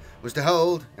job was to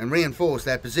hold and reinforce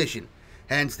their position,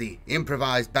 hence the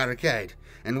improvised barricade,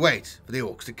 and wait for the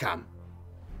orcs to come.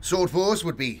 Sword Force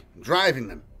would be driving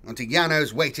them onto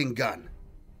Yano's waiting gun.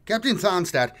 Captain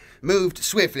Tharnstadt moved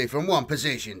swiftly from one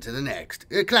position to the next,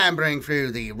 clambering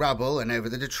through the rubble and over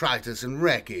the detritus and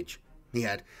wreckage. He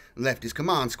had left his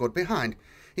command squad behind.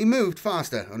 He moved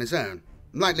faster on his own,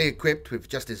 lightly equipped with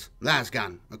just his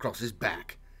lasgun across his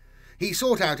back. He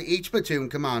sought out each platoon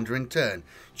commander in turn,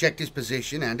 checked his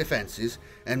position and defences,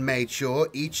 and made sure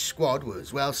each squad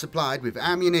was well supplied with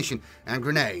ammunition and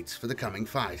grenades for the coming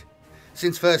fight.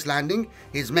 Since first landing,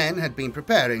 his men had been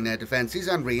preparing their defences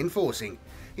and reinforcing.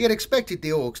 He had expected the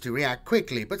orcs to react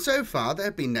quickly, but so far there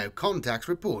had been no contacts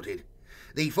reported.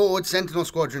 The forward sentinel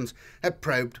squadrons had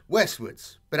probed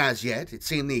westwards, but as yet it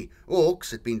seemed the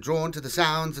orcs had been drawn to the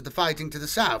sounds of the fighting to the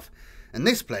south, and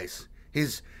this place,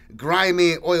 his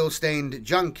grimy, oil-stained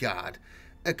junkyard,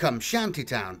 come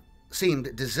shantytown,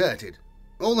 seemed deserted.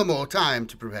 All the more time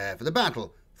to prepare for the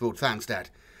battle, thought Tharnstadt.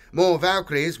 More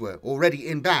Valkyries were already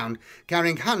inbound,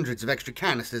 carrying hundreds of extra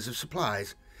canisters of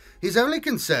supplies. His only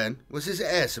concern was his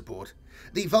air support.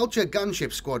 The Vulture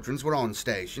gunship squadrons were on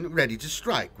station, ready to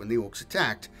strike when the orcs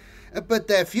attacked, but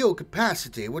their fuel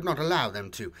capacity would not allow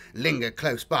them to linger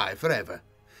close by forever.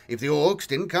 If the orcs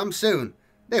didn't come soon,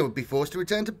 they would be forced to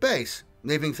return to base,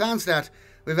 leaving Tharnstadt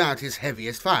without his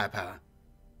heaviest firepower.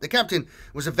 The captain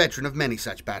was a veteran of many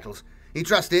such battles. He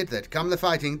trusted that, come the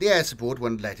fighting, the air support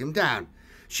wouldn't let him down.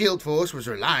 Shield Force was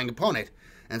relying upon it,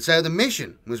 and so the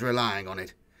mission was relying on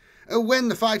it. When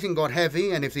the fighting got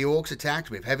heavy, and if the orcs attacked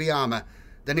with heavy armour,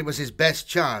 then it was his best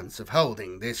chance of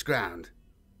holding this ground.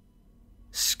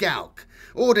 Skalk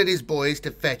ordered his boys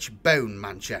to fetch Bone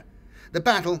Muncher. The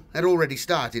battle had already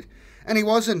started, and he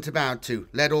wasn't about to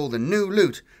let all the new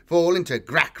loot fall into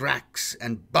Grakrak's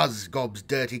and Buzzgob's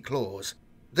dirty claws.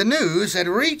 The news had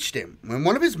reached him when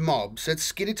one of his mobs had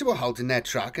skidded to a halt in their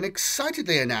truck and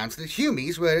excitedly announced that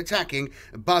Humies were attacking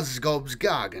Buzzgob's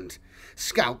Gargant.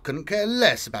 Skalk couldn't care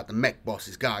less about the mech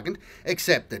boss's Gargant,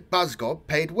 except that Buzzgob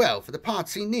paid well for the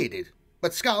parts he needed.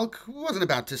 But Skalk wasn't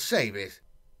about to save it.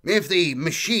 If the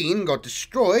machine got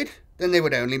destroyed, then they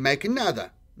would only make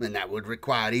another, and that would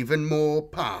require even more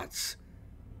parts.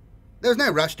 There was no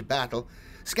rush to battle.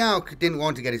 Skalk didn't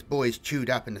want to get his boys chewed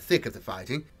up in the thick of the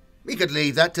fighting. He could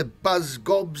leave that to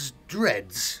Buzzgob's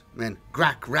Dreads and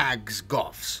Grakrag's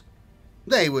Goths.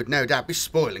 They would no doubt be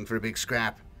spoiling for a big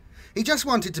scrap. He just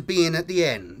wanted to be in at the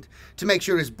end, to make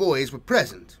sure his boys were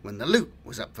present when the loot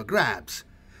was up for grabs.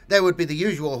 There would be the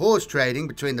usual horse trading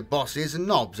between the bosses and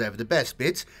knobs over the best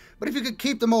bits, but if he could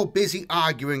keep them all busy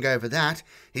arguing over that,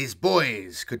 his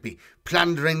boys could be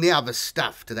plundering the other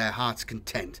stuff to their heart's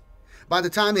content. By the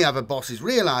time the other bosses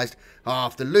realised,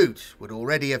 half the loot would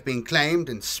already have been claimed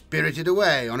and spirited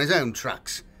away on his own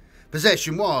trucks.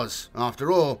 Possession was, after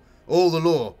all the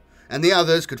law, and the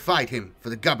others could fight him for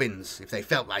the gubbins if they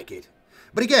felt like it.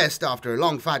 But he guessed after a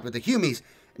long fight with the Humies,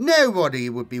 nobody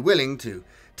would be willing to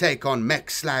take on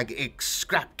Mechslag Ix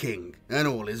Scrap King and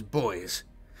all his boys.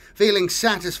 Feeling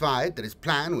satisfied that his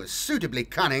plan was suitably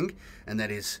cunning and that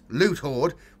his loot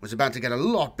hoard was about to get a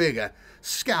lot bigger,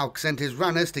 Skalk sent his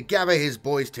runners to gather his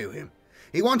boys to him.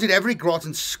 He wanted every grot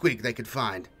and squig they could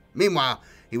find. Meanwhile,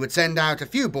 he would send out a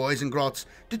few boys and grots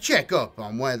to check up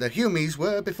on where the Humies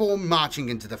were before marching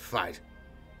into the fight.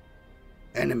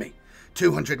 "Enemy,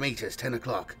 200 meters, 10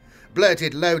 o'clock,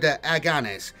 blurted Loader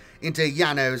Aganis into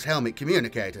Yano's helmet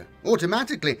communicator.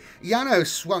 Automatically, Yano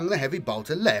swung the heavy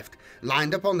bolter left,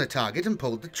 lined up on the target and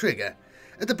pulled the trigger.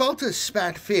 The bolters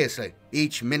spat fiercely,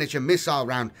 each miniature missile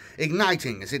round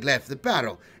igniting as it left the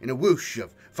barrel in a whoosh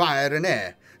of fire and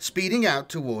air, speeding out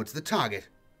towards the target.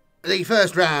 The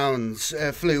first rounds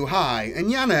flew high,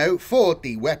 and Yano fought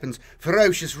the weapon's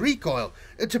ferocious recoil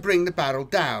to bring the barrel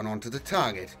down onto the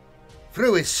target.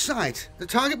 Through his sight, the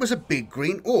target was a big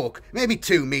green orc, maybe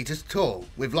 2 meters tall,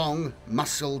 with long,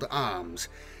 muscled arms,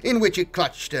 in which it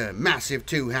clutched a massive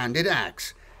 2-handed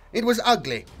axe. It was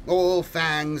ugly, all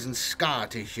fangs and scar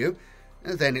tissue,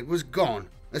 and then it was gone.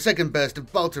 A second burst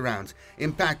of bolter rounds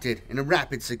impacted in a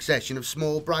rapid succession of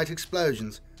small, bright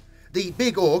explosions. The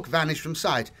big orc vanished from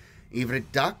sight. Either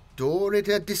it ducked or it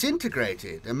had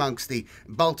disintegrated amongst the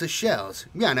bolter shells.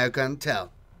 Yano couldn't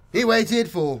tell. He waited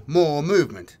for more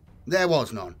movement. There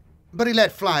was none, but he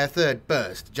let fly a third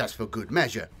burst just for good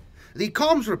measure. The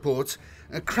comms reports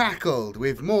crackled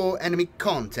with more enemy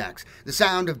contacts. The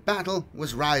sound of battle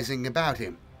was rising about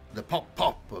him. The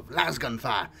pop-pop of lasgun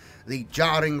fire, the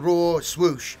jarring roar,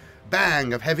 swoosh,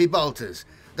 bang of heavy bolters,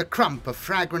 the crump of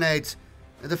frag grenades,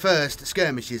 the first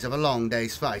skirmishes of a long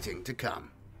day's fighting to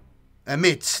come.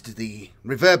 Amidst the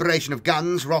reverberation of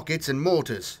guns, rockets and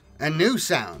mortars, a new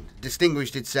sound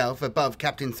distinguished itself above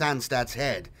Captain Thanstad's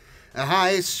head. A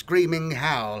high screaming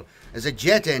howl as a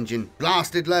jet engine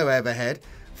blasted low overhead,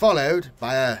 followed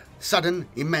by a sudden,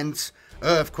 immense,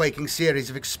 earth-quaking series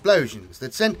of explosions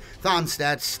that sent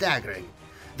Thanstad staggering.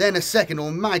 Then a second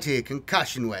almighty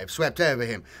concussion wave swept over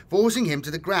him, forcing him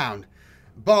to the ground.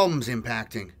 Bombs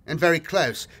impacting, and very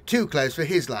close, too close for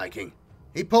his liking.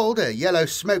 He pulled a yellow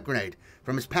smoke grenade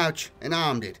from his pouch and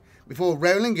armed it, before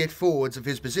rolling it forwards of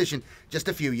his position just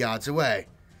a few yards away.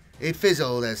 It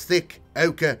fizzled as thick,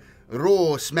 ochre,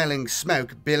 raw-smelling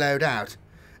smoke billowed out.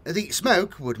 The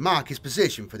smoke would mark his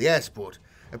position for the air support,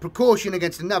 a precaution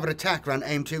against another attack run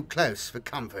aimed too close for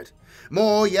comfort.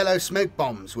 More yellow smoke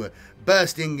bombs were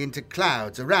bursting into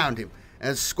clouds around him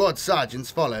as squad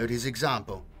sergeants followed his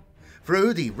example.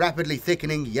 Through the rapidly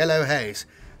thickening yellow haze,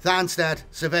 Thanstad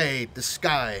surveyed the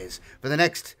skies for the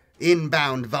next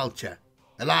inbound vulture.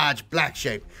 A large black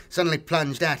shape suddenly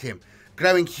plunged at him,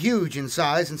 growing huge in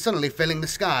size and suddenly filling the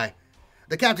sky.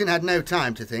 The captain had no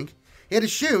time to think. He had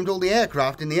assumed all the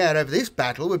aircraft in the air over this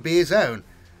battle would be his own.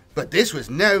 But this was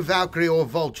no Valkyrie or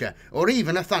Vulture, or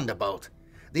even a Thunderbolt.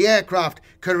 The aircraft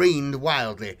careened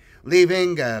wildly,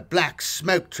 leaving a black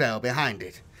smoke trail behind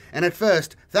it. And at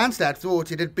first, Thanstad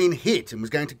thought it had been hit and was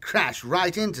going to crash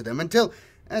right into them until,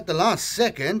 at the last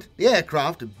second, the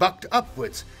aircraft bucked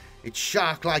upwards, its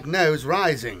shark-like nose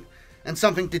rising, and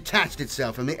something detached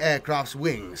itself from the aircraft's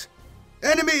wings.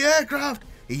 "Enemy aircraft!"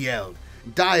 he yelled,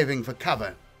 diving for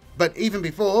cover. But even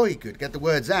before he could get the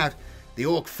words out, the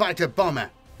Orc fighter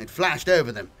bomber had flashed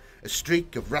over them, a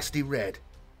streak of rusty red.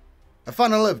 A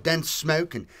funnel of dense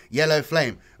smoke and yellow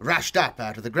flame rushed up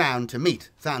out of the ground to meet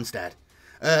Thanstad,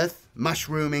 earth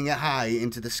mushrooming high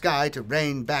into the sky to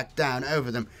rain back down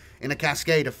over them in a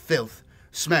cascade of filth,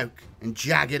 smoke and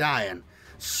jagged iron,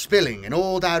 spilling in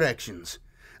all directions,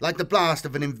 like the blast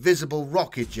of an invisible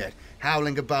rocket jet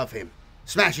howling above him,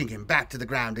 smashing him back to the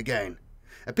ground again.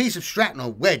 A piece of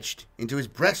shrapnel wedged into his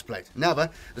breastplate, another,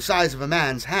 the size of a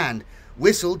man's hand,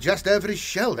 whistled just over his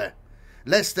shoulder,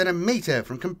 less than a metre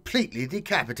from completely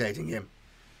decapitating him.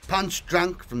 Punch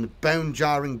drunk from the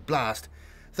bone-jarring blast,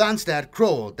 Thanstad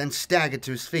crawled, then staggered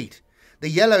to his feet. The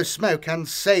yellow smoke hadn't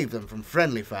saved them from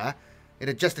friendly fire. It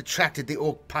had just attracted the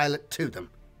Orc pilot to them.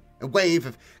 A wave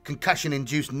of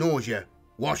concussion-induced nausea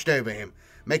washed over him,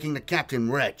 making the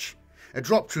captain retch. A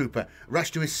drop trooper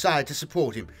rushed to his side to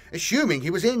support him, assuming he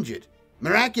was injured.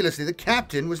 Miraculously, the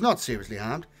captain was not seriously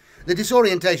harmed. The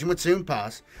disorientation would soon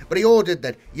pass, but he ordered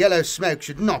that yellow smoke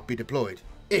should not be deployed.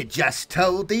 It just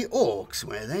told the Orcs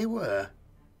where they were.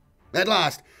 At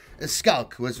last,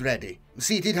 Skulk was ready.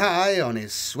 Seated high on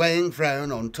his swaying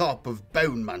throne on top of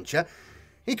Bone Muncher,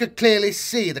 he could clearly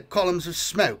see the columns of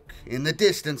smoke in the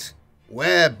distance,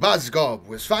 where Buzzgob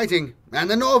was fighting, and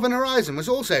the northern horizon was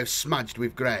also smudged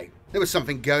with grey. There was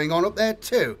something going on up there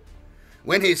too.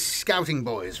 When his scouting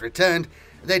boys returned,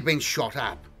 they'd been shot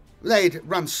up. They'd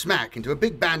run smack into a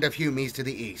big band of Humies to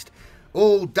the east,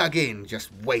 all dug in, just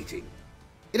waiting.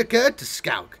 It occurred to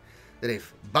Skulk that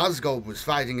if Buzzgob was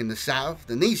fighting in the south,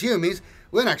 then these Humies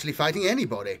weren't actually fighting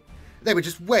anybody. They were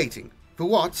just waiting. For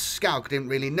what, Skulk didn't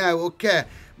really know or care,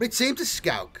 but it seemed to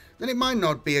Skulk that it might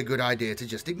not be a good idea to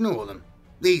just ignore them.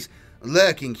 These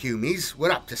lurking Humies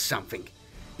were up to something.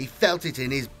 He felt it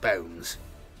in his bones.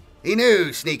 He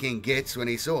knew sneaking gits when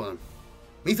he saw them.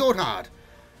 He thought hard,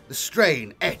 the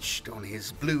strain etched on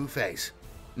his blue face.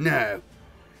 No,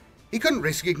 he couldn't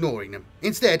risk ignoring them.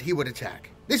 Instead, he would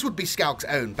attack. This would be Skulk's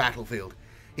own battlefield.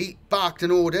 He barked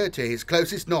an order to his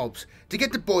closest nobs to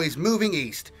get the boys moving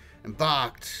east, and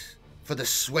barked for the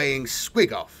swaying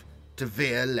squig-off to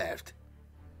veer left.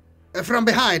 From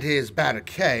behind his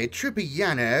barricade, Trooper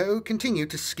Yano continued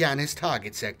to scan his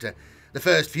target sector. The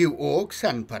first few orcs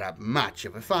hadn't put up much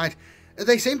of a fight.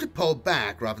 They seemed to pull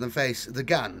back rather than face the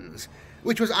guns,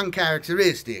 which was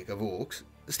uncharacteristic of orcs.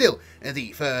 Still,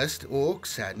 the first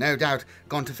orcs had no doubt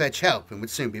gone to fetch help and would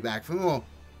soon be back for more.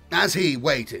 As he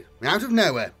waited, out of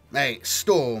nowhere, a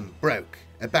storm broke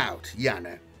about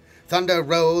Yano. Thunder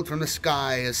rolled from the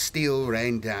sky as steel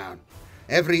rained down.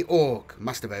 Every orc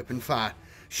must have opened fire.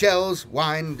 Shells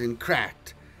whined and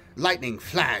cracked. Lightning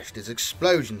flashed as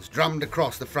explosions drummed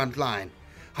across the front line.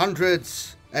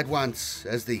 Hundreds at once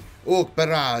as the orc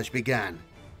barrage began.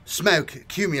 Smoke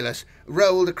cumulus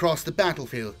rolled across the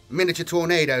battlefield. Miniature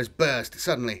tornadoes burst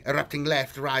suddenly, erupting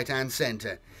left, right, and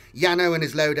centre. Yano and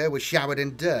his loader were showered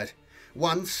in dirt.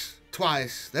 Once,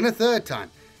 twice, then a third time,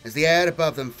 as the air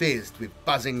above them fizzed with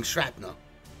buzzing shrapnel.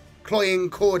 Cloying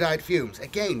cordite fumes,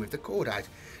 again with the cordite,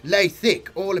 lay thick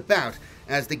all about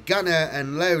as the gunner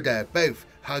and loader both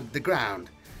hugged the ground.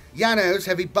 Yano's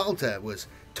heavy bolter was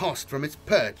tossed from its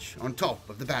perch on top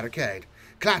of the barricade,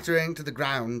 clattering to the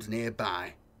ground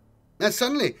nearby. As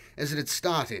suddenly as it had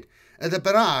started, the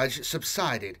barrage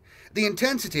subsided, the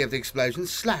intensity of the explosion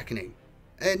slackening.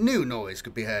 A new noise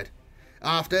could be heard.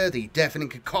 After the deafening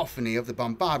cacophony of the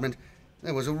bombardment,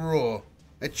 there was a roar,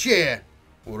 a cheer,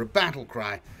 or a battle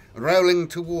cry, rolling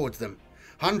towards them.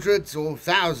 Hundreds or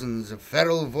thousands of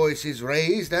feral voices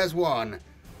raised as one.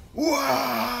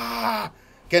 Waaagh!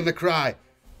 Came the cry,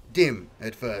 dim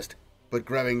at first, but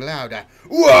growing louder.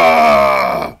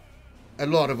 Waaagh! A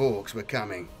lot of orcs were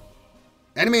coming.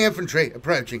 Enemy infantry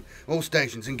approaching. All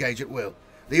stations engage at will.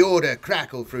 The order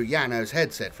crackled through Yano's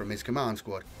headset from his command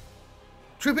squad.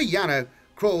 Trooper Yano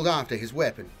crawled after his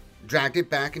weapon, dragged it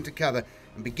back into cover,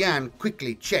 and began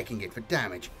quickly checking it for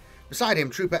damage. Beside him,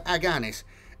 Trooper Aganis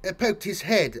poked his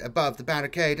head above the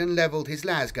barricade and levelled his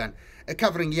lasgun,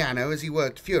 covering Yano as he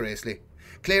worked furiously,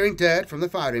 clearing dirt from the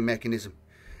firing mechanism.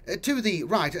 To the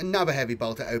right, another heavy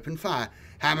bolter opened fire,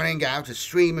 hammering out a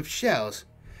stream of shells.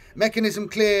 Mechanism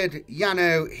cleared,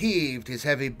 Yano heaved his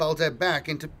heavy bolter back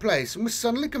into place and was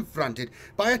suddenly confronted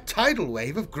by a tidal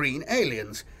wave of green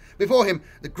aliens. Before him,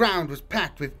 the ground was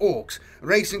packed with orcs,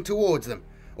 racing towards them,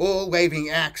 all waving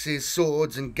axes,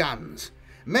 swords, and guns.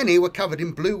 Many were covered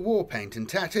in blue war paint and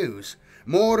tattoos.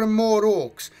 More and more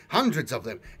orcs, hundreds of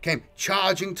them, came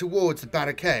charging towards the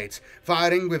barricades,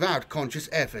 firing without conscious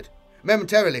effort.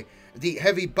 Momentarily, the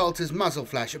heavy bolter's muzzle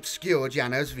flash obscured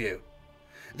Yano's view.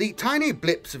 The tiny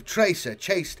blips of tracer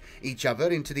chased each other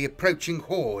into the approaching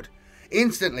horde.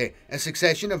 Instantly, a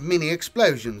succession of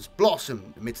mini-explosions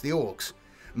blossomed amidst the orcs.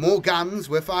 More guns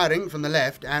were firing from the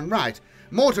left and right.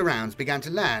 Mortar rounds began to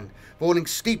land, falling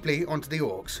steeply onto the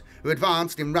orcs, who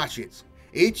advanced in rushes.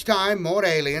 Each time more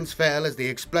aliens fell as the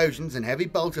explosions and heavy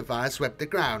bolter fire swept the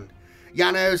ground.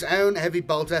 Yano's own heavy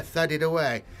bolter thudded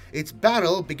away, its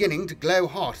barrel beginning to glow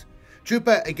hot.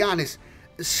 Trooper Aganis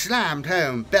slammed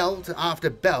home belt after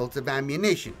belt of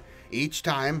ammunition, each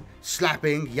time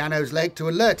slapping Yano's leg to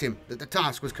alert him that the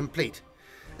task was complete.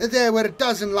 There were a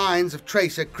dozen lines of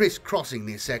tracer criss-crossing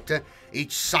this sector,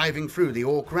 each scything through the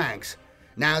orc ranks.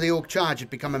 Now the orc charge had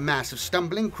become a mass of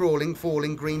stumbling, crawling,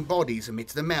 falling green bodies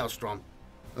amidst the maelstrom.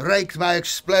 Raked by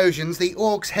explosions, the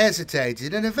orcs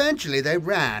hesitated, and eventually they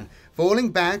ran,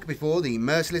 falling back before the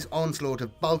merciless onslaught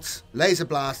of bolts, laser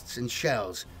blasts, and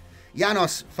shells.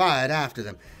 Janos fired after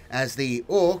them, as the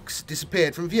orcs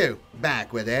disappeared from view,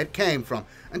 back where they had came from,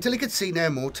 until he could see no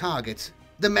more targets.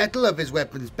 The metal of his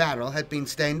weapon's barrel had been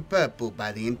stained purple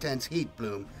by the intense heat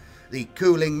bloom. The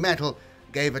cooling metal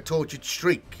gave a tortured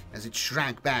shriek as it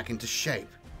shrank back into shape.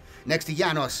 Next to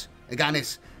Janos,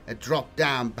 Aganis had dropped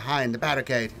down behind the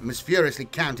barricade and was furiously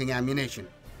counting ammunition.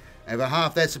 Over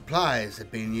half their supplies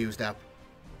had been used up.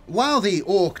 While the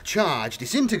orc charge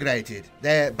disintegrated,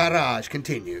 their barrage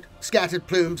continued. Scattered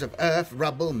plumes of earth,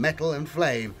 rubble, metal and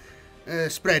flame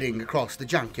spreading across the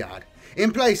junkyard.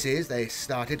 In places they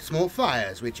started small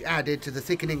fires which added to the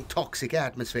thickening toxic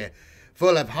atmosphere,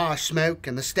 full of harsh smoke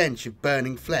and the stench of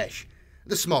burning flesh,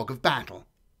 the smog of battle.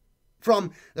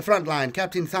 From the front line,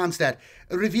 Captain Thanstad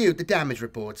reviewed the damage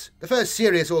reports. The first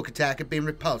serious orc attack had been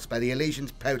repulsed by the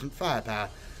Elysian's potent firepower,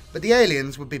 but the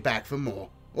aliens would be back for more.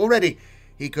 Already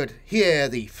he could hear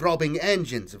the throbbing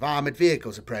engines of armoured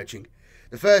vehicles approaching.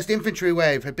 The first infantry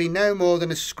wave had been no more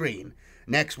than a screen.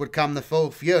 Next would come the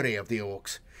full fury of the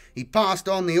orcs. He passed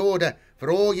on the order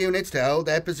for all units to hold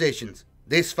their positions.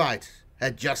 This fight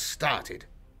had just started.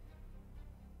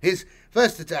 His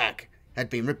first attack had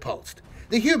been repulsed.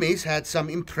 The Humies had some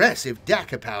impressive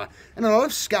Daka power, and a lot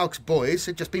of Skalk's boys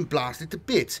had just been blasted to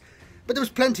bits. But there was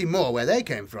plenty more where they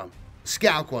came from.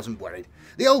 Skalk wasn't worried.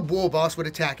 The old war boss would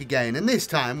attack again, and this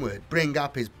time would bring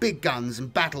up his big guns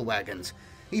and battle wagons.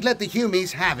 He'd let the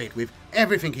Humies have it with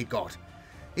everything he'd got.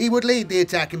 He would lead the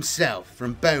attack himself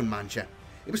from Bone Muncher.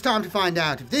 It was time to find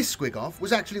out if this squig-off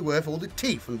was actually worth all the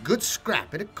teeth and good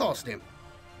scrap it had cost him.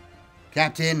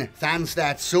 Captain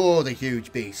Thanstad saw the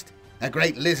huge beast. A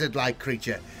great lizard-like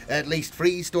creature, at least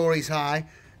 3 stories high,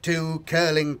 2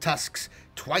 curling tusks,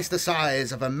 twice the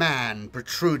size of a man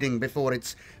protruding before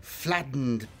its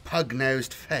flattened,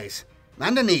 pug-nosed face,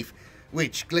 underneath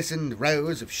which glistened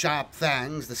rows of sharp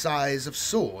fangs the size of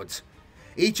swords.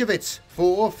 Each of its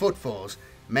 4 footfalls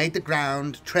made the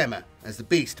ground tremor as the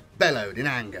beast bellowed in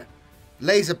anger.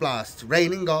 Laser blasts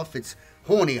raining off its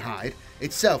horny hide,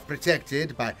 itself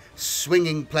protected by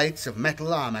swinging plates of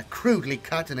metal armor crudely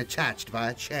cut and attached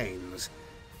via chains.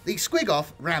 The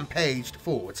squig-off rampaged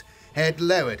forwards, head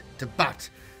lowered to butt,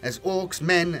 as orcs,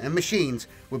 men and machines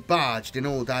were barged in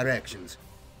all directions.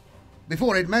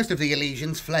 Before it, most of the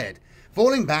Elysians fled,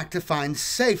 falling back to find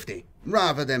safety,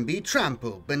 rather than be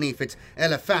trampled beneath its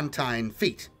elephantine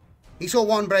feet. He saw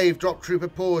one brave drop trooper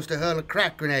pause to hurl a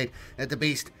crack grenade at the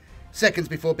beast, seconds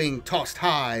before being tossed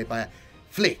high by a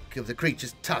flick of the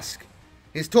creature's tusk,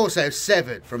 his torso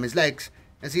severed from his legs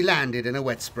as he landed in a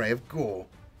wet spray of gore.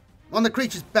 On the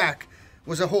creature's back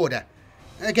was a hoarder,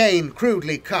 again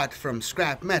crudely cut from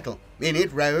scrap metal. In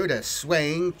it rode a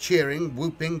swaying, cheering,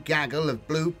 whooping gaggle of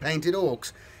blue-painted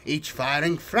orcs, each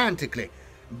firing frantically,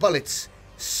 bullets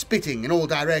spitting in all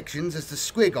directions as the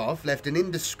squig-off left an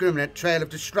indiscriminate trail of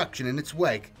destruction in its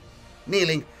wake.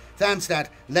 Kneeling, Thanstad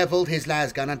levelled his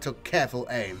lasgun and took careful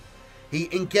aim. He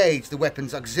engaged the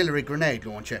weapon's auxiliary grenade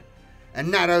launcher, a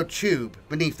narrow tube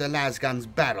beneath the lasgun's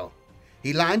barrel.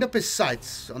 He lined up his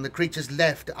sights on the creature's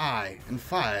left eye and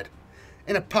fired.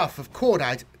 In a puff of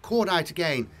cordite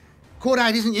again.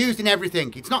 Cordite isn't used in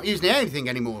everything. It's not used in anything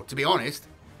anymore, to be honest.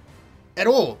 At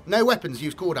all. No weapons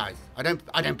use cordite. I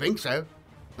don't think so.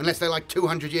 Unless they're like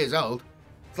 200 years old.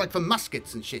 It's like for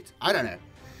muskets and shit. I don't know.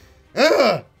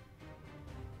 Ugh!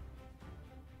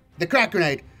 The crack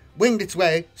grenade winged its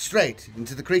way straight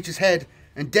into the creature's head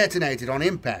and detonated on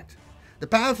impact. The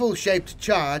powerful shaped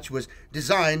charge was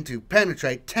designed to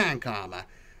penetrate tank armor,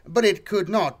 but it could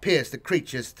not pierce the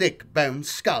creature's thick boned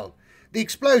skull. The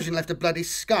explosion left a bloody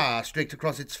scar streaked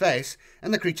across its face,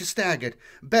 and the creature staggered,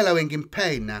 bellowing in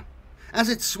pain now. As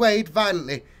it swayed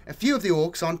violently, a few of the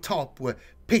orcs on top were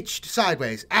pitched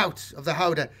sideways out of the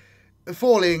howdah,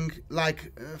 falling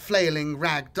like flailing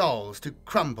rag dolls to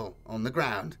crumble on the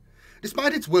ground.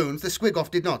 Despite its wounds, the squig-off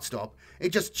did not stop. It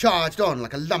just charged on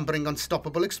like a lumbering,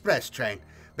 unstoppable express train.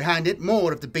 Behind it,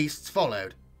 more of the beasts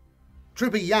followed.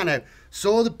 Trooper Yano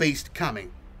saw the beast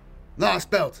coming. "Last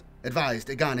belt," advised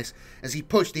Aganis as he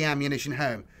pushed the ammunition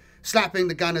home, slapping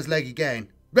the gunner's leg again.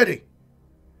 "Ready."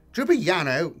 Trooper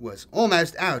Yano was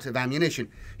almost out of ammunition.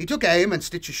 He took aim and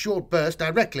stitched a short burst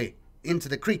directly into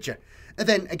the creature,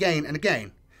 then again and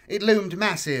again. It loomed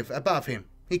massive above him.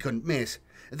 He couldn't miss.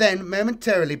 Then,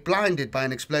 momentarily blinded by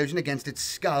an explosion against its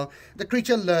skull, the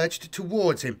creature lurched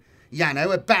towards him.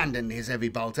 Yano abandoned his heavy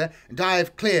bolter,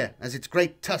 dived clear as its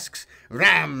great tusks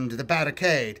rammed the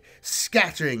barricade,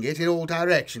 scattering it in all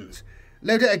directions.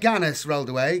 Loda Aganis rolled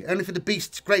away, only for the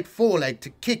beast's great foreleg to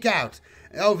kick out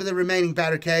over the remaining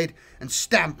barricade and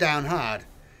stamp down hard.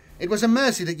 It was a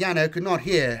mercy that Yano could not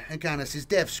hear Aganis'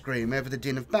 death scream over the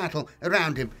din of battle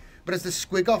around him, but as the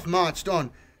squig-off marched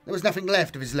on, there was nothing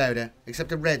left of his loader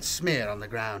except a red smear on the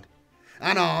ground.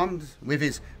 Unarmed, with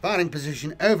his firing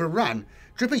position overrun,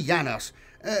 Trooper Janos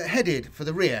headed for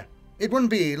the rear. It wouldn't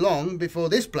be long before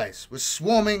this place was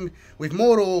swarming with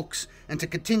more orcs, and to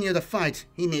continue the fight,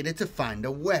 he needed to find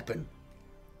a weapon.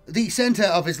 The centre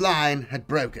of his line had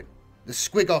broken. The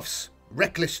squig-off's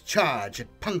reckless charge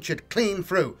had punctured clean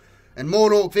through, and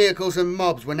more orc vehicles and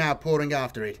mobs were now pouring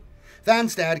after it.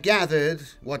 Thanstad gathered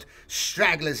what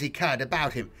stragglers he could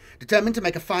about him, determined to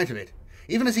make a fight of it,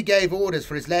 even as he gave orders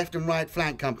for his left and right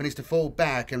flank companies to fall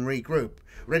back and regroup,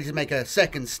 ready to make a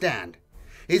second stand.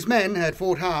 His men had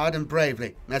fought hard and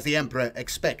bravely, as the Emperor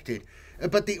expected,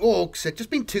 but the orcs had just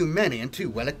been too many and too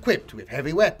well equipped with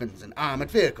heavy weapons and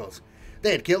armoured vehicles.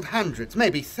 They had killed hundreds,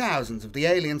 maybe thousands of the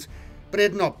aliens, but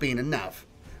it had not been enough.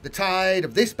 The tide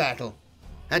of this battle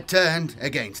had turned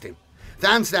against him.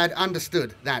 Thanstad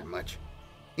understood that much.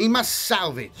 He must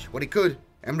salvage what he could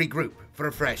and regroup for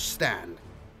a fresh stand.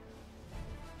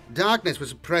 Darkness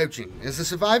was approaching as the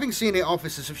surviving senior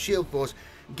officers of Shield Force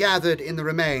gathered in the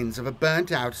remains of a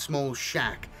burnt-out small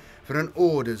shack for an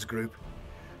orders group.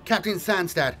 Captain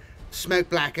Thanstad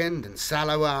smoke-blackened and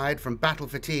sallow-eyed from battle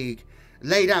fatigue,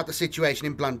 laid out the situation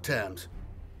in blunt terms.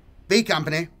 B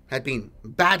Company had been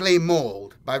badly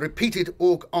mauled by repeated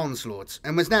Orc onslaughts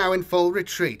and was now in full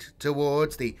retreat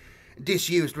towards the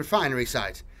disused refinery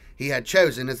site he had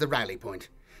chosen as the rally point.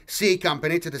 C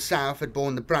Company to the south had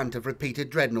borne the brunt of repeated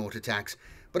dreadnought attacks,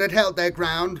 but had held their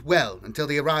ground well until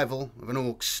the arrival of an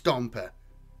Orc stomper.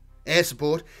 Air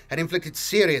support had inflicted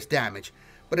serious damage,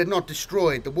 but had not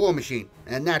destroyed the war machine,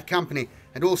 and that company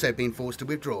had also been forced to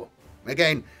withdraw.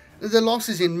 Again, the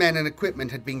losses in men and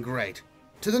equipment had been great.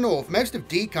 To the north, most of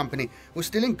D Company was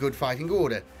still in good fighting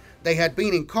order. They had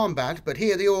been in combat, but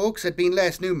here the Orcs had been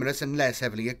less numerous and less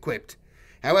heavily equipped.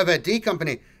 However, D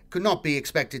Company could not be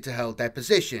expected to hold their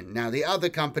position. Now the other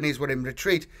companies were in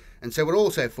retreat, and so were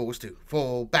also forced to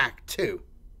fall back too.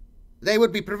 They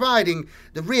would be providing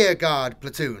the rear guard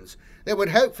platoons that would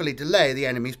hopefully delay the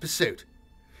enemy's pursuit.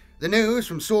 The news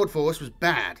from Sword Force was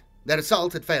bad. Their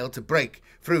assault had failed to break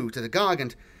through to the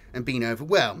Gargant and been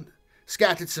overwhelmed.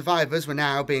 Scattered survivors were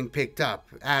now being picked up,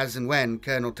 as and when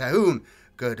Colonel Tahoon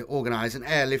could organise an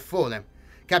airlift for them.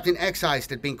 Captain Exheist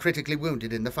had been critically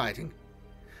wounded in the fighting.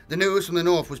 The news from the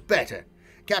north was better.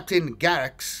 Captain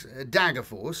Garrick's Dagger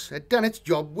Force had done its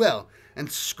job well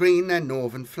and screened their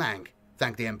northern flank.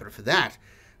 Thank the Emperor for that,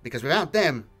 because without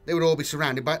them, they would all be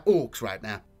surrounded by Orcs right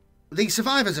now. The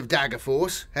survivors of Dagger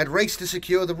Force had raced to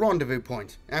secure the rendezvous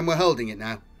point, and were holding it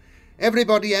now.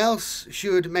 Everybody else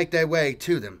should make their way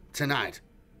to them tonight.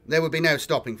 There would be no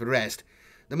stopping for rest.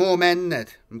 The more men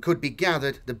that could be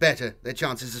gathered, the better their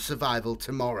chances of survival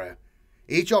tomorrow.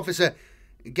 Each officer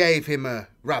gave him a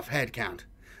rough head count,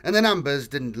 and the numbers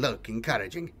didn't look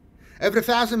encouraging. Over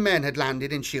 1,000 men had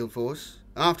landed in Shield Force.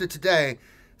 After today,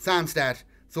 Thanstad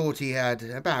thought he had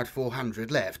about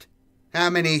 400 left. How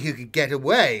many who could get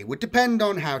away would depend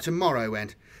on how tomorrow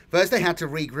went. First they had to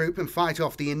regroup and fight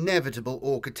off the inevitable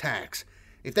Orc attacks.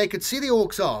 If they could see the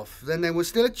Orcs off, then there was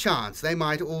still a chance they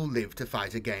might all live to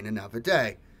fight again another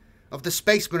day. Of the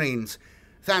Space Marines,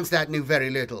 Thanstad knew very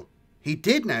little. He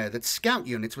did know that scout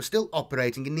units were still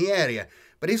operating in the area,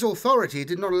 but his authority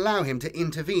did not allow him to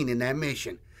intervene in their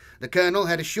mission. The colonel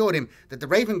had assured him that the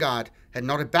Raven Guard had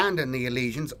not abandoned the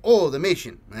Elysians or the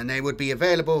mission, and they would be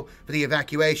available for the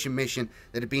evacuation mission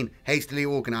that had been hastily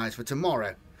organised for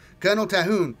tomorrow. Colonel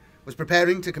Tahoon was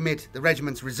preparing to commit the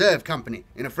regiment's reserve company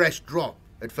in a fresh drop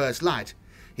at first light.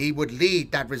 He would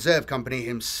lead that reserve company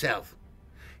himself.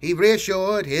 He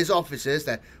reassured his officers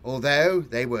that although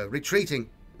they were retreating,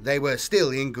 they were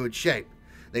still in good shape.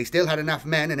 They still had enough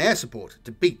men and air support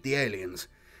to beat the aliens.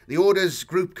 The orders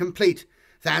group complete,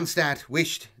 Thanstad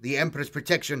wished the Emperor's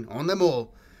protection on them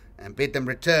all and bid them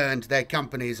return to their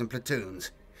companies and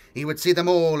platoons. He would see them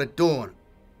all at dawn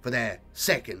for their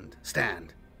second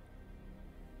stand.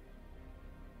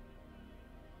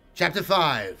 Chapter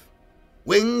 5.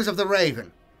 Wings of the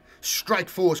Raven. Strike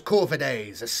Force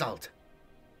Corvaday's Assault.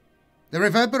 The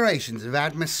reverberations of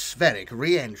atmospheric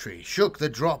re-entry shook the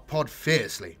drop pod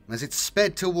fiercely as it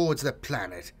sped towards the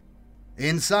planet.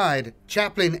 Inside,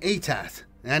 Chaplain Etath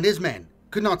and his men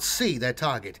could not see their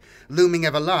target, looming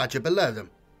ever larger below them.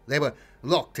 They were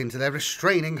locked into their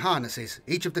restraining harnesses.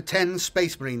 Each of the 10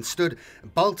 Space Marines stood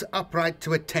bolt upright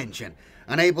to attention,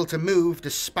 unable to move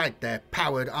despite their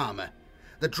powered armour.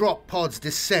 The drop pod's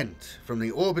descent from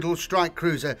the orbital strike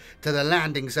cruiser to the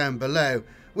landing zone below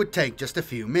would take just a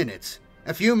few minutes.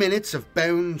 A few minutes of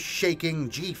bone-shaking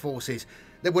G-forces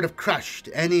that would have crushed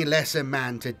any lesser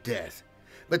man to death.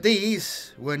 But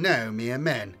these were no mere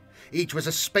men. Each was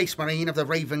a Space Marine of the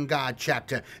Raven Guard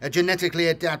chapter, a genetically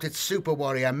adapted super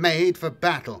warrior made for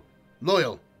battle,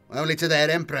 loyal only to their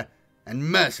Emperor and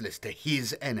merciless to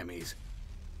his enemies.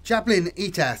 Chaplain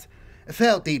Etath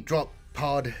felt the drop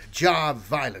pod jar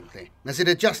violently as it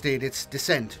adjusted its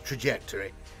descent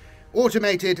trajectory.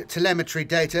 Automated telemetry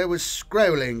data was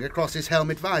scrolling across his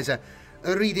helmet visor,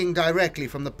 reading directly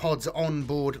from the pod's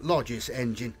onboard Logis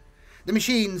engine. The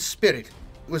machine's spirit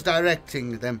was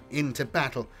directing them into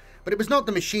battle, but it was not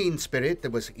the machine spirit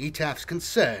that was Etath's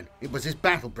concern, it was his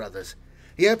battle brothers.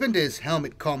 He opened his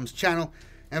helmet comms channel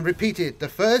and repeated the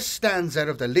first stanza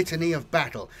of the Litany of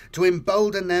Battle to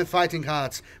embolden their fighting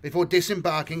hearts before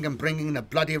disembarking and bringing the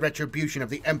bloody retribution of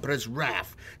the Emperor's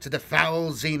wrath to the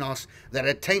foul Xenos that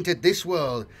had tainted this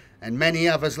world and many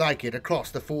others like it across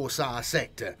the Forsarr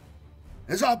sector.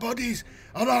 As our bodies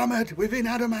are armoured within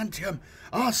adamantium,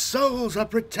 our souls are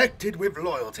protected with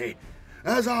loyalty.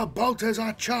 As our bolters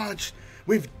are charged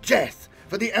with death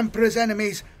for the Emperor's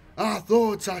enemies, our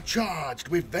thoughts are charged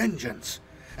with vengeance.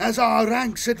 As our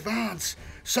ranks advance,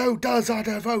 so does our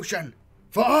devotion.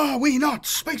 For are we not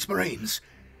Space Marines?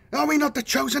 Are we not the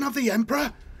chosen of the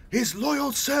Emperor? his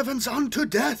loyal servants unto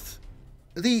death.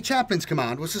 The chaplain's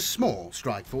command was a small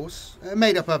strike force,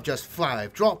 made up of just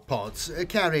 5 drop pods,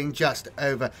 carrying just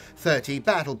over 30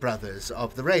 battle brothers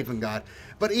of the Raven Guard,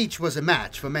 but each was a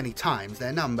match for many times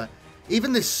their number.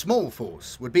 Even this small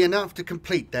force would be enough to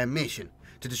complete their mission,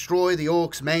 to destroy the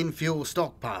Orcs' main fuel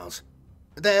stockpiles.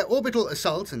 Their orbital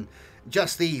assault and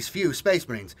just these few Space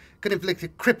Marines could inflict a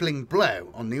crippling blow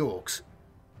on the Orcs.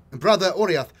 Brother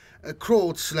Orioth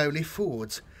crawled slowly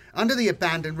forwards, under the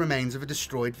abandoned remains of a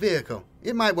destroyed vehicle.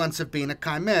 It might once have been a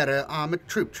Chimera armoured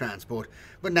troop transport,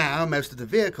 but now most of the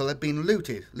vehicle had been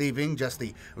looted, leaving just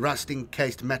the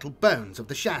rust-encased metal bones of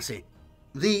the chassis.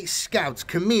 The scout's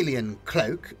chameleon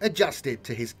cloak adjusted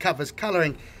to his cover's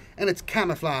colouring, and its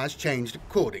camouflage changed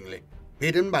accordingly.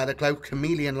 Hidden by the cloak's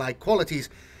chameleon-like qualities,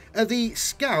 the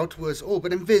scout was all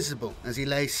but invisible as he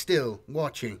lay still,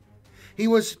 watching. He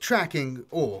was tracking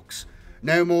Orcs.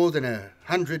 No more than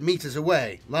 100 metres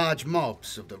away, large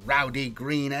mobs of the rowdy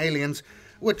green aliens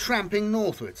were tramping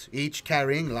northwards, each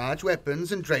carrying large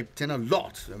weapons and draped in a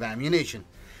lot of ammunition.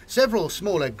 Several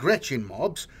smaller Gretchen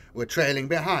mobs were trailing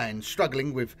behind,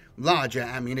 struggling with larger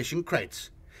ammunition crates.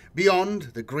 Beyond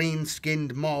the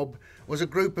green-skinned mob was a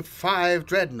group of 5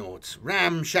 dreadnoughts,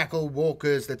 ramshackle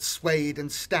walkers that swayed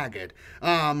and staggered,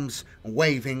 arms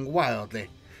waving wildly.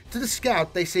 To the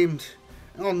scout they seemed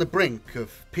on the brink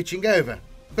of pitching over,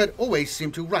 but always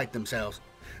seemed to right themselves.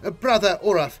 Brother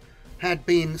Orioth had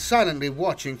been silently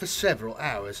watching for several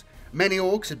hours. Many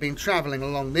Orcs had been travelling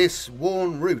along this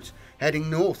worn route, heading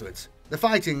northwards. The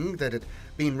fighting that had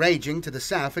been raging to the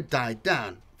south had died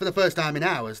down. For the first time in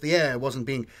hours, the air wasn't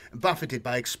being buffeted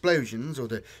by explosions or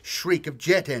the shriek of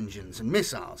jet engines and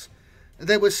missiles.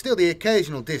 There was still the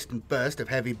occasional distant burst of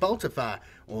heavy bolter fire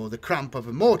or the crump of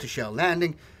a mortar shell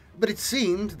landing, but it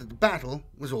seemed that the battle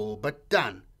was all but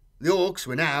done. The Orcs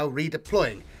were now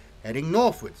redeploying, heading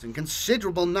northwards in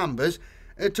considerable numbers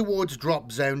towards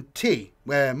Drop Zone T,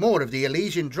 where more of the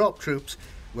Elysian drop troops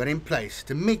were in place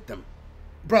to meet them.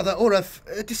 Brother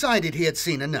Orioth decided he had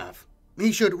seen enough.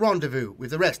 He should rendezvous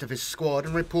with the rest of his squad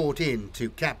and report in to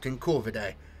Captain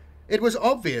Corvidae. It was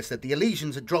obvious that the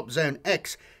Elysians at Drop Zone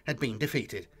X had been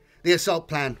defeated. The assault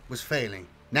plan was failing.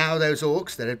 Now those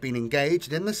Orcs that had been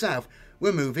engaged in the south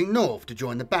were moving north to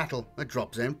join the battle at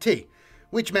Drop Zone T,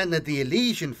 which meant that the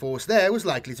Elysian force there was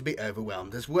likely to be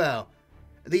overwhelmed as well.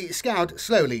 The scout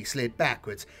slowly slid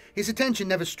backwards, his attention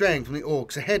never straying from the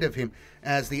Orcs ahead of him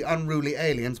as the unruly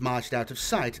aliens marched out of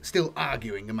sight, still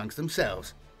arguing amongst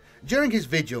themselves. During his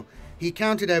vigil, he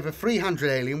counted over 300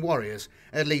 alien warriors,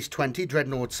 at least 20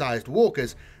 dreadnought-sized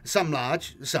walkers, some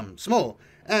large, some small,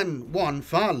 and one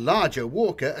far larger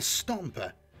walker, a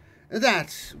stomper.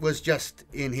 That was just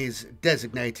in his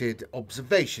designated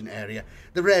observation area.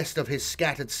 The rest of his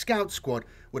scattered scout squad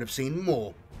would have seen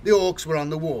more. The Orcs were on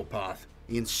the warpath,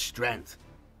 in strength.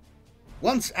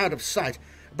 Once out of sight,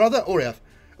 Brother Orioth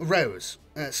rose,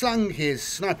 slung his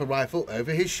sniper rifle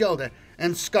over his shoulder,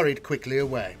 and scurried quickly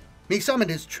away. He summoned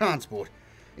his transport.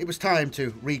 It was time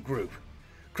to regroup.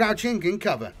 Crouching in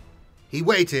cover, he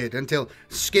waited until,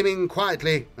 skimming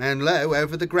quietly and low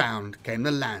over the ground, came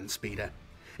the land speeder.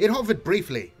 It hovered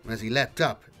briefly as he leapt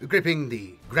up, gripping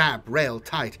the grab rail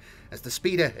tight as the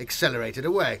speeder accelerated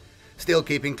away, still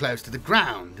keeping close to the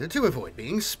ground to avoid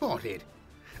being spotted.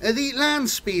 The land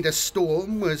speeder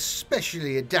Storm was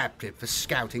specially adapted for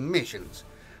scouting missions.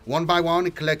 One by one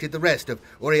it collected the rest of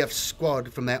Orioth's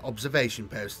squad from their observation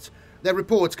posts. Their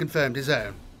reports confirmed his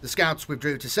own. The scouts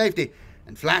withdrew to safety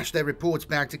and flashed their reports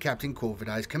back to Captain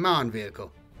Corvidae's command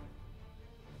vehicle.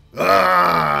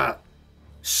 Arrgh!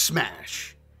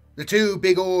 Smash! The 2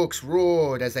 big Orcs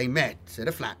roared as they met at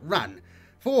a flat run,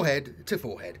 forehead to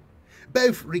forehead.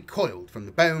 Both recoiled from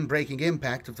the bone-breaking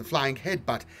impact of the flying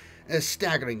headbutt,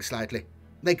 staggering slightly.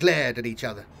 They glared at each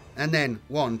other, and then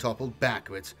one toppled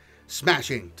backwards,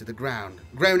 smashing to the ground,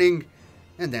 groaning,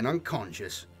 and then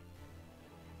unconscious.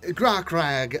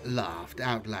 Grackrag laughed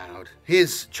out loud,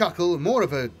 his chuckle more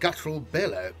of a guttural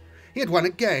bellow. He had won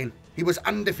again. He was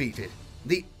undefeated.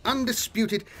 The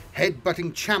undisputed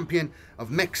head-butting champion of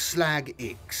Mexslag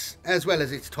Ix, as well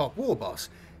as its top war boss,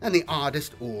 and the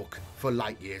hardest Orc for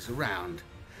light years around.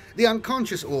 The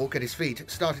unconscious Orc at his feet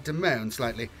started to moan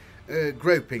slightly,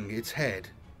 groping its head.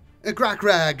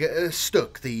 Grackrag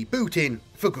stuck the boot in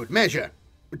for good measure.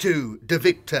 To de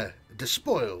victor, de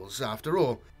spoils, after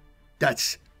all.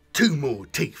 That's 2 more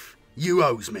teeth you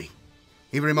owes me,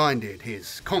 he reminded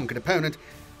his conquered opponent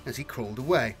as he crawled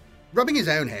away. Rubbing his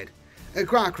own head,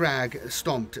 Grackrag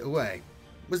stomped away.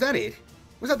 Was that it?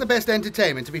 Was that the best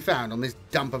entertainment to be found on this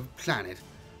dump of a planet?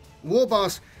 War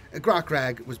boss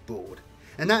Grackrag was bored,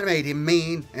 and that made him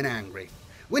mean and angry.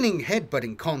 Winning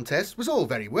headbutting contests was all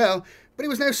very well, but he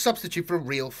was no substitute for a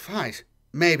real fight.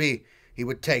 Maybe he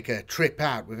would take a trip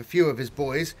out with a few of his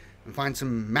boys and find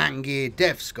some mangy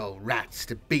death skull rats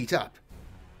to beat up.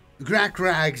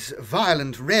 Grackrag's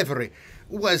violent reverie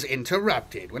was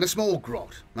interrupted when a small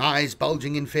grot, eyes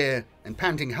bulging in fear and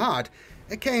panting hard,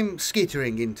 came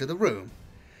skittering into the room.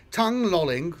 Tongue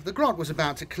lolling, the grot was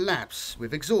about to collapse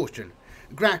with exhaustion.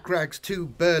 Grackrag's two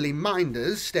burly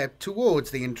minders stepped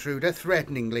towards the intruder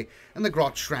threateningly, and the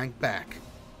grot shrank back.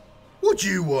 "What do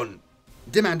you want?"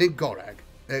 demanded Gorag,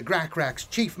 Grackrag's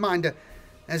chief minder,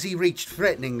 as he reached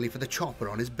threateningly for the chopper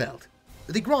on his belt.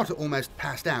 The grot almost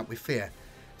passed out with fear.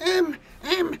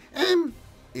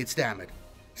 It stammered.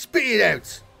 "Spit it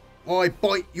out! I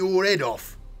bite your head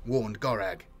off," warned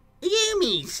Gorag.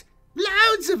 "Yumis!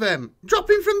 Loads of them!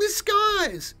 Dropping from the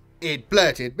skies!" it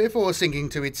blurted before sinking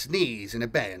to its knees in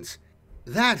abeyance.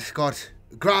 That got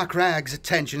Grackrag's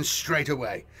attention straight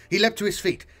away. He leapt to his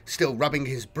feet, still rubbing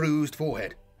his bruised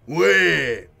forehead.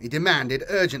 "Where?" he demanded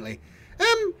urgently.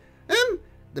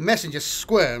 The messenger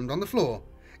squirmed on the floor.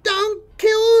 "Don't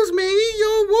kills me,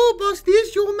 your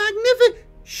warbusters, your magnificent—"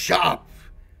 "Shut up!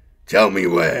 Tell me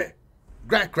where!"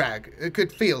 Grackrag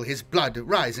could feel his blood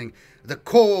rising, the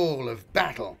call of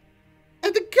battle.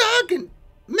 "At the Kargan!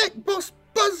 Mech boss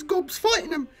Buzzgob's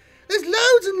fighting them! There's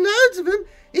loads and loads of them,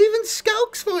 even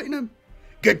Skulk's fighting them!"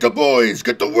 "Get the boys!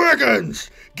 Get the wagons!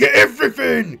 Get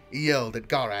everything!" he yelled at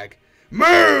Gorag.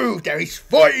 "Move! There is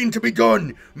fighting to be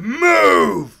done!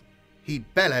 Move!" He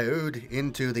bellowed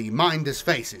into the minders'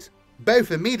 faces. Both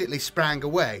immediately sprang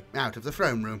away out of the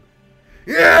throne room.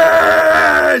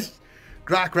 "Yes!"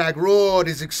 Grackrag roared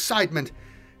his excitement.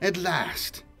 At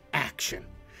last, action.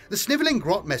 The snivelling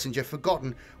grot messenger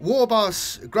forgotten,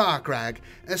 Warboss Grackrag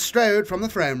strode from the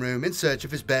throne room in search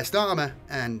of his best armour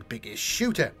and biggest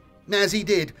shooter. As he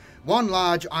did, one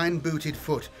large iron-booted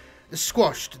foot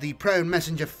squashed the prone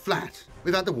messenger flat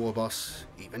without the Warboss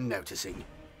even noticing.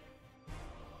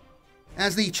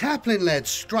 As the chaplain-led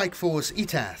strike force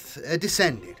Etath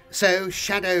descended, so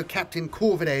Shadow Captain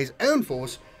Corviday's own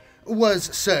force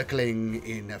was circling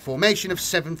in a formation of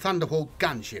 7 Thunderhawk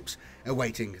gunships,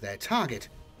 awaiting their target.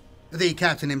 The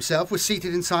captain himself was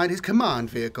seated inside his command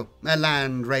vehicle, a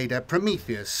Land Raider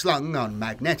Prometheus slung on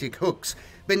magnetic hooks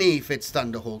beneath its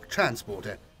Thunderhawk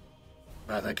transporter.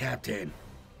 "Brother Captain,"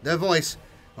 the voice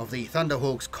of the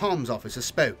Thunderhawk's comms officer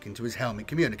spoke into his helmet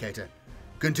communicator.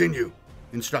 "Continue,"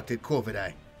 instructed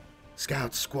Corviday.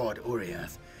 "Scout Squad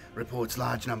Uriath reports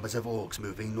large numbers of orcs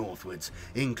moving northwards,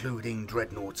 including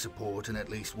dreadnought support and at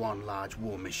least one large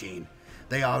war machine.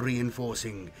 They are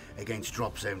reinforcing against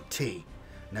Drop Zone T.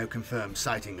 No confirmed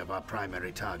sighting of our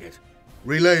primary target."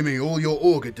 "Relay me all your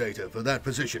auger data for that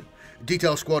position.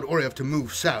 Detail Squad Uriath to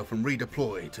move south and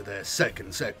redeploy to their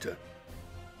second sector."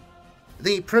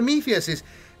 The Prometheus's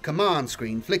command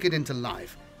screen flickered into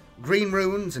life. Green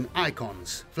runes and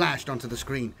icons flashed onto the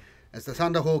screen as the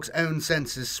Thunderhawk's own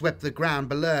sensors swept the ground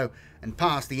below and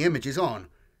passed the images on.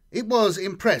 It was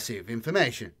impressive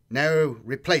information, no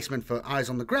replacement for eyes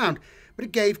on the ground, but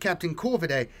it gave Captain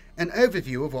Corviday an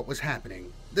overview of what was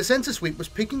happening. The sensor sweep was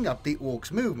picking up the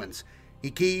orcs' movements. He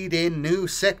keyed in new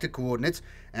sector coordinates,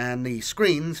 and the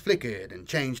screens flickered and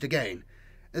changed again.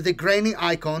 The grainy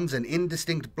icons and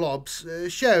indistinct blobs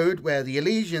showed where the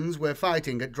Elysians were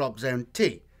fighting at Drop Zone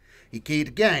T. He keyed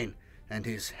again, and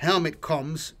his helmet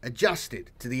comms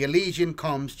adjusted to the Elysian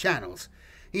comms channels.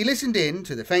 He listened in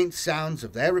to the faint sounds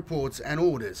of their reports and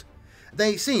orders.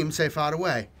 They seemed so far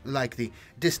away, like the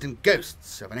distant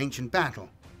ghosts of an ancient battle.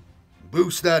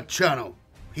 "Boost that channel,"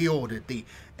 he ordered the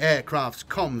aircraft's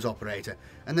comms operator,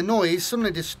 and the noise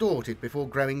suddenly distorted before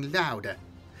growing louder.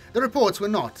 The reports were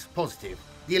not positive.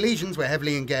 The Elysians were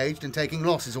heavily engaged and taking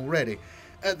losses already.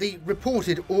 The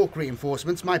reported orc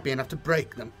reinforcements might be enough to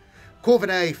break them.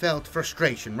 Corviday felt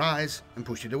frustration rise and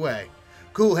pushed it away.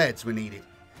 Cool heads were needed.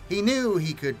 He knew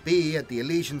he could be at the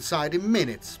Elysian side in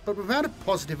minutes, but without a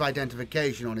positive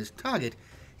identification on his target,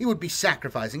 he would be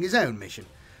sacrificing his own mission.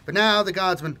 But now the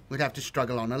guardsman would have to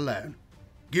struggle on alone.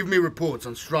 "Give me reports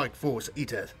on Strike Force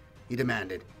Etath," he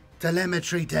demanded.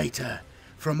 "Telemetry data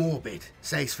from orbit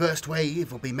says first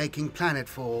wave will be making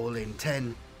planetfall in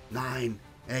 10, 9,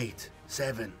 8,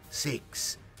 7,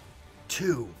 6,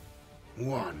 2,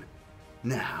 1.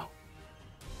 Now."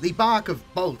 The bark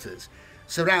of bolters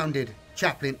surrounded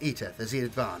Chaplain Etath as he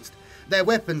advanced, their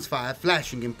weapons fire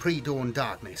flashing in pre-dawn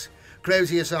darkness.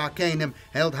 Crozius Arcanum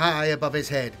held high above his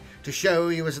head to show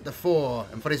he was at the fore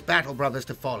and for his battle brothers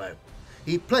to follow.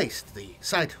 He placed the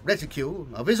sight reticule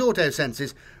of his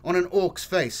auto-senses on an orc's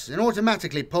face and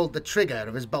automatically pulled the trigger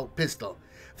of his bolt pistol.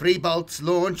 3 bolts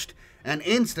launched, and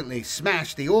instantly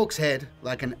smashed the orc's head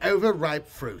like an overripe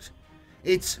fruit,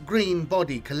 its green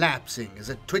body collapsing as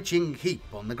a twitching heap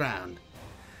on the ground.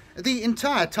 The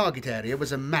entire target area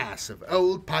was a mass of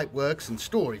old pipeworks and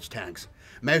storage tanks.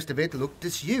 Most of it looked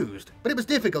disused, but it was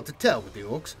difficult to tell with the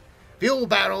orcs. Fuel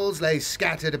barrels lay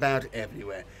scattered about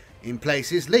everywhere. In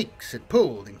places, leaks had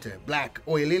pooled into black,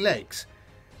 oily lakes.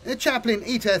 Chaplain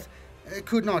Eteth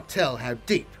could not tell how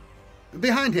deep.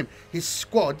 Behind him, his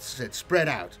squads had spread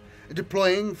out,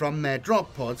 deploying from their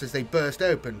drop pods as they burst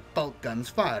open, bolt guns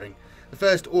firing. The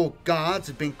first orc guards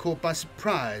had been caught by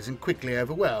surprise and quickly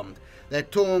overwhelmed. Their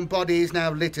torn bodies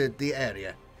now littered the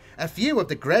area. A few of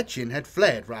the Gretchen had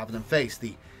fled rather than face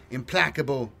the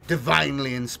implacable,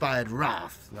 divinely inspired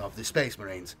wrath of the Space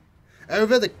Marines.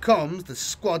 Over the comms, the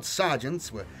squad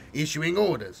sergeants were issuing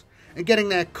orders and getting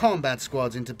their combat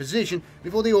squads into position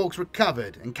before the orcs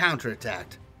recovered and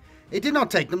counterattacked. It did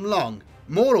not take them long.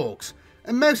 More orcs,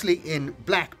 mostly in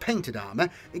black painted armour,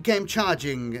 came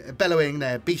charging, bellowing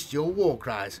their bestial war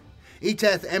cries.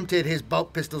 Eteth emptied his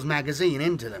bolt pistol's magazine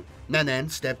into them, and then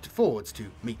stepped forwards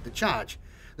to meet the charge.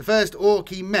 The first orc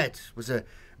he met was a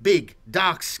big,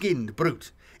 dark-skinned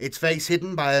brute, its face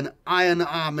hidden by an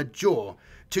iron-armoured jaw.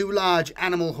 Two large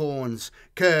animal horns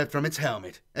curved from its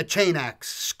helmet. A chain axe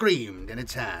screamed in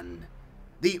its hand.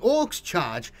 The orc's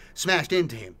charge smashed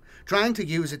into him, trying to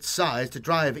use its size to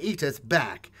drive Eteth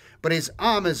back, but his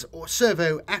armor's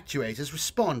servo actuators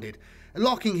responded,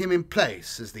 locking him in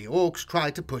place as the orcs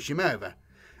tried to push him over.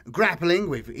 Grappling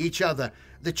with each other,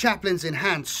 the chaplain's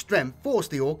enhanced strength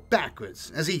forced the orc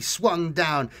backwards as he swung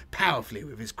down powerfully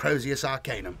with his Crozius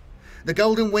Arcanum. The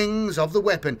golden wings of the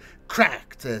weapon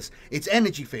cracked as its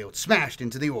energy field smashed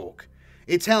into the orc.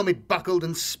 Its helmet buckled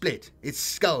and split, its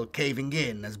skull caving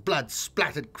in as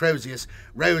blood-splattered Crozius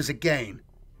rose again.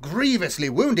 Grievously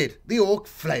wounded, the orc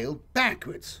flailed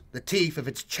backwards, the teeth of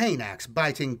its chain axe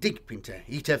biting deep into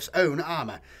Eteth's own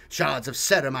armour, shards of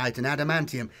ceramite and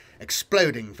adamantium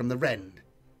exploding from the rend.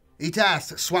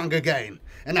 Eteth swung again,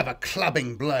 another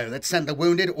clubbing blow that sent the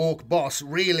wounded orc boss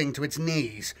reeling to its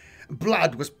knees.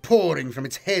 Blood was pouring from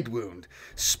its head wound,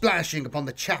 splashing upon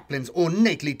the chaplain's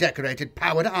ornately decorated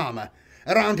powered armour.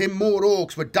 Around him more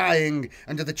orcs were dying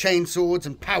under the chainswords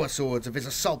and power swords of his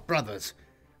assault brothers.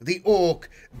 The orc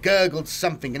gurgled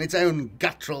something in its own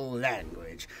guttural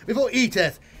language before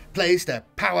Eteth placed a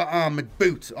power-armoured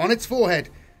boot on its forehead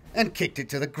and kicked it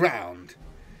to the ground.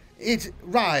 It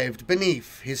writhed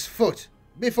beneath his foot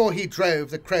before he drove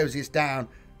the Crozius down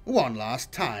one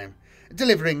last time,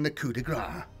 delivering the coup de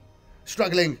grace.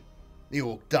 Struggling, the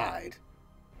orc died.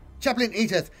 Chaplain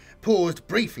Eteth paused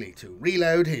briefly to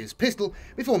reload his pistol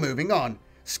before moving on,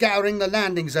 scouring the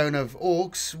landing zone of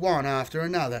orcs one after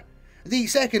another. The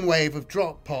second wave of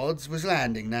drop pods was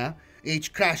landing now,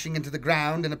 each crashing into the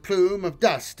ground in a plume of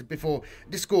dust before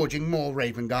disgorging more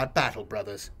Raven Guard battle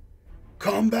brothers.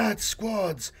 "Combat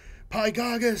squads,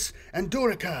 Pygargus and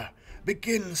Dorica,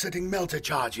 begin setting melter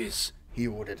charges," he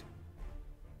ordered.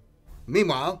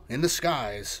 Meanwhile, in the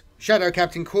skies, Shadow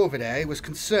Captain Corvidae was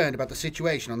concerned about the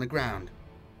situation on the ground.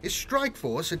 His strike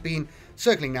force had been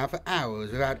circling now for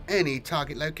hours without any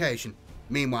target location.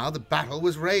 Meanwhile, the battle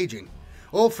was raging.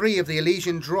 All three of the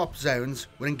Elysian drop zones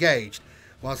were engaged,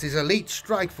 whilst his elite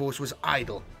strike force was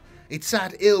idle. It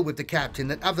sat ill with the captain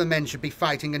that other men should be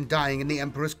fighting and dying in the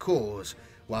Emperor's cause,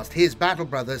 whilst his battle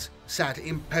brothers sat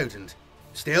impotent.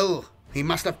 Still, he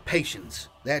must have patience.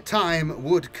 Their time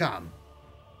would come.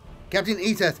 Captain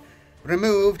Eteth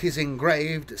removed his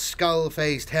engraved,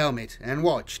 skull-faced helmet and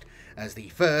watched as the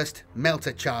first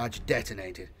melter charge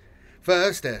detonated.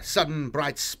 First, a sudden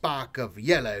bright spark of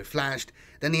yellow flashed,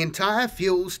 then the entire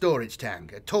fuel storage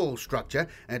tank, a tall structure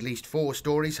at least 4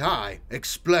 stories high,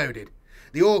 exploded.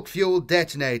 The orc fuel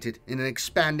detonated in an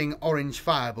expanding orange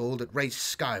fireball that raced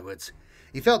skywards.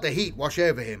 He felt the heat wash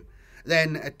over him.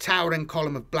 Then a towering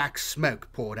column of black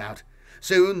smoke poured out.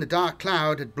 Soon the dark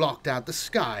cloud had blocked out the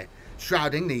sky,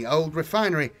 shrouding the old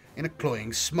refinery in a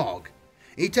cloying smog.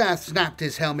 Eteth snapped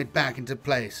his helmet back into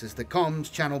place as the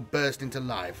comms channel burst into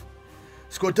life.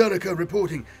 "Squadurica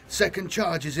reporting. Second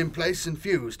charge is in place and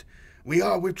fused. We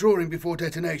are withdrawing before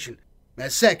detonation." A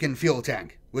second fuel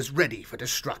tank was ready for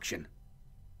destruction.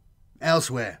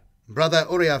 Elsewhere, Brother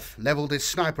Uriaf levelled his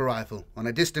sniper rifle on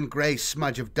a distant grey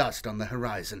smudge of dust on the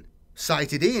horizon,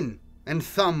 sighted in, and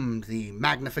thumbed the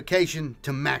magnification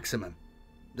to maximum.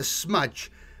 The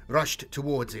smudge rushed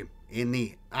towards him in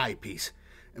the eyepiece,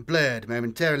 blurred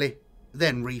momentarily,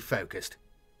 then refocused.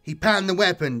 He panned the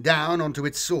weapon down onto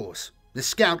its source. The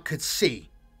scout could see,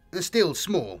 still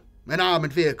small, an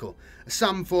armoured vehicle,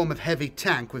 some form of heavy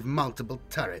tank with multiple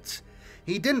turrets.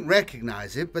 He didn't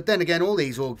recognize it, but then again all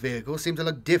these Orc vehicles seemed to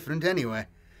look different anyway.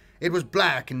 It was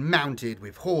black and mounted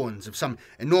with horns of some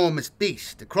enormous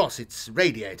beast across its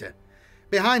radiator.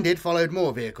 Behind it followed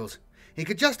more vehicles. He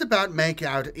could just about make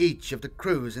out each of the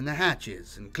crews in the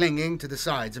hatches, and clinging to the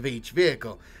sides of each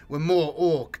vehicle were more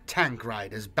Orc tank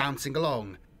riders bouncing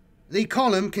along. The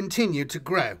column continued to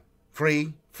grow.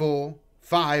 3, 4,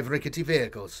 5 rickety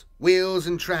vehicles, wheels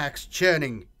and tracks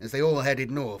churning as they all headed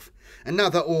north.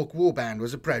 Another Orc warband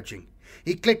was approaching.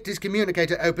 He clicked his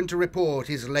communicator open to report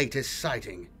his latest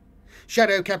sighting.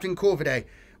 Shadow Captain Corvidae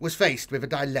was faced with a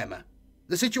dilemma.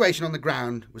 The situation on the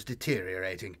ground was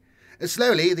deteriorating.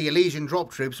 Slowly, the Elysian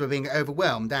drop troops were being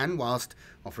overwhelmed, and whilst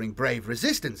offering brave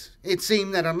resistance, it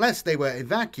seemed that unless they were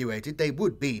evacuated, they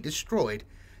would be destroyed.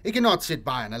 He could not sit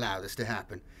by and allow this to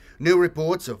happen. New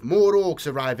reports of more Orcs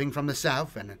arriving from the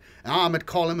south, and an armoured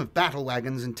column of battle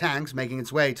wagons and tanks making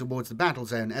its way towards the battle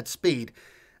zone at speed,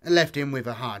 left him with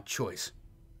a hard choice.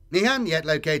 He hadn't yet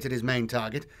located his main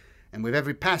target, and with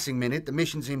every passing minute the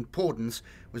mission's importance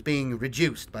was being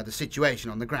reduced by the situation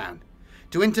on the ground.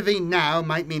 To intervene now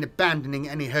might mean abandoning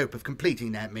any hope of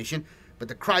completing that mission, but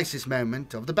the crisis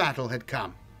moment of the battle had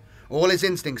come. All his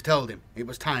instincts told him it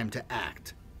was time to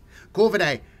act.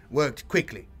 Corvidae worked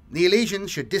quickly. The Elysians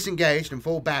should disengage and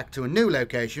fall back to a new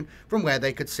location from where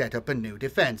they could set up a new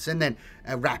defence, and then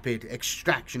a rapid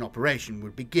extraction operation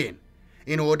would begin.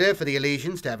 In order for the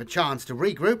Elysians to have a chance to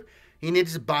regroup, he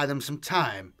needed to buy them some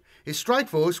time. His strike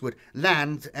force would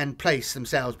land and place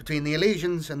themselves between the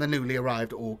Elysians and the newly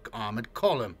arrived Orc armoured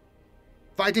column,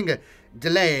 fighting a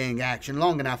delaying action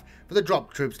long enough for the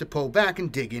drop troops to pull back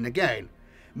and dig in again.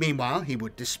 Meanwhile, he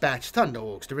would dispatch Thunder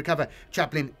Orcs to recover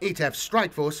Chaplain Etef's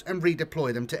strike force and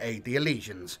redeploy them to aid the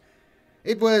Elysians.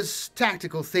 It was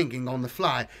tactical thinking on the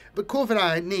fly, but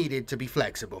Corvidae needed to be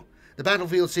flexible. The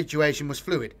battlefield situation was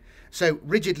fluid, so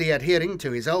rigidly adhering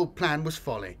to his old plan was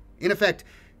folly. In effect,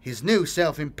 his new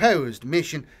self-imposed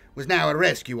mission was now a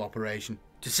rescue operation,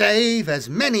 to save as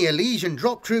many Elysian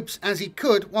drop troops as he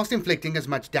could whilst inflicting as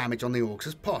much damage on the Orcs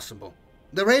as possible.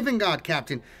 The Raven Guard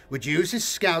captain would use his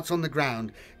scouts on the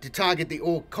ground to target the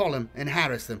Orc column and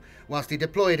harass them, whilst he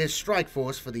deployed his strike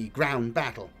force for the ground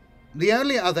battle. The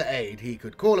only other aid he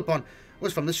could call upon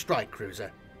was from the strike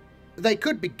cruiser. They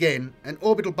could begin an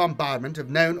orbital bombardment of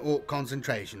known Orc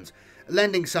concentrations,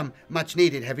 lending some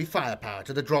much-needed heavy firepower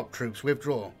to the drop troops'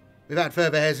 withdrawal. Without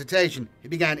further hesitation, he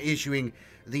began issuing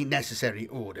the necessary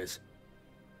orders.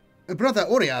 Brother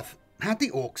Oriath had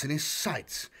the Orcs in his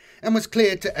sights, and was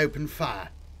cleared to open fire.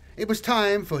 It was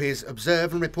time for his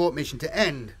observe and report mission to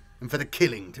end, and for the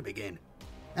killing to begin.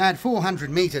 At 400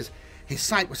 metres, his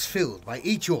sight was filled by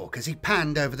each Orc as he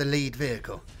panned over the lead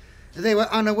vehicle. They were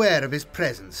unaware of his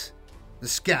presence. The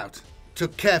scout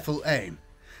took careful aim,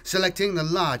 selecting the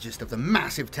largest of the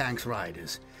massive tank's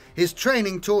riders. His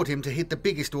training taught him to hit the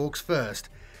biggest Orcs first.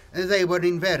 They were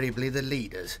invariably the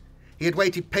leaders. He had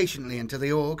waited patiently until the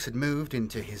Orcs had moved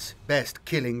into his best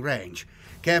killing range.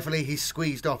 Carefully he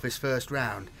squeezed off his first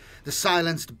round, the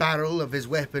silenced barrel of his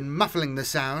weapon muffling the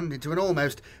sound into an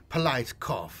almost polite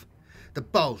cough. The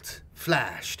bolt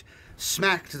flashed,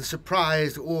 smacked the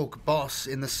surprised Orc boss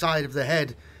in the side of the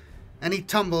head, and he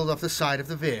tumbled off the side of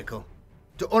the vehicle.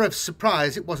 To Orev's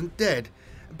surprise, it wasn't dead.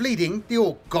 Bleeding, the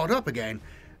Orc got up again,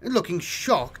 looking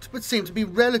shocked, but seemed to be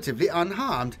relatively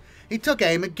unharmed. He took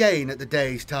aim again at the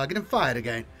dazed target and fired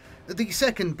again. The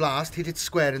second blast hit it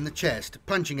square in the chest,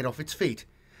 punching it off its feet.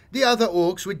 The other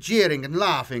Orcs were jeering and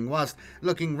laughing whilst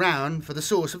looking round for the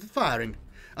source of the firing.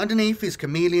 Underneath his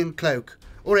chameleon cloak,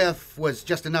 Oref was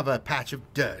just another patch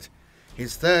of dirt.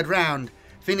 His third round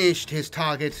finished his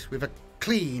target with a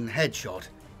clean headshot.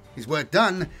 His work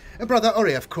done, Brother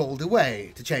Oref crawled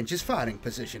away to change his firing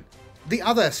position. The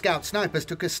other scout snipers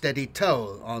took a steady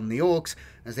toll on the Orcs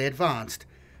as they advanced,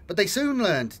 but they soon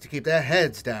learned to keep their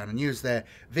heads down and use their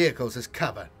vehicles as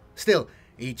cover. Still,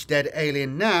 each dead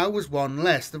alien now was one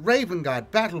less the Raven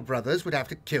Guard battle brothers would have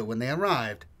to kill when they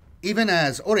arrived. Even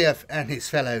as Orief and his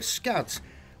fellow scouts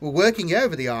were working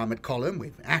over the armoured column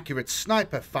with accurate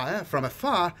sniper fire from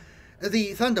afar,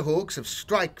 the Thunderhawks of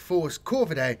Strike Force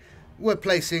Corvidae were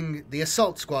placing the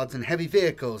assault squads and heavy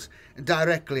vehicles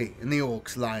directly in the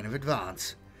Orcs' line of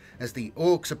advance. As the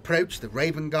Orcs approached the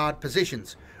Raven Guard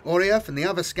positions, Orief and the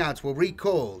other scouts were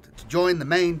recalled to join the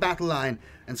main battle line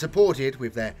and supported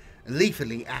with their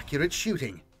lethally accurate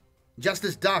shooting. Just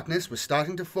as darkness was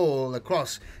starting to fall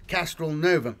across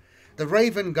Kastorel-Novem, the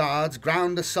Raven Guard's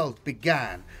ground assault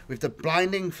began with the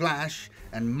blinding flash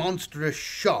and monstrous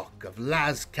shock of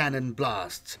las cannon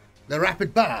blasts, the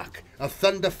rapid bark of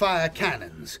thunderfire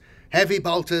cannons, Heavy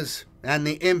bolters and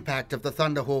the impact of the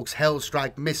Thunderhawk's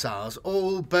Hellstrike missiles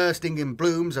all bursting in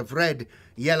blooms of red,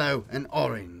 yellow and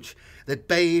orange that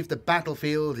bathed the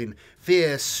battlefield in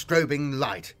fierce strobing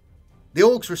light. The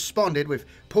Orcs responded with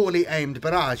poorly aimed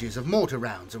barrages of mortar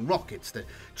rounds and rockets that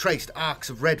traced arcs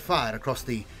of red fire across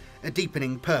the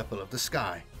deepening purple of the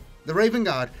sky. The Raven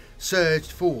Guard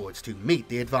surged forwards to meet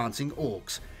the advancing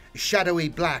Orcs, shadowy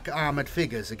black armoured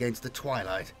figures against the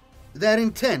twilight. Their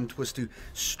intent was to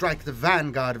strike the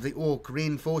vanguard of the Orc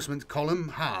reinforcement column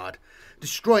hard,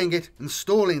 destroying it and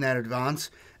stalling their advance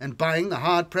and buying the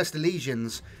hard-pressed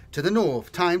Elysians to the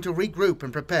north time to regroup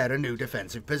and prepare a new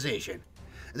defensive position.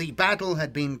 The battle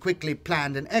had been quickly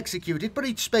planned and executed, but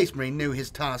each Space Marine knew his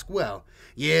task well.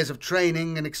 Years of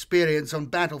training and experience on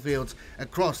battlefields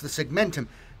across the segmentum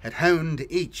had honed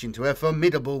each into a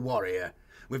formidable warrior.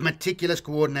 With meticulous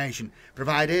coordination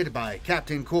provided by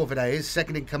Captain Corviday's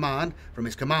second-in-command from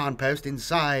his command post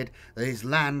inside his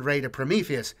Land Raider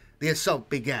Prometheus, the assault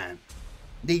began.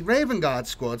 The Raven Guard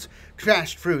squads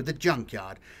crashed through the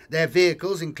junkyard, their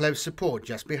vehicles in close support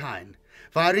just behind,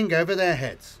 firing over their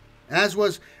heads. As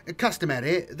was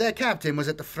customary, their captain was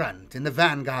at the front, in the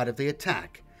vanguard of the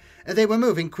attack. They were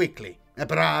moving quickly. A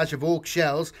barrage of Orc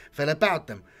shells fell about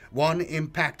them. One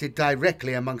impacted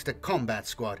directly amongst a combat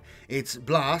squad, its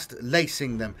blast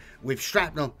lacing them with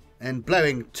shrapnel and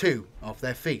blowing two off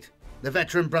their feet. The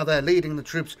veteran brother leading the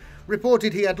troops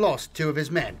reported he had lost two of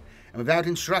his men, and without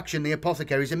instruction the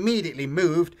apothecaries immediately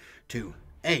moved to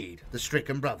aid the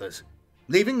stricken brothers.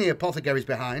 Leaving the apothecaries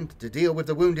behind to deal with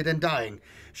the wounded and dying,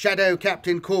 Shadow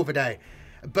Captain Corviday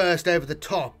burst over the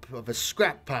top of a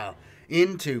scrap pile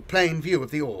into plain view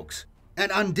of the Orcs. An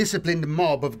undisciplined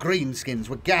mob of greenskins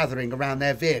were gathering around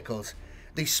their vehicles,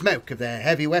 the smoke of their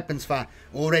heavy weapons fire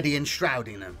already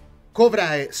enshrouding them.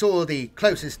 Corviday saw the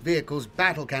closest vehicle's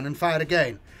battle cannon fire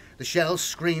again. The shell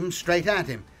screamed straight at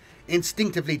him.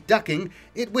 Instinctively ducking,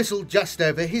 it whistled just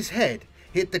over his head,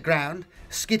 hit the ground,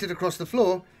 skittered across the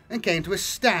floor, and came to a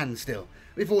standstill,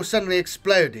 before suddenly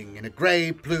exploding in a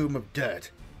grey plume of dirt.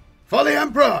 "For the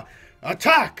Emperor!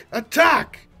 Attack!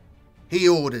 Attack!" he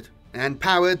ordered, and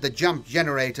powered the jump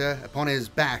generator upon his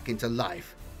back into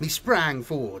life. He sprang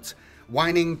forwards,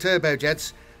 whining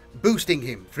turbojets boosting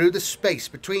him through the space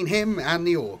between him and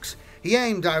the Orcs. He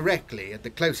aimed directly at the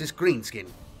closest greenskin,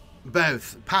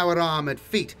 both power-armoured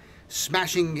feet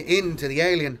smashing into the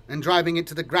alien and driving it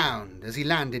to the ground as he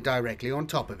landed directly on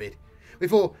top of it,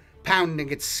 before pounding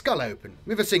its skull open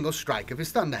with a single strike of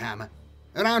his thunderhammer.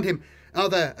 Around him,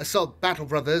 other assault battle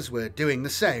brothers were doing the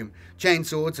same,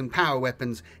 chainswords and power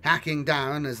weapons hacking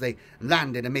down as they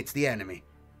landed amidst the enemy.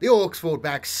 The Orcs fought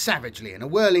back savagely in a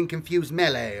whirling, confused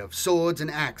melee of swords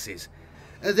and axes.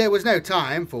 There was no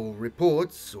time for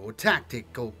reports or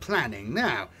tactical planning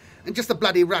now, and just a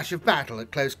bloody rush of battle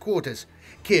at close quarters.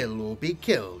 Kill or be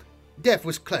killed. Death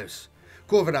was close.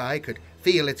 Corviday could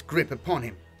feel its grip upon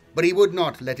him, but he would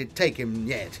not let it take him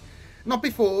yet. Not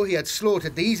before he had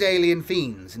slaughtered these alien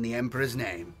fiends in the Emperor's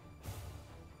name.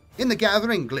 In the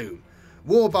gathering gloom,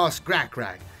 War Boss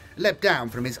Grackrag leapt down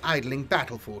from his idling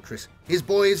battle fortress. His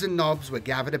boys and nobs were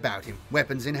gathered about him,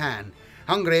 weapons in hand,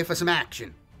 hungry for some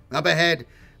action. Up ahead,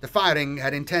 the firing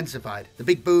had intensified. The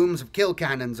big booms of kill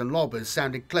cannons and lobbers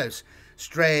sounded close.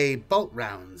 Stray bolt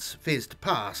rounds fizzed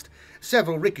past.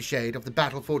 Several ricocheted off the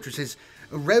battle fortress's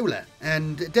roller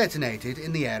and detonated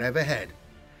in the air overhead.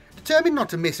 Determined not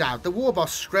to miss out, the war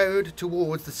boss strode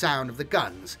towards the sound of the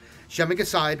guns, shoving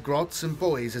aside grots and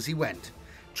boys as he went.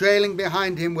 Trailing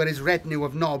behind him were his retinue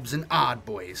of nobs and ard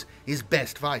boys, his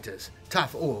best fighters,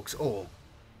 tough Orcs all.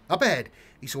 Up ahead,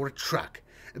 he saw a truck,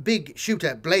 a big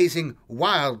shooter blazing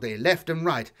wildly left and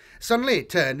right. Suddenly it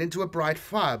turned into a bright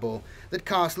fireball that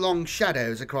cast long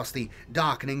shadows across the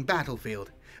darkening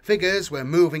battlefield. Figures were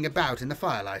moving about in the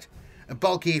firelight,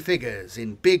 bulky figures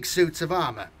in big suits of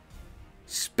armour.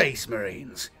 Space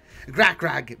Marines.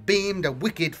 Grackrag beamed a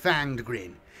wicked fanged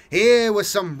grin. Here was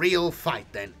some real fight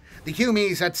then. The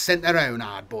Humies had sent their own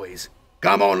hard boys.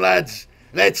 "Come on, lads!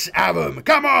 Let's have 'em!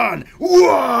 Come on!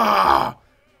 Waaagh!"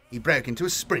 He broke into a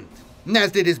sprint,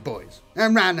 as did his boys,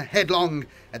 and ran headlong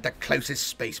at the closest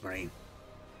Space Marine.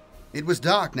 It was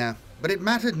dark now, but it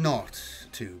mattered not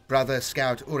to Brother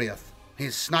Scout Uriath.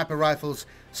 His sniper rifle's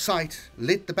sight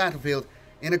lit the battlefield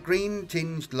in a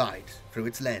green-tinged light through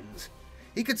its lens.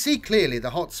 He could see clearly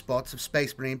the hot spots of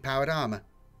Space Marine-powered armour,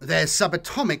 their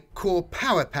subatomic core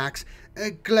power packs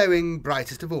glowing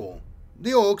brightest of all.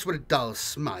 The Orcs were a dull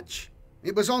smudge.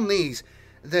 It was on these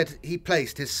that he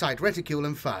placed his sight reticule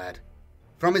and fired.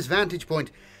 From his vantage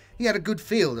point, he had a good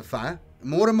field of fire.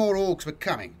 More and more Orcs were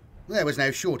coming. There was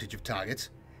no shortage of targets.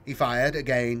 He fired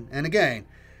again and again.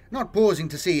 not pausing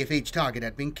to see if each target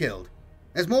had been killed.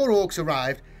 As more orcs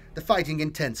arrived, the fighting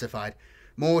intensified.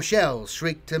 More shells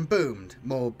shrieked and boomed,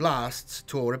 more blasts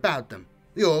tore about them.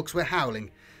 The orcs were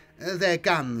howling, their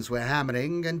guns were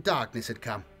hammering, and darkness had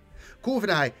come.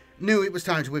 Corvidai knew it was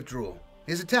time to withdraw.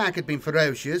 His attack had been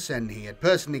ferocious, and he had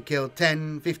personally killed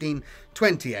 10, 15,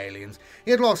 20 aliens.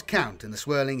 He had lost count in the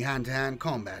swirling hand-to-hand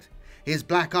combat. His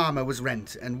black armour was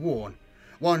rent and worn.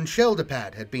 One shoulder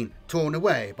pad had been torn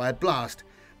away by a blast,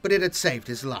 but it had saved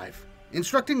his life.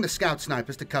 Instructing the scout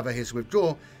snipers to cover his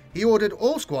withdrawal, he ordered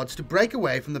all squads to break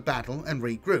away from the battle and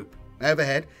regroup.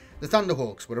 Overhead, the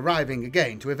Thunderhawks were arriving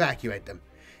again to evacuate them.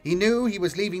 He knew he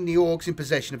was leaving the orcs in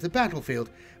possession of the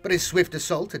battlefield, but his swift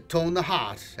assault had torn the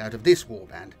heart out of this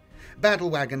warband.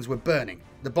 Battle wagons were burning.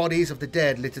 The bodies of the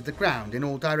dead littered the ground in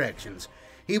all directions.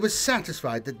 He was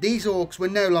satisfied that these orcs were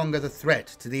no longer the threat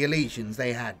to the Elysians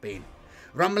they had been.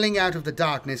 Rumbling out of the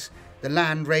darkness, the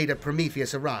land raider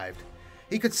Prometheus arrived.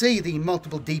 He could see the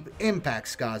multiple deep impact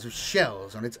scars of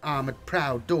shells on its armoured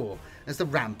prow door as the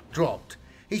ramp dropped.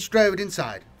 He strode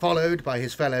inside, followed by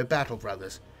his fellow battle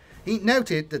brothers. He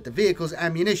noted that the vehicle's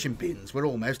ammunition bins were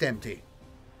almost empty.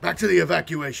 "Back to the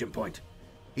evacuation point,"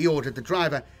 he ordered the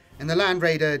driver, and the Land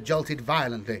Raider jolted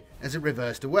violently as it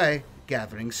reversed away,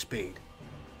 gathering speed.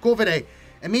 Corvidai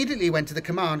immediately went to the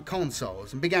command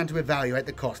consoles and began to evaluate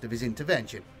the cost of his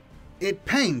intervention. It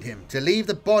pained him to leave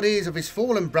the bodies of his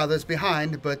fallen brothers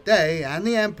behind, but they and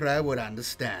the Emperor would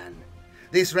understand.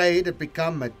 This raid had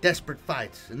become a desperate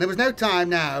fight, and there was no time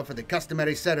now for the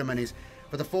customary ceremonies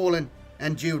for the fallen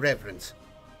and due reverence.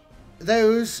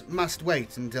 Those must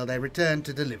wait until they returned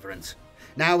to deliverance.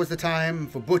 Now was the time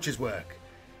for butcher's work,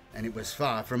 and it was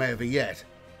far from over yet.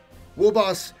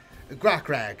 Warboss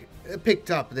Grackrag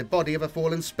picked up the body of a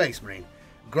fallen space marine.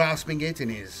 Grasping it in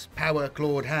his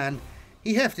power-clawed hand,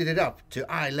 he hefted it up to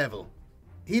eye level.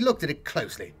 He looked at it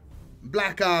closely.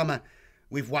 Black armour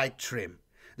with white trim,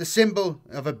 the symbol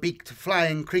of a beaked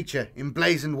flying creature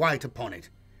emblazoned white upon it.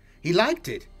 He liked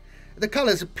it. The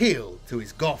colours appealed to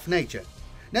his goth nature.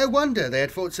 No wonder they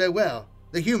had fought so well.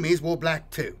 The Humies wore black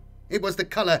too. It was the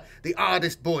colour the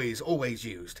Ardest boys always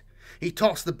used. He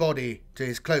tossed the body to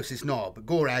his closest knob,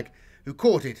 Gorag, who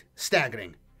caught it,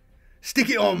 staggering. "Stick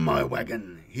it on my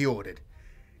wagon," he ordered.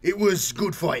 "It was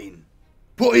good fighting.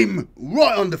 Put him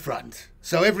right on the front,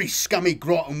 so every scummy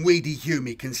grot and weedy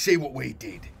Humie can see what we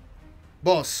did."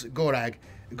 Boss Gorag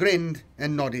grinned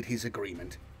and nodded his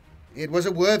agreement. It was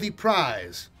a worthy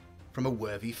prize from a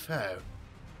worthy foe.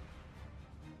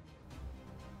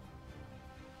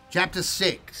 Chapter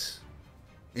 6.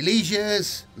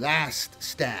 Elysia's Last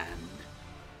Stand.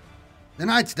 The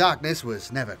night's darkness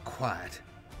was never quiet.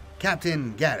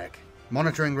 Captain Garrick,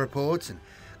 monitoring reports and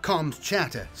comms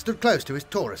chatter, stood close to his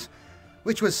Taurus,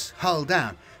 which was hull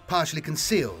down, partially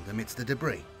concealed amidst the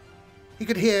debris. He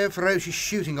could hear ferocious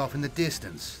shooting off in the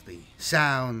distance, the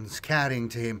sounds carrying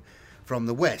to him from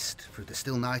the west through the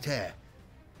still night air.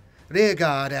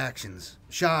 Rearguard actions,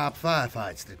 sharp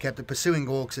firefights that kept the pursuing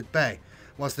orcs at bay,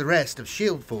 whilst the rest of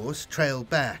Shield Force trailed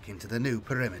back into the new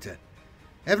perimeter.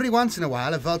 Every once in a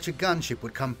while a vulture gunship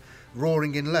would come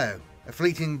roaring in low, a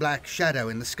fleeting black shadow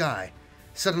in the sky,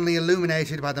 suddenly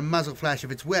illuminated by the muzzle flash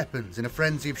of its weapons in a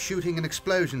frenzy of shooting and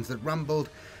explosions that rumbled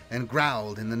and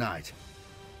growled in the night.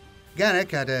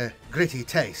 Garrick had a gritty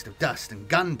taste of dust and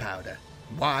gunpowder.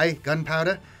 Why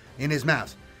gunpowder? In his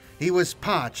mouth. He was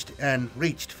parched and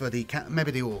reached for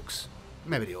maybe the orcs,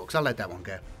 I'll let that one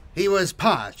go. He was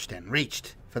parched and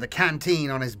reached for the canteen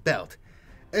on his belt,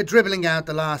 dribbling out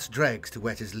the last dregs to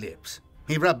wet his lips.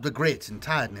 He rubbed the grit and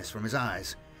tiredness from his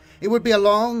eyes. It would be a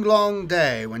long, long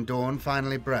day when dawn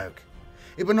finally broke.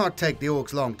 It would not take the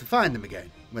orcs long to find them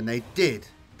again. When they did,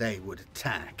 they would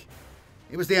attack.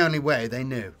 It was the only way they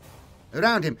knew.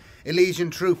 Around him,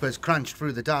 Elysian troopers crunched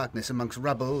through the darkness amongst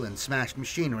rubble and smashed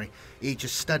machinery, each a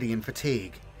study in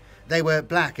fatigue. They were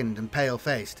blackened and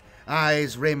pale-faced,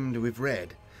 eyes rimmed with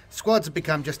red. Squads had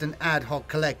become just an ad hoc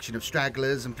collection of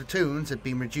stragglers, and platoons had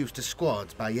been reduced to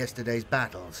squads by yesterday's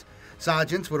battles.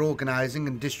 Sergeants were organising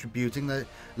and distributing the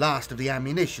last of the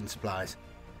ammunition supplies.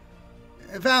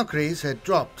 Valkyries had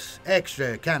dropped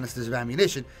extra canisters of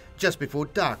ammunition just before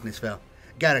darkness fell.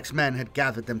 Garrick's men had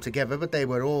gathered them together, but they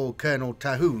were all Colonel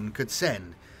Tahoon could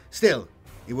send. Still,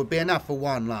 it would be enough for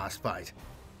one last fight.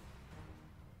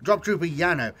 Drop Trooper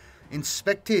Yano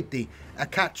inspected the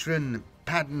Akatran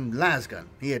pattern lasgun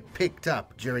he had picked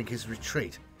up during his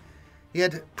retreat. He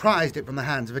had prized it from the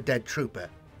hands of a dead trooper.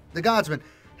 The guardsman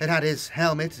had had his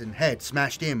helmet and head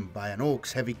smashed in by an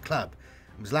orc's heavy club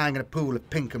and was lying in a pool of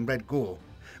pink and red gore.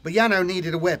 But Yano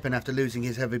needed a weapon after losing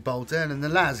his heavy bolter, and the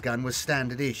lasgun was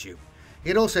standard issue. He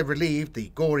had also relieved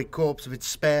the gory corpse of its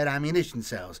spare ammunition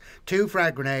cells, 2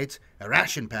 frag grenades, a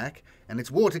ration pack, and its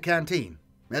water canteen.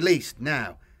 At least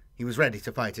now he was ready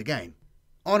to fight again.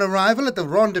 On arrival at the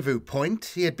rendezvous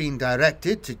point, he had been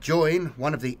directed to join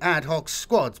one of the ad hoc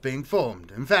squads being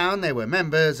formed, and found they were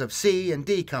members of C and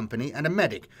D Company and a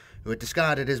medic, who had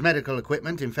discarded his medical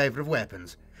equipment in favour of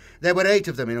weapons. There were 8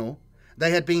 of them in all.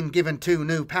 They had been given 2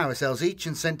 new power cells each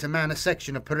and sent to man a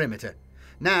section of perimeter.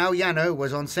 Now Yano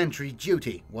was on sentry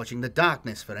duty, watching the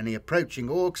darkness for any approaching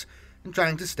orcs and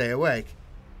trying to stay awake.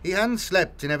 He hadn't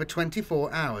slept in over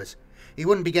 24 hours. He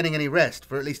wouldn't be getting any rest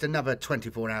for at least another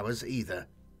 24 hours either.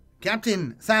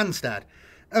 Captain Thanstad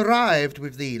arrived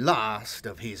with the last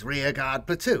of his rearguard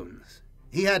platoons.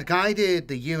 He had guided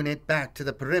the unit back to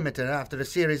the perimeter after a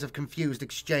series of confused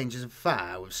exchanges of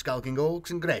fire with skulking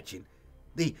orcs and Gretchen.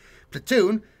 The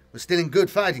platoon was still in good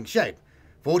fighting shape,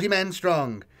 40 men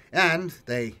strong, and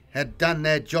they had done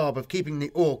their job of keeping the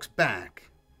orcs back.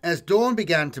 As dawn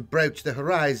began to broach the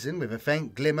horizon with a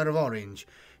faint glimmer of orange,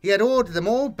 he had ordered them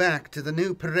all back to the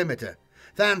new perimeter.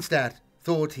 Thanstad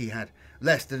thought he had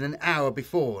less than an hour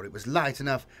before it was light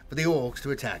enough for the orcs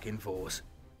to attack in force.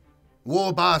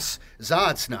 War Boss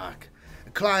Zardsnark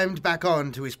climbed back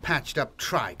onto his patched-up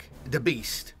trike. The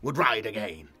beast would ride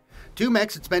again. 2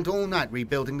 mechs had spent all night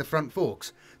rebuilding the front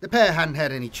forks. The pair hadn't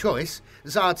had any choice.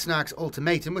 Zardsnark's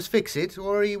ultimatum was fix it,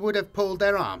 or he would have pulled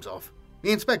their arms off.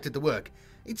 He inspected the work.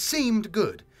 It seemed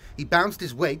good. He bounced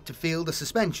his weight to feel the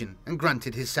suspension and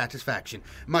grunted his satisfaction,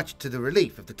 much to the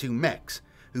relief of the 2 mechs,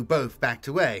 who both backed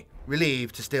away,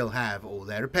 relieved to still have all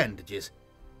their appendages.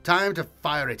 Time to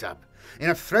fire it up. In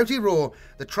a throaty roar,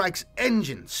 the trike's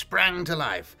engine sprang to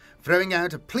life, throwing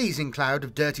out a pleasing cloud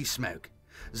of dirty smoke.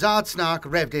 Zardsnark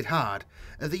revved it hard,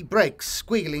 the brakes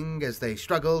squealing as they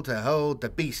struggled to hold the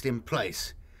beast in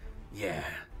place. Yeah,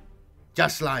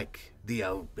 just like the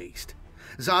old beast.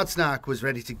 Zardsnark was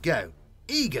ready to go,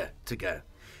 eager to go.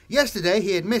 Yesterday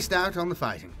he had missed out on the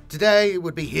fighting. Today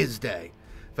would be his day.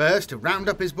 First to round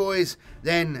up his boys,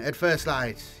 then at first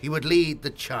light he would lead the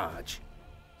charge.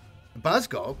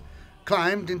 Buzzgob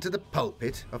climbed into the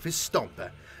pulpit of his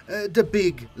stomper, the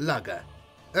big lugger.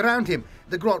 Around him,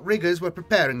 the grot riggers were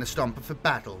preparing the stomper for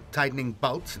battle, tightening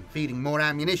bolts and feeding more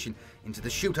ammunition into the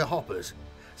shooter hoppers.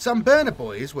 Some burner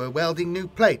boys were welding new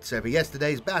plates over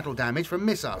yesterday's battle damage from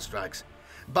missile strikes.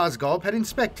 Buzzgob had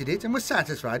inspected it and was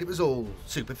satisfied it was all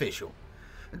superficial.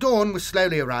 Dawn was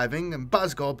slowly arriving, and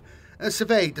Buzzgob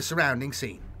surveyed the surrounding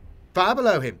scene. Far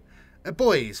below him,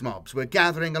 boys' mobs were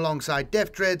gathering alongside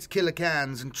death dreads, killer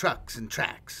cans and trucks and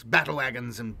tracks, battle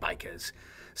wagons and bikers.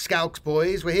 Skalk's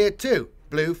boys were here too,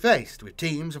 blue-faced, with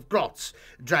teams of grots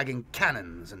dragging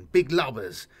cannons and big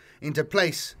lobbers into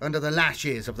place under the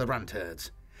lashes of the runt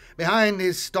herds. Behind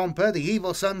his stomper, the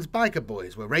Evil Sun's biker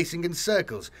boys were racing in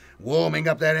circles, warming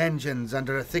up their engines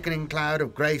under a thickening cloud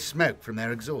of grey smoke from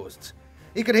their exhausts.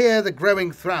 He could hear the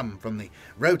growing thrum from the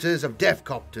rotors of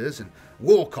deathcopters and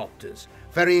warcopters,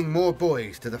 ferrying more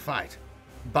boys to the fight.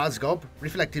 Buzzgob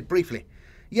reflected briefly.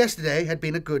 Yesterday had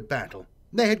been a good battle.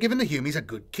 They had given the Humies a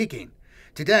good kicking.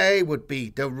 Today would be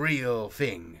the real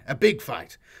thing, a big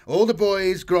fight. All the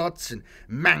boys, grots and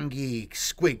mangy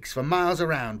squigs for miles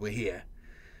around were here,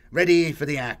 ready for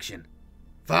the action.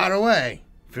 Far away,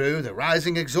 through the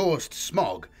rising exhaust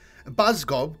smog,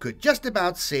 Buzzgob could just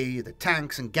about see the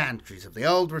tanks and gantries of the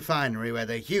old refinery where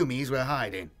the Humies were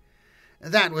hiding.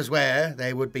 That was where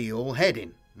they would be all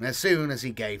heading, as soon as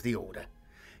he gave the order.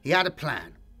 He had a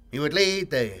plan. He would lead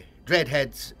the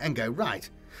Dreadheads and go right.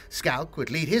 Skalk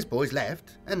would lead his boys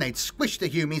left, and they'd squish the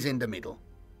Humies in the middle.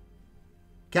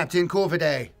 Captain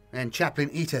Corvidae and Chaplain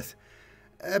Edith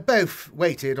both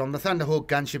waited on the Thunderhawk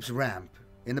gunship's ramp,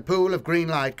 in the pool of green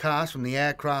light cast from the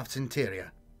aircraft's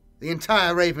interior. The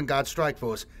entire Raven Guard strike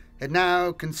force had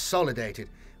now consolidated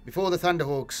before the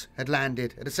Thunderhawks had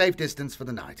landed at a safe distance for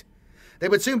the night. They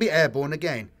would soon be airborne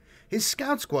again. His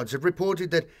scout squads had reported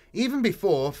that even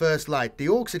before first light, the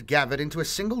orcs had gathered into a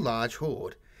single large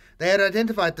horde. They had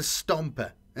identified the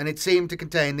Stomper, and it seemed to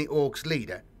contain the orcs'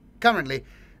 leader. Currently,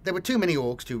 there were too many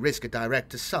orcs to risk a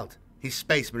direct assault. His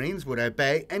Space Marines would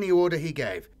obey any order he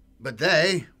gave. But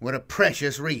they were a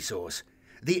precious resource,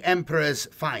 the Emperor's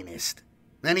finest,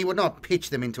 and he would not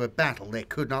pitch them into a battle they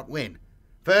could not win.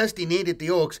 First, he needed the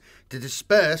orcs to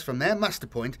disperse from their muster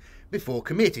point before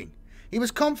committing. He was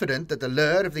confident that the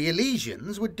lure of the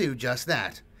Elysians would do just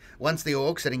that. Once the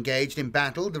orcs had engaged in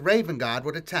battle, the Raven Guard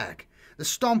would attack. The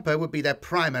Stomper would be their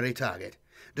primary target.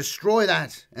 Destroy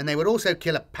that, and they would also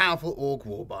kill a powerful orc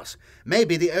war boss,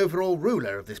 maybe the overall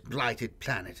ruler of this blighted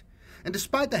planet. And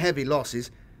despite the heavy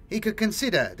losses, he could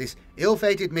consider this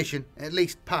ill-fated mission at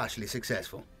least partially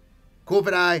successful.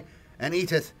 Corvidae and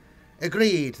Edith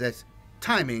agreed that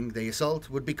timing the assault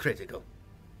would be critical.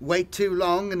 Wait too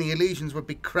long and the Elysians would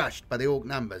be crushed by the Orc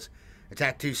numbers.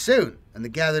 Attack too soon and the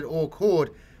gathered Orc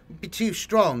horde would be too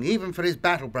strong even for his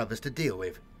battle brothers to deal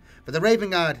with. For the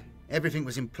Raven Guard, everything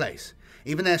was in place.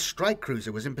 Even their strike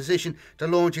cruiser was in position to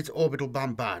launch its orbital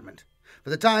bombardment. For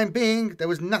the time being, there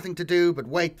was nothing to do but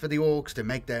wait for the Orcs to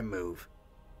make their move.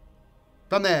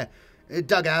 From their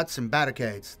dugouts and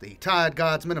barricades, the tired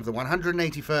guardsmen of the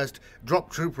 181st Drop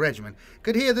Troop Regiment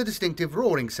could hear the distinctive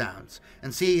roaring sounds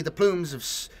and see the plumes of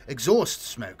exhaust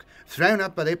smoke thrown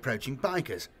up by the approaching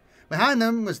bikers. Behind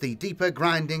them was the deeper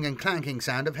grinding and clanking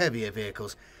sound of heavier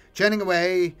vehicles, churning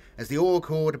away as the Orc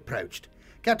horde approached.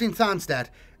 Captain Tharnstadt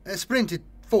sprinted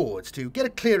forwards to get a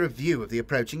clearer view of the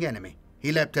approaching enemy.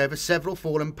 He leapt over several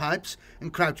fallen pipes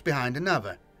and crouched behind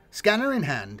another. Scanner in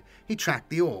hand, he tracked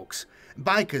the Orcs,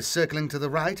 bikers circling to the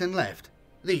right and left.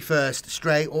 The first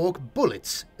stray Orc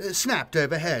bullets snapped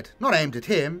overhead, not aimed at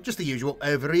him, just the usual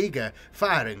overeager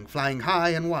firing, flying high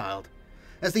and wild.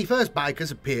 As the first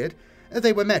bikers appeared,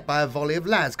 they were met by a volley of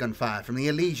lasgun fire from the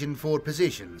Elysian forward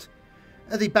positions.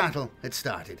 The battle had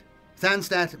started.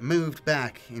 Tharnstadt moved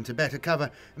back into better cover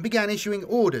and began issuing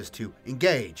orders to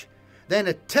engage. Then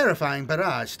a terrifying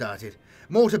barrage started,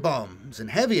 mortar bombs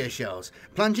and heavier shells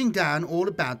plunging down all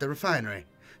about the refinery.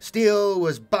 Steel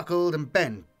was buckled and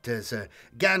bent as a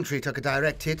gantry took a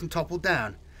direct hit and toppled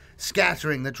down,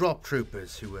 scattering the drop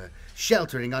troopers who were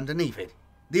sheltering underneath it.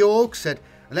 The Orcs had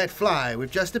let fly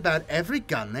with just about every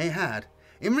gun they had.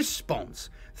 In response,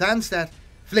 Tharnstadt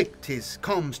flicked his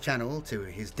comms channel to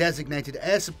his designated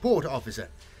air support officer.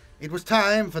 It was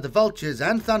time for the Vultures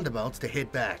and Thunderbolts to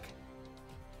hit back.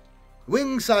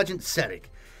 Wing Sergeant Seric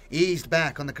eased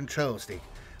back on the control stick,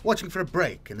 watching for a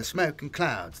break in the smoke and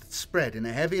clouds that spread in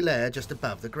a heavy layer just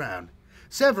above the ground.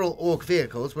 Several Orc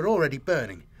vehicles were already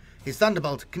burning. His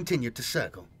Thunderbolt continued to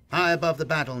circle, high above the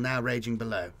battle now raging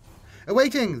below.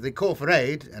 Awaiting the call for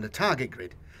aid and a target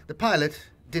grid, the pilot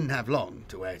didn't have long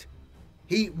to wait.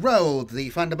 He rolled the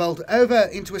Thunderbolt over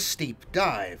into a steep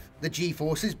dive, the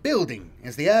G-forces building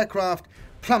as the aircraft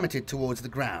plummeted towards the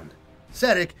ground.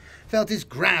 Seric felt his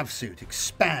grav suit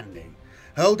expanding,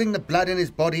 holding the blood in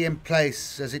his body in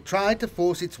place as it tried to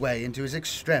force its way into his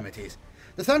extremities.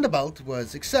 The Thunderbolt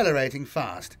was accelerating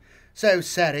fast, so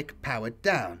Seric powered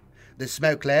down. The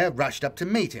smoke layer rushed up to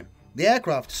meet him. The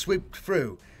aircraft swooped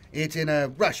through it in a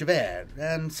rush of air,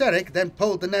 and Seric then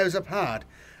pulled the nose up hard,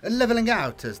 levelling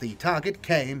out as the target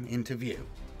came into view.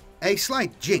 A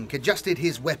slight jink adjusted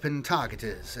his weapon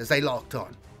targeters as they locked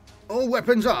on. "All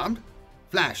weapons armed?"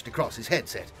 flashed across his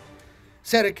headset.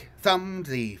 Seric thumbed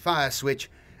the fire switch,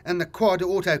 and the quad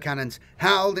autocannons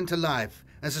howled into life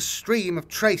as a stream of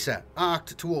tracer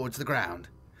arced towards the ground.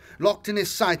 Locked in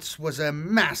his sights was a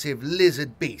massive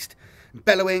lizard beast,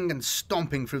 bellowing and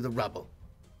stomping through the rubble.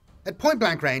 At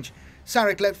point-blank range,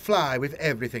 Seric let fly with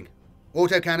everything.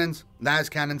 Autocannons, las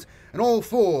cannons, and all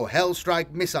 4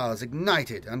 Hellstrike missiles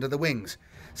ignited under the wings,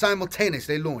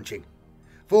 simultaneously launching.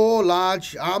 4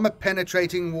 large,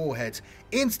 armor-penetrating warheads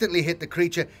instantly hit the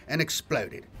creature and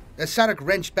exploded. As Seric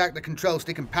wrenched back the control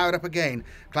stick and powered up again,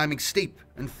 climbing steep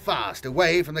and fast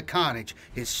away from the carnage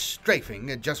his strafing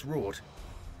had just wrought.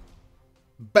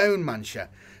 Bone Muncher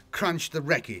crunched the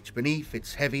wreckage beneath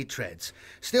its heavy treads,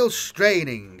 still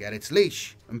straining at its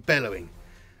leash and bellowing.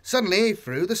 Suddenly,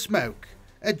 through the smoke,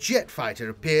 a jet fighter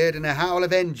appeared in a howl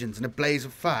of engines and a blaze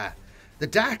of fire. The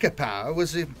Daka power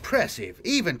was impressive,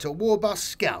 even to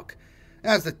Warboss Skalk,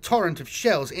 as the torrent of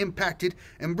shells impacted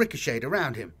and ricocheted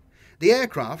around him. The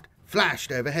aircraft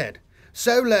flashed overhead.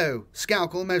 So low,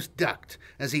 Skalk almost ducked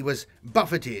as he was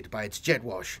buffeted by its jet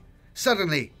wash.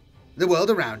 Suddenly, the world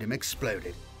around him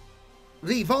exploded.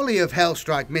 The volley of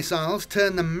Hellstrike missiles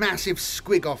turned the massive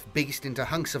squig-off beast into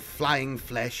hunks of flying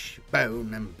flesh,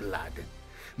 bone and blood.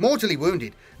 Mortally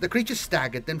wounded, the creature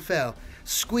staggered then fell,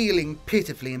 squealing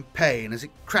pitifully in pain as it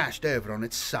crashed over on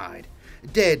its side,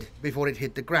 dead before it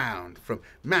hit the ground from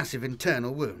massive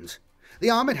internal wounds. The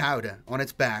armoured howdah on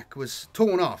its back was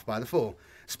torn off by the fall,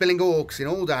 spilling orcs in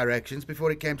all directions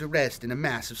before it came to rest in a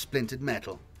mass of splintered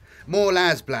metal. More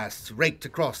las blasts raked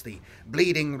across the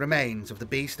bleeding remains of the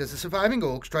beast as the surviving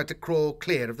orcs tried to crawl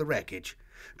clear of the wreckage.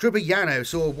 Trooper Yano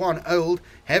saw one old,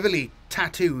 heavily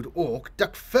tattooed orc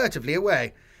duck furtively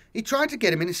away. He tried to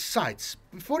get him in his sights.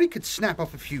 Before he could snap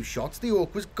off a few shots, the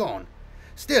orc was gone.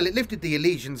 Still, it lifted the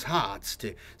Elysians' hearts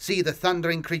to see the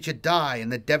thundering creature die in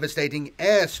the devastating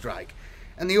airstrike,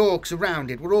 and the orcs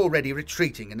around it were already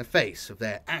retreating in the face of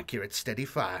their accurate, steady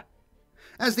fire.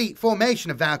 As the formation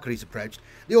of Valkyries approached,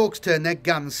 the orcs turned their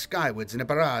guns skywards in a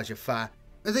barrage of fire.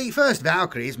 The first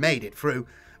Valkyries made it through,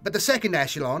 But the second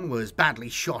echelon was badly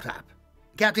shot up.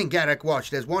 Captain Garrick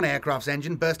watched as one aircraft's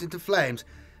engine burst into flames,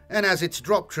 and as its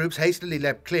drop troops hastily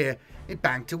leapt clear, it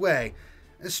banked away,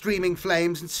 streaming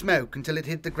flames and smoke until it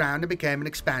hit the ground and became an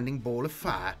expanding ball of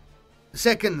fire.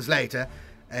 Seconds later,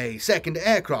 a second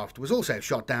aircraft was also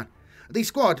shot down. The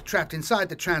squad trapped inside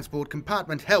the transport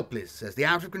compartment helpless as the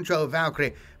out-of-control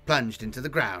Valkyrie plunged into the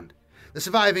ground. The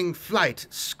surviving flight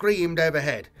screamed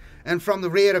overhead, and from the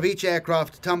rear of each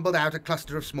aircraft tumbled out a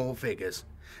cluster of small figures.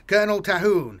 Colonel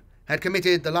Tahoon had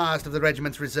committed the last of the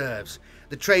regiment's reserves,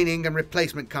 the training and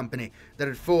replacement company that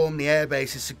had formed the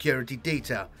airbase's security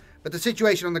detail, but the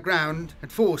situation on the ground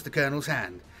had forced the colonel's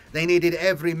hand. They needed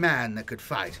every man that could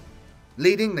fight.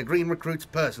 Leading the green recruits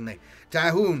personally,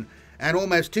 Tahoon and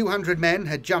almost 200 men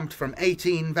had jumped from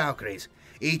 18 Valkyries.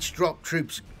 Each drop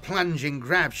troop's plunging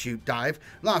grab-shoot dive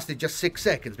lasted just 6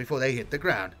 seconds before they hit the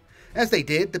ground. As they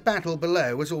did, the battle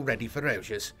below was already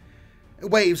ferocious.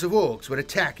 Waves of orcs were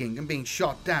attacking and being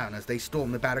shot down as they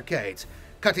stormed the barricades,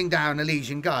 cutting down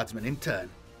Elysian guardsmen in turn.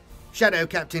 Shadow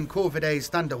Captain Corviday's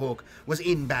Thunderhawk was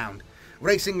inbound,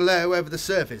 racing low over the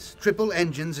surface, triple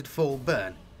engines at full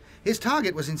burn. His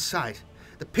target was in sight.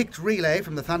 The picked relay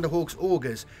from the Thunderhawk's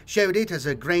augers showed it as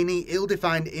a grainy,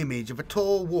 ill-defined image of a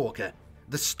tall walker,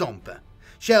 the Stomper.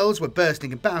 Shells were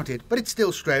bursting about it, but it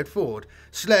still strode forward,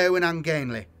 slow and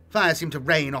ungainly. Fire seemed to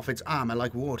rain off its armour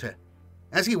like water.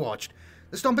 As he watched,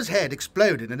 the Stomper's head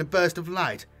exploded in a burst of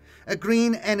light. A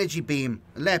green energy beam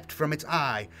leapt from its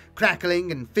eye,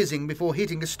 crackling and fizzing before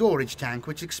hitting a storage tank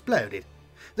which exploded.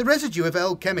 The residue of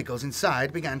old chemicals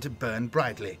inside began to burn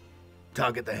brightly.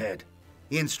 "Target the head,"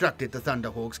 he instructed the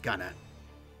Thunderhawk's gunner.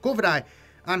 Corviday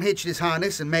unhitched his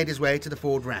harness and made his way to the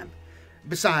forward ramp,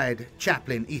 beside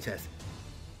Chaplain Eteth.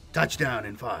 "Touchdown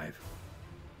in 5.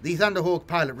 The Thunderhawk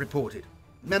pilot reported,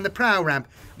 and the prow ramp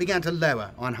began to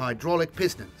lower on hydraulic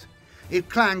pistons. It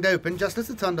clanged open just as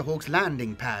the Thunderhawk's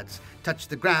landing pads touched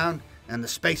the ground and the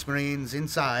Space Marines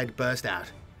inside burst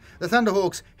out. The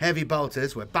Thunderhawk's heavy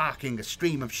bolters were barking a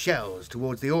stream of shells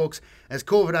towards the orcs as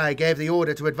Corviday gave the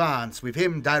order to advance with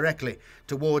him directly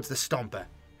towards the Stomper.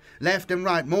 Left and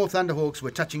right, more Thunderhawks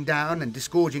were touching down and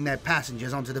disgorging their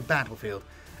passengers onto the battlefield.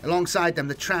 Alongside them,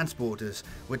 the transporters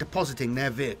were depositing their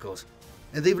vehicles.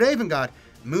 The Raven Guard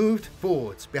moved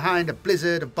forwards behind a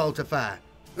blizzard of bolter fire.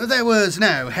 There was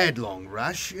no headlong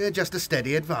rush, just a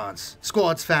steady advance.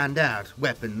 Squads fanned out,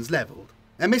 weapons levelled.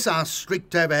 A missile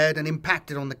streaked overhead and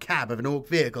impacted on the cab of an orc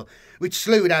vehicle, which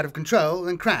slewed out of control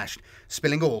and crashed,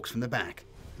 spilling orcs from the back.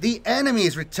 The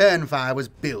enemy's return fire was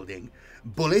building.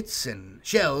 Bullets and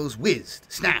shells whizzed,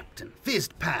 snapped, and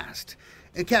fizzed past.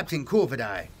 Captain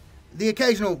Corviday, the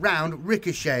occasional round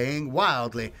ricocheting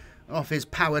wildly off his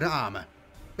powered armour.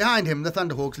 Behind him, the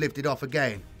Thunderhawks lifted off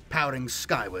again, powering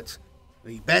skywards.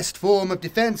 The best form of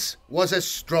defence was a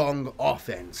strong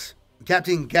offence.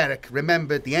 Captain Garrick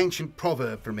remembered the ancient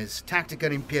proverb from his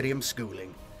Tactica Imperium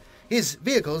schooling. His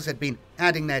vehicles had been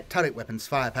adding their turret weapons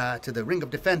firepower to the ring of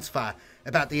defence fire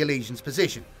about the Elysian's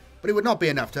position, but it would not be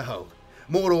enough to hold.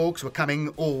 More orcs were coming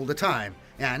all the time,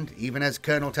 and even as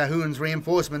Colonel Tahoon's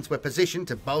reinforcements were positioned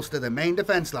to bolster the main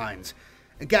defence lines,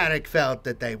 Garrick felt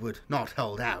that they would not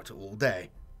hold out all day.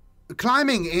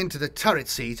 Climbing into the turret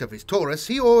seat of his Taurus,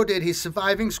 he ordered his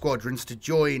surviving squadrons to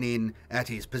join in at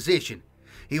his position.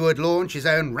 He would launch his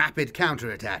own rapid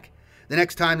counterattack. The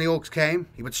next time the orcs came,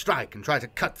 he would strike and try to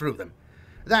cut through them.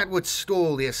 That would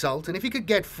stall the assault, and if he could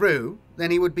get through,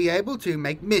 then he would be able to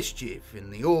make mischief in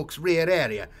the orcs' rear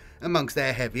area amongst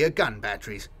their heavier gun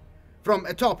batteries. From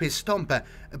atop his Stomper,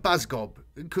 Buzzgob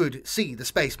could see the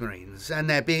Space Marines and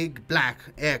their big black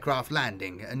aircraft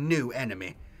landing, a new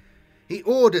enemy. He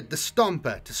ordered the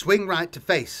Stomper to swing right to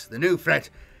face the new threat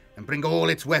and bring all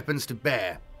its weapons to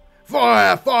bear.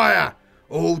 "Fire! Fire!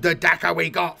 All the Dakka we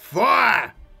got!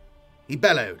 Fire!" He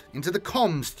bellowed into the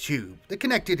comms tube that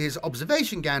connected his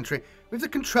observation gantry with the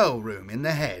control room in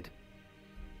the head.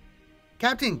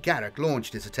 Captain Garrick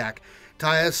launched his attack,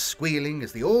 tires squealing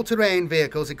as the all-terrain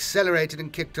vehicles accelerated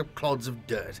and kicked up clods of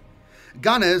dirt.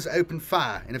 Gunners opened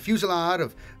fire in a fusillade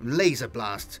of laser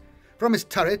blasts. From his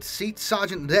turret seat,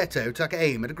 Sergeant Leto took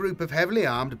aim at a group of heavily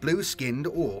armed, blue-skinned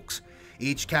orcs,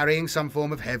 each carrying some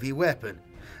form of heavy weapon.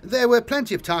 There were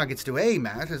plenty of targets to aim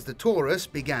at as the Taurus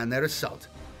began their assault.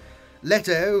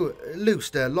 Leto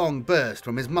loosed a long burst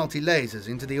from his multi-lasers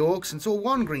into the orcs and saw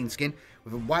one greenskin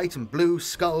with a white and blue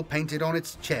skull painted on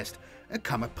its chest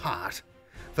come apart.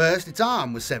 First, its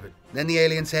arm was severed, then the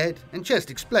alien's head and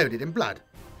chest exploded in blood.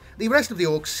 The rest of the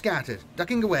orcs scattered,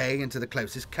 ducking away into the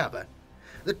closest cover.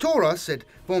 The Taurus had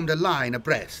formed a line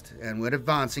abreast and were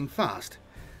advancing fast.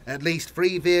 At least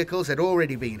 3 vehicles had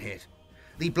already been hit.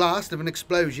 The blast of an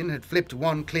explosion had flipped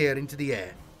one clear into the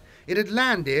air. It had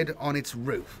landed on its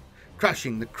roof,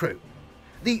 crushing the crew.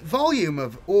 The volume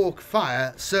of orc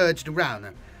fire surged around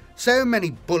them, so many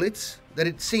bullets that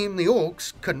it seemed the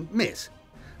orcs couldn't miss.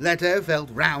 Leto felt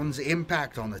rounds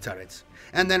impact on the turrets,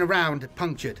 and then a round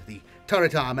punctured the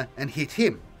turret armour and hit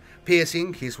him,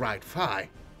 piercing his right thigh.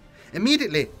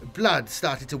 Immediately, blood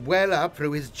started to well up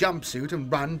through his jumpsuit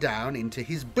and run down into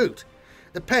his boot.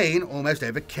 The pain almost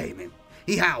overcame him.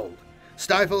 He howled,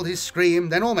 stifled his scream,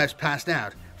 then almost passed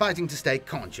out, fighting to stay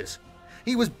conscious.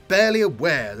 He was barely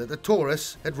aware that the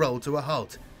Taurus had rolled to a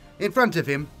halt. In front of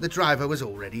him, the driver was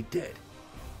already dead.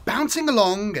 Bouncing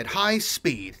along at high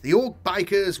speed, the orc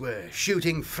bikers were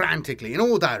shooting frantically in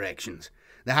all directions.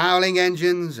 The howling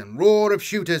engines and roar of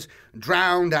shooters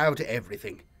drowned out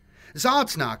everything.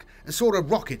 Zardsnark saw a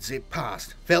rocket zip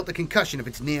past, felt the concussion of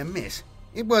its near miss.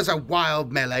 It was a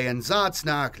wild melee and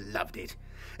Zardsnark loved it.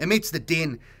 Amidst the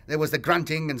din, there was the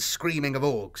grunting and screaming of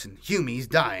orcs and humies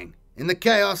dying. In the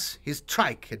chaos, his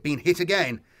trike had been hit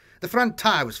again. The front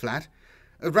tyre was flat.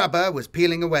 Rubber was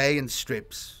peeling away in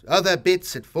strips. Other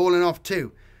bits had fallen off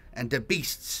too, and the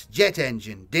beast's jet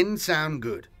engine didn't sound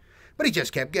good. But he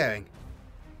just kept going.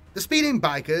 The speeding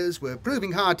bikers were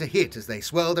proving hard to hit as they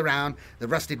swirled around the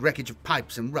rusted wreckage of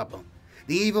pipes and rubble.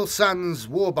 The evil sun's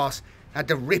war boss had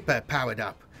the Ripper powered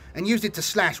up, and used it to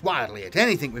slash wildly at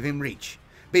anything within reach.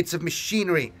 Bits of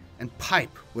machinery and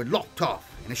pipe were lopped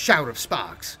off in a shower of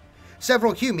sparks.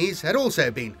 Several humies had also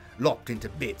been lopped into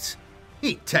bits.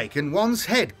 He'd taken one's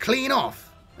head clean off,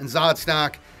 and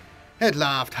Zardsnark had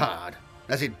laughed hard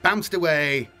as it bounced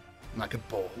away like a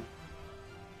ball.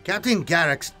 Captain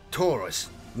Garrick's Taurus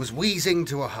was wheezing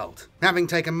to a halt, having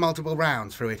taken multiple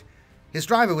rounds through it. His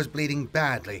driver was bleeding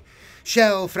badly.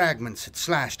 Shell fragments had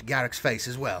slashed Garrick's face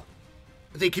as well.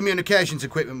 The communications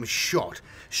equipment was shot,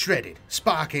 shredded,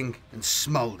 sparking and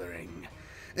smouldering.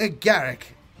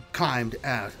 Garrick climbed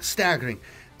out, staggering.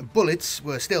 Bullets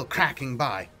were still cracking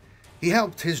by. He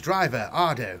helped his driver,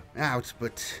 Ardo, out,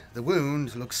 but the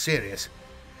wound looked serious.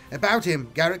 About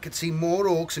him, Garrick could see more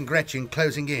orcs and Gretchen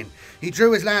closing in. He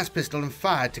drew his last pistol and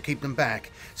fired to keep them back,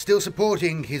 still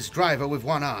supporting his driver with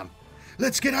one arm.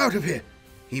 "Let's get out of here,"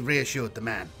 he reassured the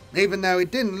man, even though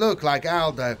it didn't look like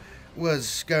Aldo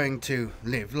was going to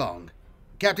live long.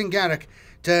 Captain Garrick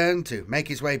turned to make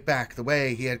his way back the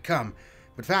way he had come,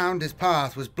 but found his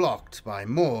path was blocked by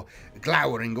more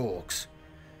glowering orcs.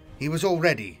 He was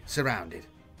already surrounded.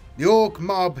 The orc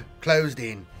mob closed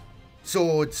in,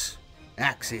 swords,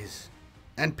 axes,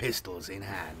 and pistols in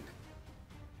hand.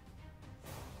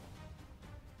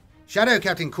 Shadow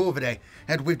Captain Corvidae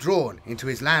had withdrawn into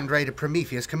his Land Raider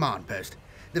Prometheus command post.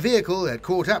 The vehicle had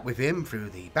caught up with him through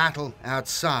the battle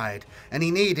outside, and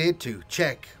he needed to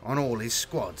check on all his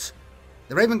squads.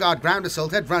 The Raven Guard ground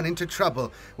assault had run into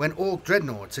trouble when orc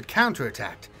dreadnoughts had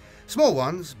counterattacked. Small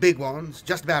ones, big ones,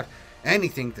 just about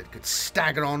anything that could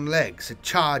stagger on legs had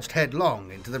charged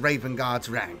headlong into the Raven Guard's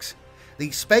ranks.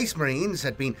 The Space Marines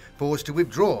had been forced to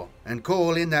withdraw and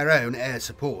call in their own air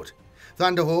support.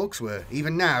 Thunderhawks were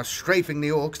even now strafing the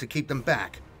orcs to keep them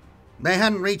back. They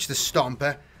hadn't reached the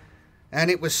Stomper, and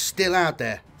it was still out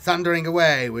there, thundering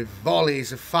away with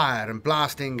volleys of fire and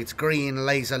blasting its green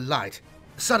laser light.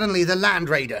 Suddenly the Land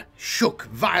Raider shook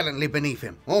violently beneath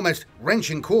him, almost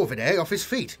wrenching Corvidae off his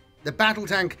feet. The battle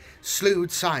tank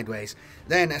slewed sideways,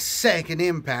 then a second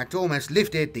impact almost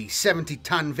lifted the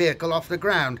 70-ton vehicle off the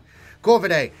ground.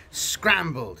 Corvidae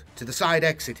scrambled to the side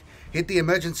exit, hit the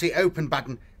emergency open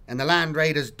button, and the Land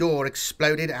Raider's door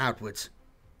exploded outwards.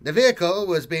 The vehicle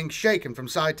was being shaken from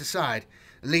side to side.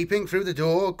 Leaping through the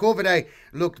door, Corvidae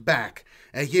looked back.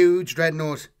 A huge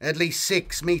dreadnought, at least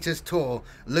 6 meters tall,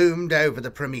 loomed over the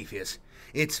Prometheus.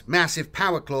 Its massive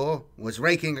power claw was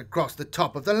raking across the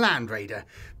top of the Land Raider,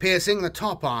 piercing the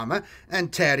top armour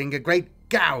and tearing a great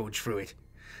gouge through it.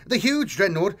 The huge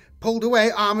dreadnought pulled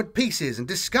away armoured pieces and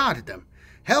discarded them.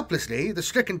 Helplessly, the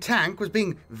stricken tank was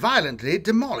being violently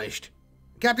demolished.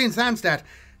 Captain Thanstad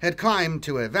had climbed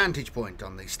to a vantage point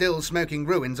on the still-smoking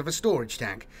ruins of a storage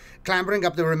tank, clambering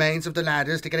up the remains of the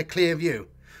ladders to get a clear view.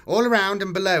 All around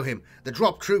and below him, the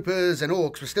drop troopers and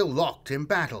orcs were still locked in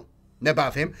battle.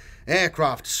 Above him,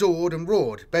 aircraft soared and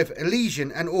roared, both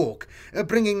Elysian and orc,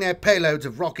 bringing their payloads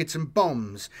of rockets and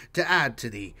bombs to add to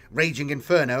the raging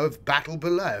inferno of battle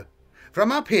below.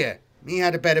 From up here, he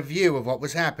had a better view of what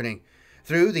was happening.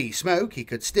 Through the smoke, he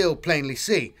could still plainly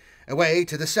see, away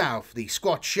to the south, the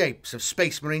squat shapes of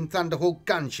Space Marine Thunderhawk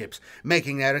gunships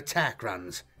making their attack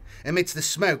runs. Amidst the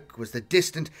smoke was the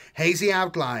distant, hazy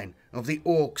outline of the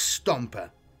Orc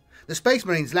Stomper. The Space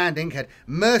Marines' landing had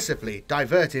mercifully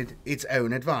diverted its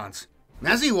own advance.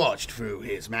 As he watched through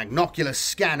his magnocular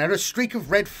scanner, a streak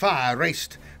of red fire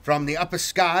raced from the upper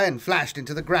sky and flashed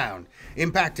into the ground,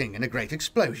 impacting in a great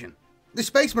explosion. The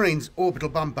Space Marine's orbital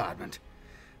bombardment.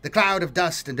 The cloud of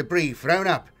dust and debris thrown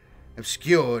up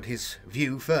obscured his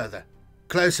view further.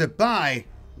 Closer by,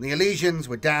 the Elysians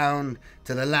were down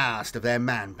to the last of their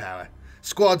manpower.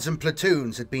 Squads and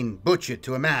platoons had been butchered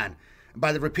to a man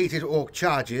by the repeated Orc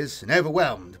charges and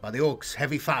overwhelmed by the Orcs'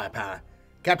 heavy firepower.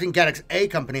 Captain Garrick's A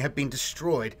Company had been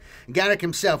destroyed. Garrick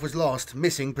himself was lost,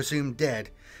 missing, presumed dead.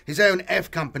 His own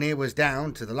F Company was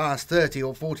down to the last 30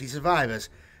 or 40 survivors.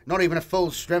 Not even a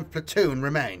full-strength platoon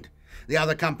remained. The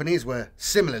other companies were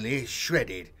similarly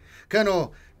shredded.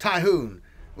 Colonel Tyhoon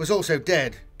was also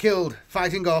dead, killed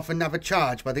fighting off another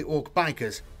charge by the Orc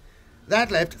bikers. That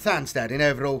left Thanstad in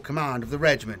overall command of the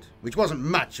regiment, which wasn't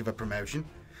much of a promotion.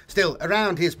 Still,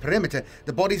 around his perimeter,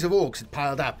 the bodies of Orcs had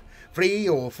piled up, 3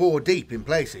 or 4 deep in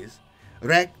places.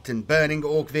 Wrecked and burning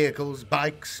Orc vehicles,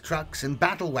 bikes, trucks and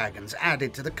battle wagons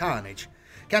added to the carnage.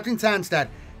 Captain Thanstad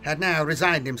had now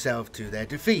resigned himself to their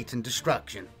defeat and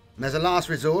destruction, and as a last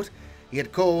resort, he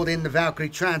had called in the Valkyrie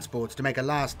transports to make a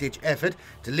last-ditch effort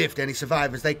to lift any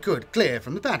survivors they could clear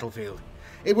from the battlefield.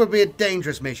 It would be a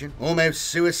dangerous mission, almost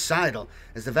suicidal,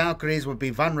 as the Valkyries would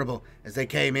be vulnerable as they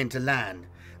came into land.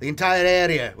 The entire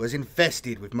area was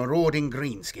infested with marauding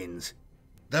greenskins.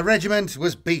 The regiment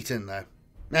was beaten, though,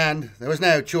 and there was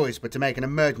no choice but to make an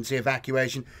emergency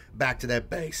evacuation back to their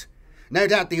base. No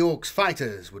doubt the Orcs'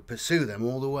 fighters would pursue them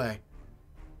all the way.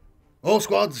 All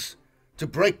squads to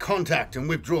break contact and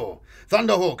withdraw.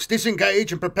 Thunderhawks,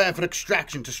 disengage and prepare for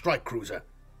extraction to strike cruiser.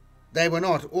 They were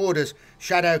not orders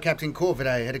Shadow Captain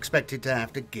Corvidae had expected to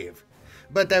have to give,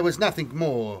 but there was nothing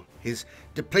more his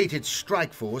depleted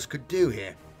strike force could do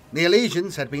here. The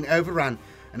Elysians had been overrun,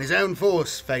 and his own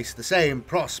force faced the same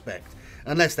prospect,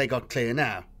 unless they got clear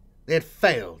now. They had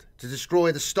failed to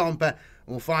destroy the Stomper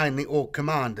or find the Orc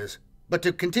commanders, but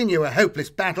to continue a hopeless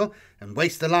battle and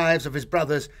waste the lives of his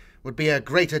brothers would be a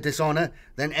greater dishonour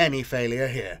than any failure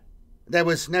here. There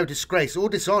was no disgrace or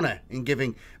dishonour in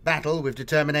giving battle with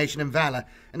determination and valour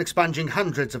and expunging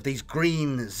hundreds of these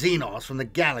green Xenos from the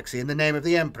galaxy in the name of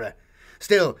the Emperor.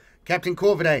 Still, Captain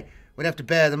Corvidae would have to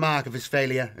bear the mark of his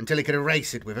failure until he could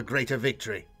erase it with a greater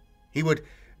victory. He would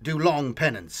do long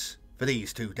penance for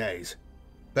these 2 days.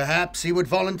 Perhaps he would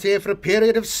volunteer for a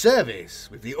period of service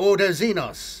with the Ordo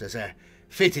Xenos as a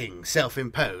fitting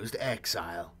self-imposed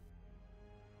exile.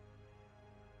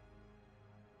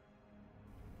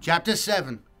 Chapter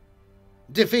 7.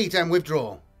 Defeat and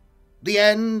Withdrawal. The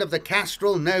end of the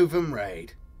Kastorel-Novem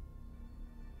raid.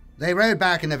 They rode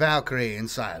back in the Valkyrie in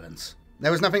silence.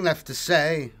 There was nothing left to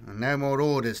say, and no more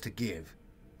orders to give.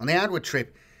 On the outward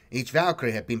trip, each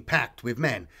Valkyrie had been packed with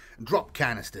men, drop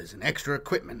canisters and extra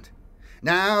equipment.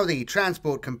 Now the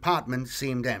transport compartment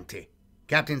seemed empty.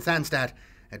 Captain Thanstad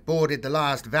had boarded the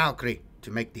last Valkyrie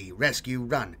to make the rescue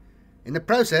run. In the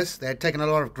process, they had taken a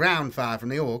lot of ground fire from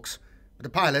the Orcs, but the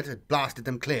pilot had blasted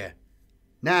them clear.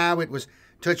 Now it was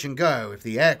touch and go if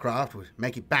the aircraft would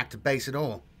make it back to base at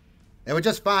all. There were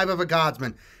just 5 other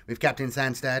guardsmen with Captain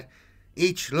Thanstad.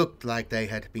 Each looked like they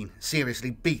had been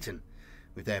seriously beaten,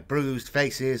 with their bruised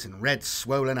faces and red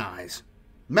swollen eyes.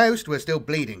 Most were still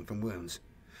bleeding from wounds.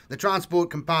 The transport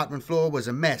compartment floor was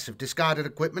a mess of discarded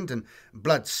equipment and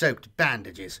blood-soaked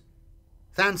bandages.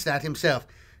 Thanstad himself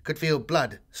could feel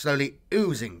blood slowly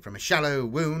oozing from a shallow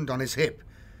wound on his hip,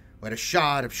 where a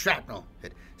shard of shrapnel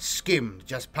had skimmed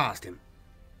just past him.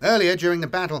 Earlier during the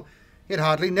battle, he had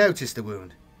hardly noticed the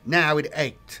wound. Now it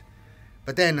ached.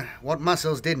 But then, what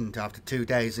muscles didn't after 2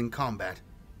 days in combat?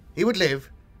 He would live,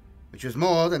 which was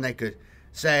more than they could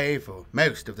say for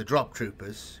most of the drop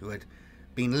troopers who had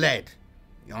been led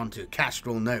onto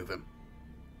Kastorel-Novem.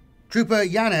 Trooper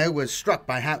Yano was struck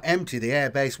by how empty the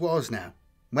airbase was now.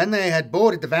 When they had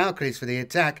boarded the Valkyries for the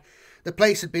attack, the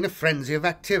place had been a frenzy of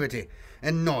activity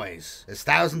and noise as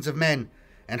thousands of men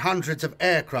and hundreds of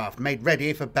aircraft made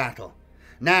ready for battle.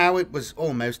 Now it was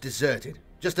almost deserted,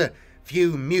 just a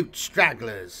few mute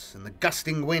stragglers and the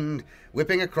gusting wind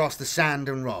whipping across the sand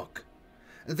and rock.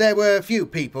 There were few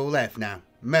people left now,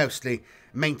 mostly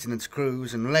maintenance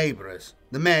crews and labourers,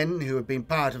 the men who had been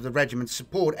part of the regiment's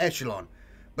support echelon,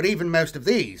 but even most of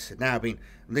these had now been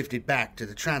lifted back to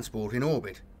the transport in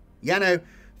orbit. Yano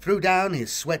threw down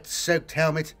his sweat-soaked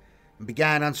helmet and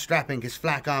began unstrapping his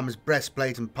flak armor's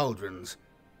breastplate and pauldrons.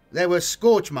 There were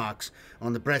scorch marks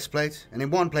on the breastplate, and in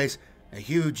one place a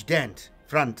huge dent,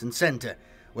 front and centre,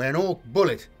 where an Orc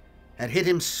bullet had hit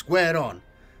him square on,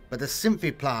 but the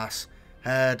Symphyplas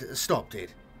had stopped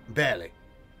it, barely.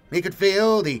 He could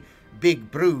feel the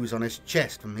big bruise on his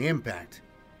chest from the impact.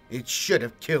 It should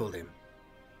have killed him.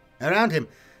 Around him,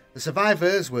 the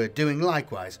survivors were doing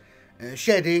likewise,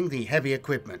 shedding the heavy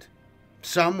equipment.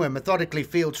 Some were methodically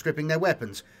field-stripping their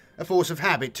weapons, a force of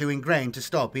habit too ingrained to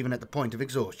stop even at the point of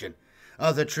exhaustion.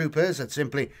 Other troopers had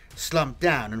simply slumped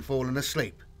down and fallen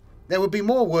asleep. There would be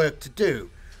more work to do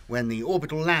when the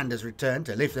orbital landers returned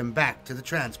to lift them back to the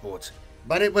transports.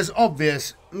 But it was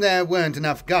obvious there weren't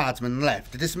enough guardsmen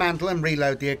left to dismantle and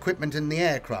reload the equipment in the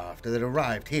aircraft that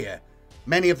arrived here.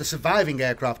 Many of the surviving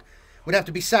aircraft would have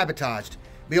to be sabotaged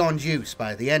beyond use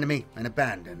by the enemy and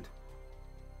abandoned.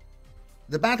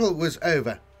 The battle was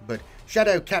over, but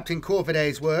Shadow Captain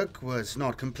Corviday's work was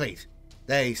not complete.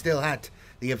 They still had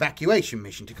the evacuation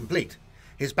mission to complete.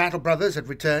 His battle brothers had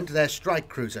returned to their strike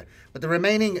cruiser, but the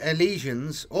remaining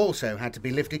Elysians also had to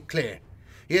be lifted clear.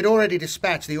 He had already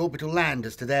dispatched the orbital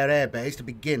landers to their airbase to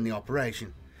begin the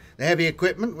operation. The heavy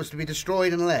equipment was to be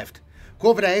destroyed and left.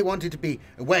 Corviday wanted to be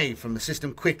away from the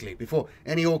system quickly before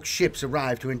any Orc ships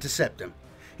arrived to intercept them.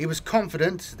 He was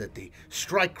confident that the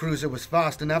strike cruiser was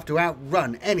fast enough to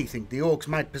outrun anything the Orcs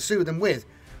might pursue them with,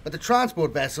 but the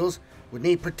transport vessels would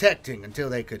need protecting until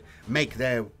they could make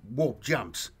their warp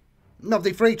jumps. Of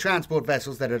the 3 transport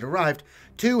vessels that had arrived,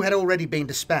 2 had already been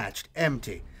dispatched,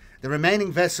 empty. The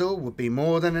remaining vessel would be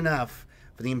more than enough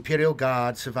for the Imperial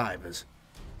Guard survivors.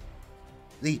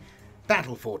 The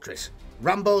battle fortress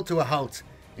rumbled to a halt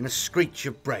in a screech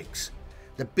of brakes.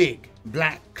 The big,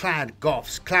 black-clad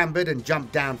Goths clambered and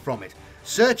jumped down from it,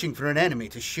 searching for an enemy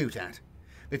to shoot at.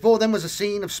 Before them was a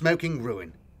scene of smoking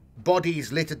ruin.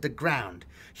 Bodies littered the ground,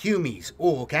 Humies,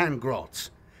 Orc and Grots.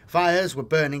 Fires were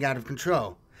burning out of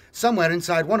control. Somewhere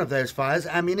inside one of those fires,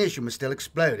 ammunition was still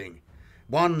exploding.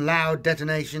 One loud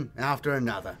detonation after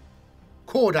another.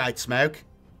 Cordite smoke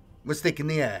was thick in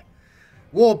the air.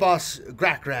 War boss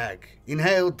Grackrag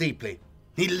inhaled deeply.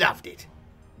 He loved it.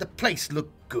 The place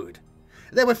looked good.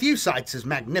 There were few sights as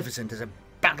magnificent as a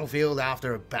battlefield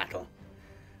after a battle.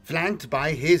 Flanked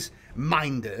by his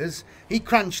minders, he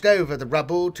crunched over the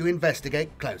rubble to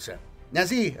investigate closer. As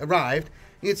he arrived,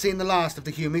 he had seen the last of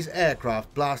the Humies'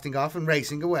 aircraft blasting off and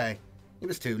racing away. It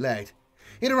was too late.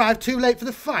 He had arrived too late for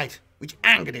the fight, which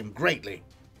angered him greatly.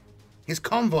 His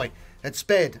convoy had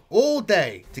sped all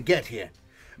day to get here,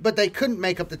 but they couldn't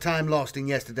make up the time lost in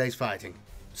yesterday's fighting.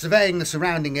 Surveying the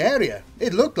surrounding area,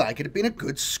 it looked like it had been a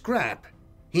good scrap.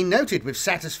 He noted with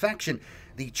satisfaction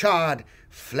the charred,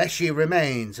 fleshy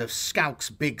remains of Skauk's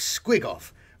big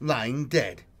squig-off lying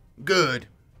dead. Good.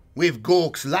 With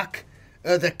Gork's luck,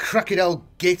 the crooked old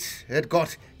git had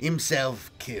got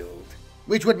himself killed.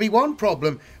 Which would be one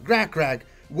problem Grackrag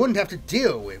wouldn't have to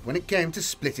deal with when it came to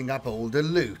splitting up all the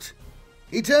loot.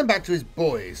 He turned back to his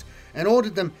boys and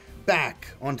ordered them back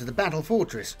onto the battle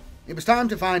fortress. It was time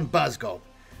to find Buzzgob,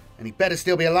 and he'd better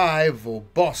still be alive or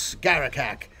Boss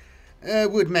Garakak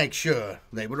would make sure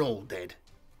they were all dead.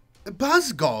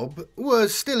 Buzzgob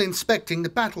was still inspecting the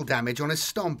battle damage on his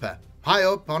stomper. High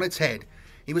up on its head,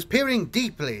 he was peering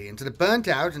deeply into the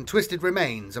burnt-out and twisted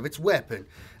remains of its weapon,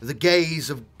 the Gaze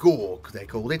of Gork, they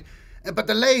called it, but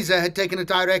the laser had taken a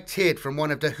direct hit from one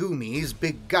of the Humies'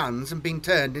 big guns and been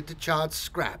turned into charred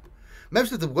scrap.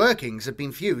 Most of the workings had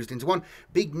been fused into one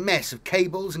big mess of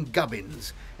cables and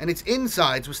gubbins, and its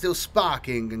insides were still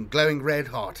sparking and glowing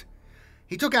red-hot.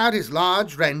 He took out his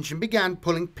large wrench and began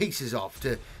pulling pieces off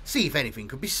to see if anything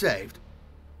could be saved.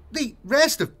 The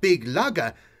rest of Big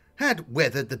Lugger had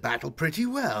weathered the battle pretty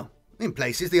well. In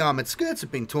places the armoured skirts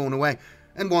had been torn away,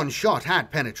 and one shot had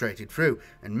penetrated through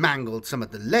and mangled some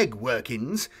of the leg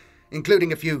workings,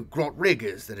 including a few grot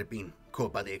riggers that had been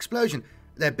caught by the explosion.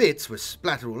 Their bits were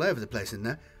splattered all over the place in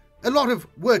there. A lot of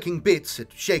working bits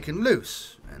had shaken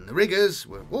loose, and the riggers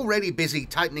were already busy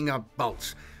tightening up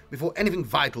bolts before anything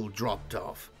vital dropped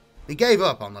off. He gave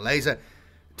up on the laser.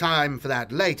 Time for that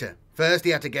later. First he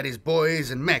had to get his boys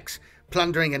and mechs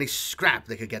plundering any scrap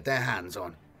they could get their hands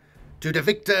on. To the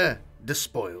victor, the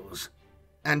spoils.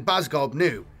 And Buzzgob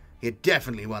knew he had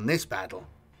definitely won this battle.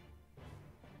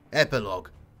 Epilogue.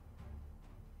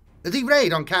 The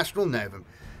raid on Kastorel-Novem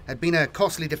had been a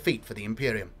costly defeat for the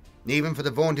Imperium. Even for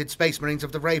the vaunted Space Marines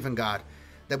of the Raven Guard,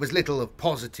 there was little of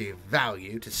positive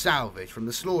value to salvage from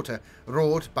the slaughter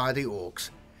wrought by the Orcs.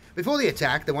 Before the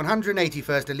attack, the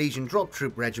 181st Elysian Drop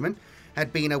Troop Regiment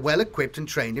had been a well-equipped and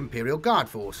trained Imperial Guard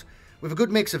force, with a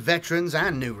good mix of veterans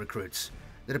and new recruits.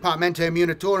 The Departamento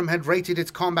Munitorum had rated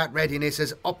its combat readiness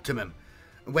as optimum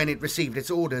when it received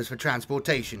its orders for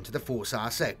transportation to the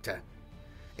Forsarr sector.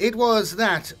 It was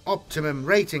that optimum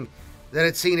rating that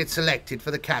had seen it selected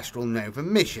for the Kastorel-Novem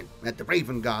mission at the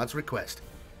Raven Guard's request.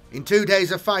 In 2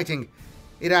 days of fighting,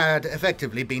 it had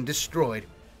effectively been destroyed.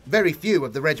 Very few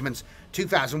of the regiment's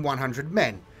 2,100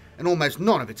 men, and almost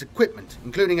none of its equipment,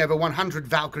 including over 100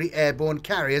 Valkyrie airborne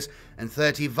carriers and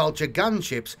 30 Vulture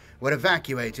gunships, were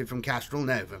evacuated from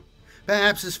Kastorel-Novem.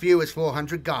 Perhaps as few as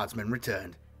 400 guardsmen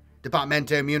returned.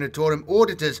 Departamento Munitorum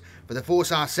auditors for the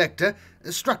Forsarr sector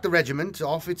struck the regiment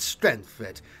off its strength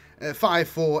at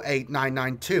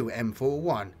 548992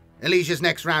 M41. Elysia's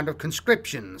next round of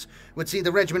conscriptions would see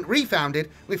the regiment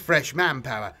refounded with fresh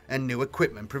manpower and new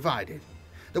equipment provided.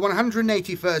 The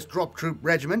 181st Drop Troop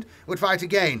Regiment would fight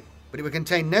again, but it would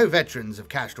contain no veterans of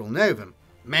Kastorel-Novem.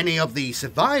 Many of the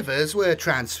survivors were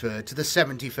transferred to the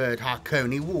 73rd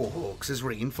Harkoni Warhawks as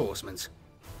reinforcements.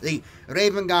 The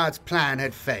Raven Guard's plan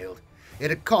had failed. It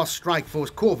had cost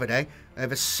Strikeforce Corvidae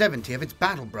over 70 of its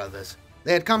battle brothers.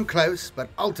 They had come close, but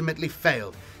ultimately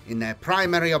failed in their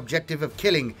primary objective of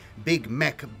killing Big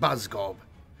Mech Buzzgob.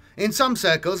 In some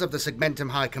circles of the Segmentum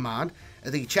High Command,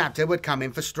 the chapter would come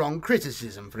in for strong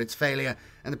criticism for its failure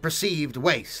and the perceived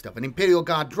waste of an Imperial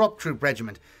Guard drop troop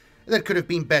regiment that could have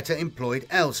been better employed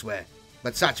elsewhere.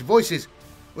 But such voices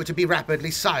were to be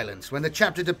rapidly silenced when the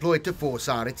chapter deployed to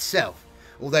Forsarr itself,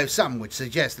 although some would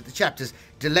suggest that the chapter's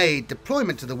delayed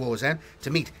deployment to the war zone to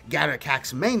meet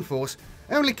Garrakax's main force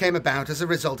only came about as a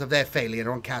result of their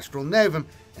failure on Kastorel-Novem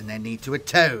and their need to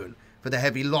atone for the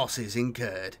heavy losses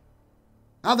incurred.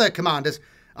 Other commanders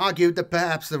argued that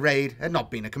perhaps the raid had not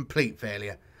been a complete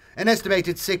failure. An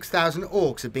estimated 6,000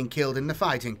 orcs had been killed in the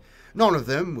fighting. None of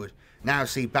them would now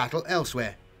see battle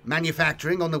elsewhere.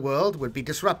 Manufacturing on the world would be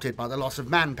disrupted by the loss of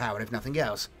manpower, if nothing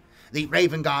else. The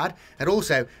Raven Guard had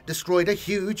also destroyed a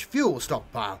huge fuel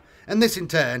stockpile, and this in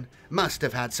turn must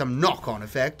have had some knock-on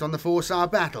effect on the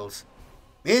Forsarr battles.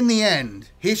 In the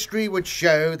end, history would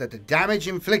show that the damage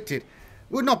inflicted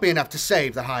would not be enough to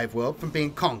save the Hive World from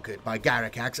being conquered by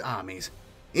Garrakax's armies.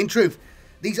 In truth,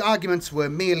 these arguments were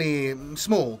merely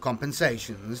small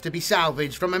compensations to be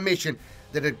salvaged from a mission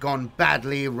that had gone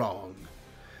badly wrong.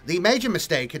 The major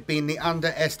mistake had been the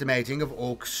underestimating of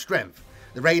Orcs' strength.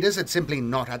 The raiders had simply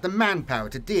not had the manpower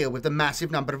to deal with the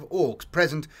massive number of Orcs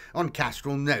present on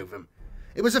Kastorel-Novem.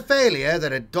 It was a failure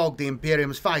that had dogged the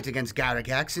Imperium's fight against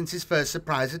Garrakax since his first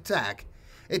surprise attack.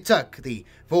 It took the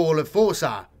fall of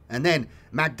Forsarr and then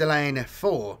Magdalene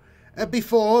IV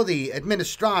before the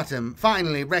Administratum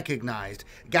finally recognized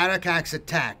Garrakax's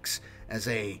attacks as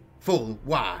a full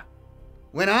Waaagh,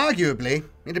 when arguably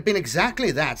it had been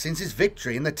exactly that since his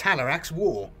victory in the Talarax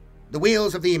War. The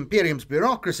wheels of the Imperium's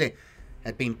bureaucracy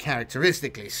had been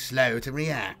characteristically slow to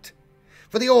react.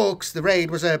 For the Orcs, the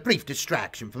raid was a brief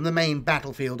distraction from the main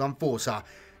battlefield on Forsarr,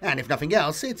 and if nothing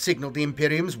else, it signalled the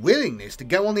Imperium's willingness to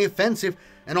go on the offensive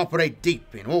and operate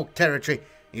deep in Orc territory,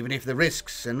 even if the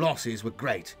risks and losses were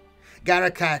great.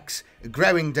 Garrakax's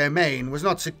growing domain was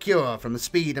not secure from the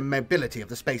speed and mobility of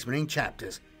the Space Marine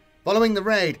chapters. Following the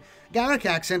raid,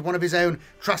 Garrakax sent one of his own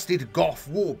trusted Goth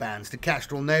warbands to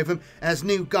Kastorel-Novem as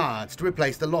new guards to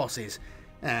replace the losses,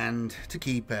 and to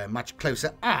keep a much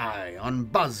closer eye on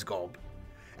Buzzgob.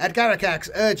 At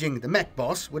Garrakax's urging, the mech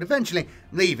boss would eventually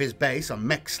leave his base on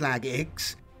Mechslag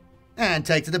X and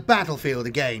take to the battlefield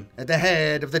again at the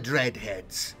head of the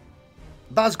Dreadheads.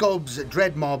 Buzzgob's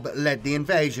Dread Mob led the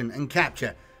invasion and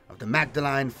capture of the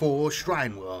Magdalene IV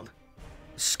Shrine World.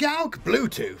 Skalk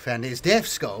Bluetooth and his Death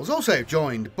Skulls also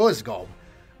joined Buzzgob,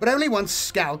 but only once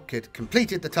Skalk had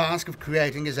completed the task of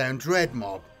creating his own Dread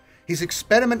Mob. His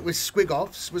experiment with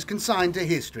Squigoths was consigned to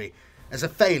history as a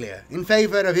failure in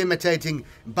favour of imitating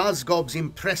Buzzgob's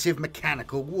impressive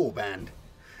mechanical warband.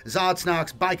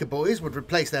 Zardsnark's biker boys would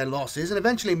replace their losses and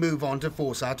eventually move on to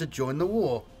Forsarr to join the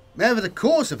war. Over the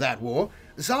course of that war,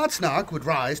 Zardsnark would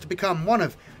rise to become one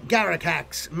of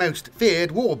Garrakax's most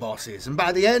feared war bosses, and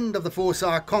by the end of the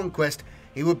Forsarr conquest,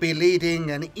 he would be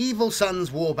leading an Evil Sons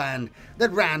warband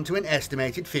that ran to an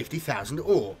estimated 50,000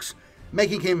 orcs,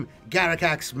 making him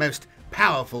Garrakax's most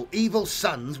powerful Evil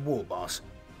Sons warboss.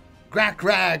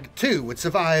 Grakrag too would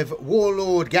survive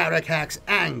Warlord Garrakax's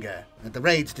anger at the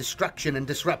raid's destruction and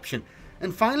disruption,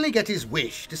 and finally get his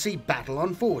wish to see battle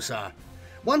on Forsarr.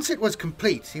 Once it was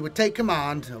complete, he would take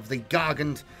command of the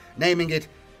Gargant, naming it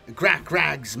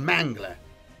Grakrag's Mangler.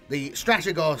 The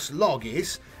Strategos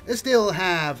Logis still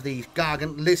have the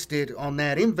Gargant listed on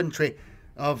their inventory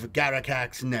of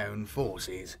Garrakax's known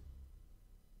forces.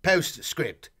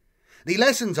 Postscript. The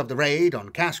lessons of the raid on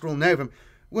Kastorel-Novem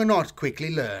were not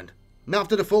quickly learned.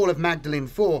 After the fall of Magdalene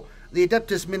IV, the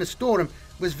Adeptus Ministorum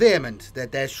was vehement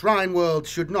that their shrine world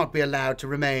should not be allowed to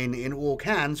remain in Orc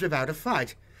hands without a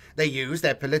fight. They used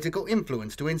their political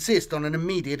influence to insist on an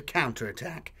immediate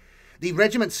counterattack. The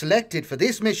regiment selected for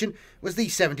this mission was the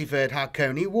 73rd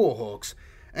Harkoni Warhawks,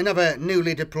 another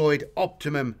newly deployed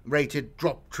Optimum-rated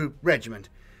drop troop regiment.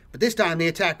 But this time the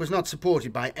attack was not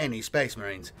supported by any Space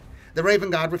Marines. The Raven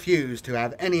Guard refused to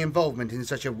have any involvement in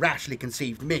such a rashly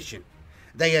conceived mission.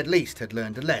 They at least had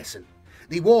learned a lesson.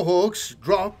 The Warhawks'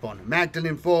 drop on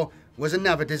Magdalene 4 was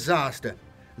another disaster.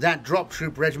 That drop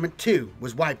troop regiment too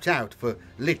was wiped out for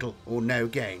little or no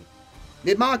gain.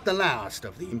 It marked the last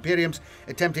of the Imperium's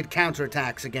attempted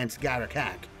counterattacks against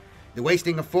Garrakack. The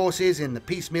wasting of forces in the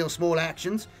piecemeal small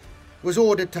actions was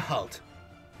ordered to halt.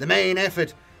 The main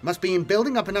effort must be in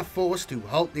building up enough force to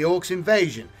halt the Orcs'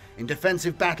 invasion in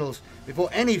defensive battles before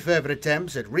any further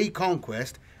attempts at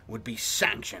reconquest would be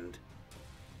sanctioned.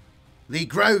 The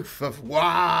growth of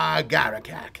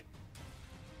Waaagh.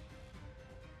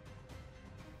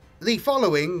 The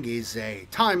following is a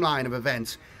timeline of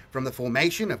events from the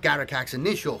formation of Garrakack's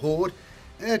initial horde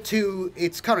to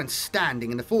its current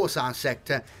standing in the Forsarr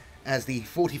sector as the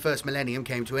 41st millennium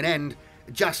came to an end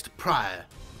just prior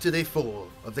to the fall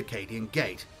of the Cadian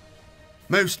Gate.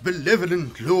 Most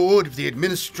benevolent Lord of the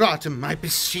Administratum, I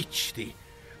beseech thee.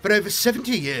 For over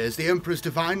 70 years, the Emperor's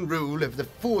divine rule over the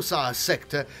Forsarr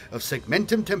sector of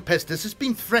Segmentum Tempestus has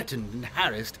been threatened and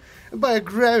harassed by a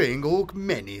growing Orc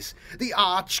menace, the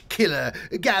arch-killer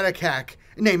Garrakack,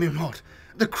 name him not,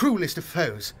 the cruelest of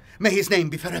foes. May his name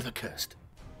be forever cursed.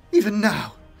 Even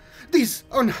now, these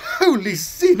unholy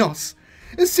Xenos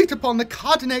sit upon the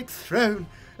cardinate throne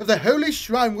of the holy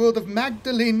shrine world of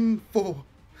Magdalene 4,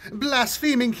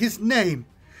 blaspheming his name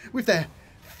with their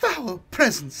foul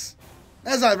presence.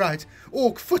 As I write,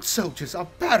 Orc foot soldiers are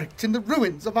barracked in the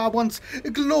ruins of our once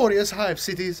glorious hive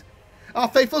cities. Our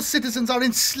faithful citizens are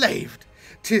enslaved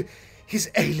to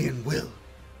his alien will.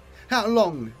 How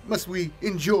long must we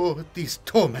endure these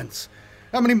torments?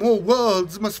 How many more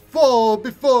worlds must fall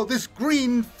before this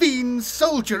green fiend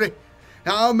soldiery?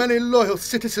 How many loyal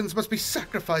citizens must be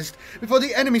sacrificed before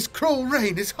the enemy's cruel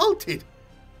reign is halted?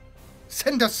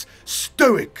 Send us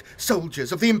stoic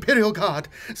soldiers of the Imperial Guard.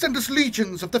 Send us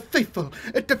legions of the faithful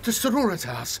Adeptus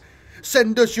Sororitas.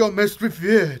 Send us your most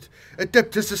revered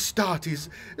Adeptus Astartes.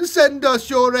 Send us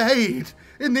your aid.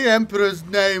 In the Emperor's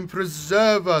name,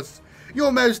 preserve us,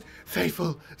 your most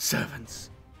faithful servants.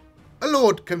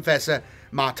 Lord Confessor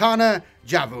Martana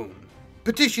Javun.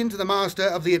 Petition to the Master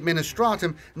of the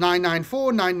Administratum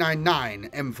 994999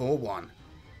 M41.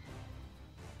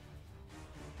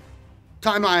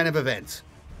 Timeline of events.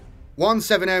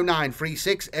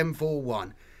 170936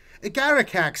 M41.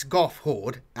 Garrakack's Goth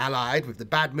horde, allied with the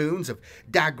Bad Moons of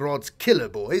Dagrod's Killer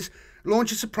Boys,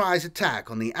 launch a surprise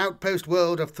attack on the outpost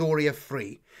world of Thoria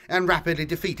Free and rapidly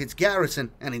defeat its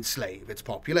garrison and enslave its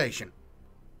population.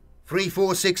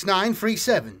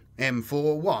 346937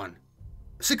 M41.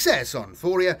 Success on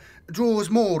Thoria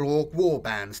draws more Orc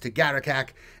warbands to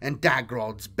Garrakack and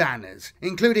Dagrod's banners,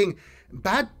 including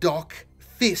Bad Doc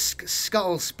Fisk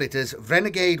Skullsplitter's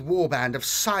renegade warband of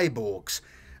Cyborgs,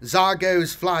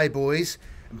 Zargo's Flyboys,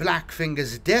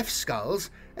 Blackfinger's Death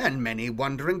Skulls, and many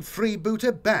wandering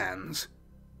freebooter bands.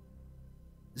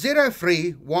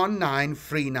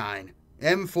 031939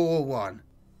 M41.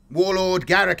 Warlord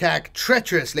Garrakack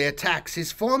treacherously attacks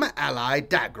his former ally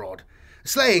Dagrod.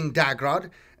 Slaying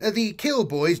Dagrod, the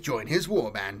Killboys join his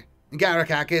warband.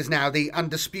 Garrakack is now the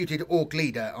undisputed Orc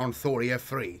leader on Thoria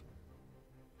Free.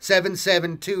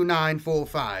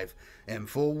 772945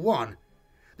 M41.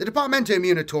 The Departamento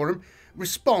Munitorum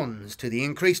responds to the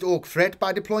increased Orc threat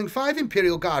by deploying 5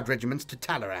 Imperial Guard regiments to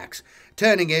Talarax,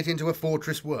 turning it into a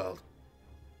fortress world.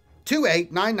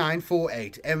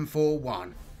 289948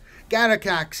 M41.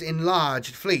 Garrakack's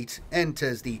enlarged fleet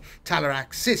enters the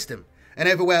Talarax system and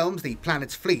overwhelms the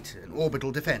planet's fleet and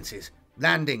orbital defences.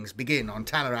 Landings begin on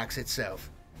Talarax itself.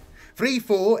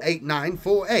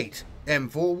 348948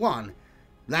 M41.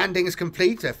 Landings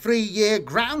complete, a 3-year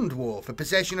ground war for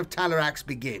possession of Talarax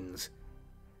begins.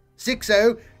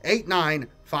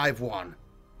 608951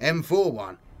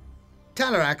 M41.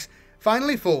 Talarax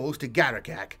finally falls to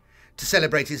Garrakack. To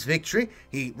celebrate his victory,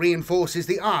 he reinforces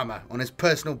the armour on his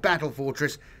personal battle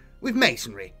fortress with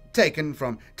masonry taken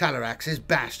from Talarax's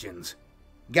bastions.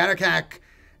 Garrakack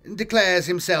declares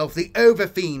himself the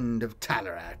Overfiend of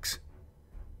Talarax.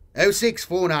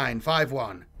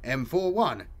 064951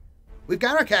 M41. With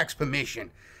Garrakack's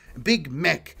permission, Big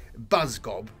Mech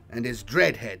Buzzgob and his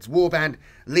Dreadheads warband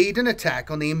lead an attack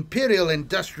on the Imperial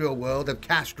industrial world of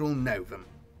Kastorel-Novem.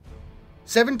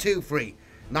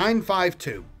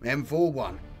 723952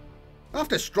 M41.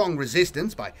 After strong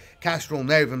resistance by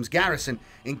Kastorel-Novem's garrison,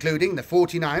 including the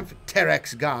 49th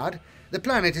Terex Guard, the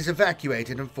planet is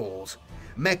evacuated and falls.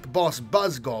 Mech Boss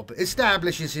Buzzgob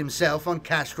establishes himself on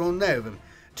Kastorel-Novem,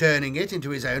 turning it into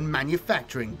his own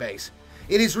manufacturing base.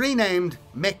 It is renamed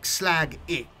Mech Slag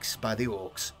X by the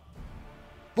Orcs.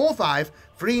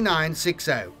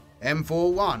 453960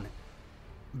 M41.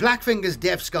 Blackfinger's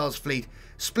Death Skull's fleet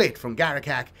split from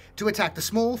Garrakak to attack the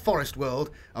small forest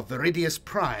world of Viridios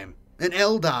Prime. An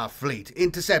Eldar fleet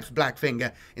intercepts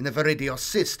Blackfinger in the Viridios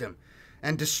system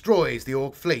and destroys the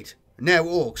Orc fleet. No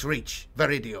Orcs reach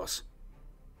Viridios.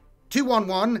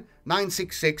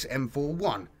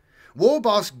 211-966-M41. War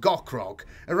boss Gokrog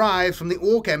arrives from the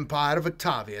Orc Empire of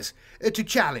Octavius to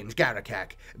challenge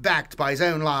Garrakak, backed by his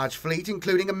own large fleet,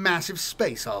 including a massive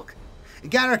space hulk.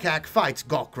 Garrakak fights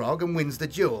Gokrog and wins the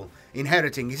duel,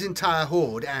 inheriting his entire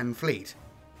horde and fleet.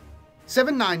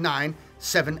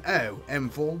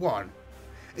 799-70-M41.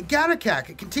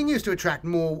 Garrakak continues to attract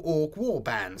more Orc war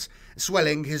bands,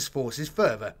 swelling his forces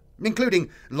further, including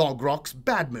Logrok's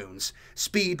Bad Moons,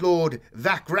 Speedlord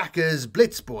Vakraka's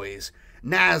Blitz Boys,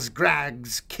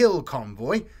 Nazgrag's Kill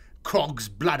Convoy, Krog's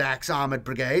Bloodaxe Armoured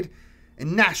Brigade,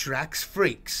 and Nashrak's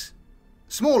Freaks.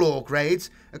 Small Orc raids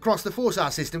across the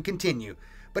Forsarr system continue,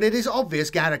 but it is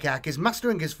obvious Garrakak is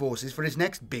mustering his forces for his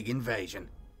next big invasion.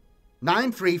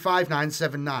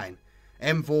 935979,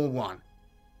 M41.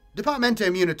 Departamento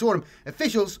Munitorum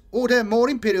officials order more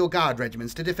Imperial Guard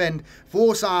regiments to defend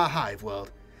Forsarr Hiveworld.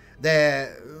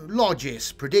 Their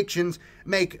Logis predictions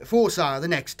make Forsarr the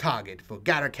next target for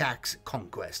Garrakak's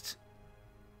conquests.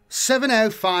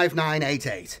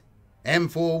 705988,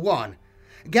 M41.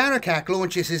 Garrakak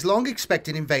launches his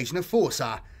long-expected invasion of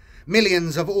Forsarr.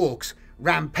 Millions of Orcs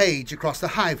rampage across the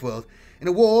Hiveworld in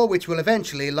a war which will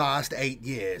eventually last 8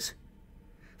 years.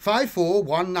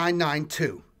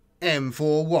 541992,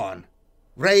 M41.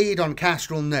 Raid on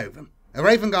Kastorel-Novem. A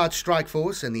Raven Guard strike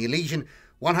force and the Elysian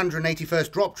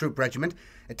 181st Drop Troop Regiment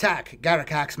attack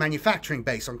Garrakak's manufacturing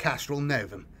base on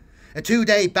Kastorel-Novem. A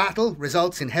 2-day battle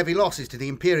results in heavy losses to the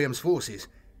Imperium's forces.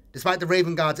 Despite the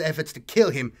Raven Guard's efforts to kill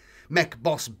him, mech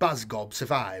boss Buzzgob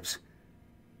survives.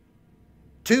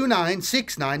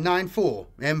 296994,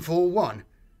 M41.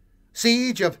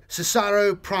 Siege of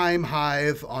Cesaro Prime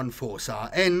Hive on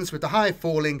Forsarr ends with the Hive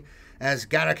falling as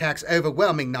Garrakak's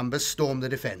overwhelming numbers storm the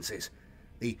defences.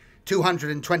 The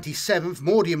 227th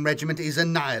Mordium Regiment is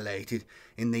annihilated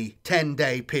in the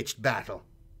 10-day pitched battle.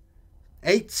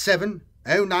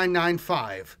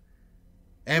 870995,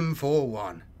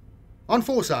 M41. On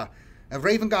Forsarr, a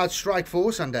Raven Guard strike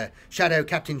force under Shadow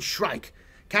Captain Shrike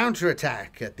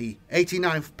counterattack at the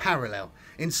 89th parallel,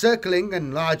 encircling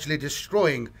and largely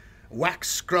destroying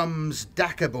Wax Scrum's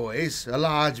Daka Boys, a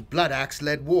large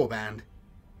Bloodaxe-led warband.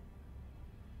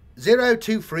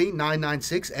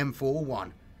 023996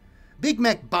 M41. Big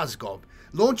Mech Buzzgob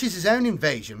launches his own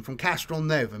invasion from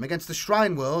Kastorel-Novem against the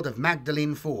shrine world of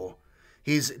Magdalene 4.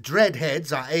 His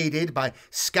Dreadheads are aided by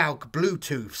Skalk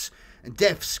Bluetooths,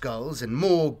 Death Skulls, and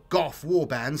more Goth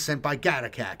warbands sent by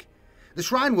Garrakak. The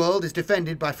shrine world is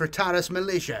defended by Frataris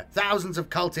Militia, thousands of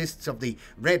cultists of the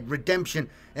Red Redemption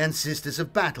and Sisters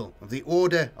of Battle of the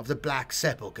Order of the Black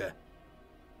Sepulchre.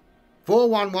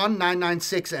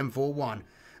 411996 M41.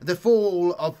 The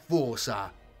Fall of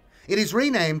Forsarr. It is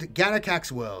renamed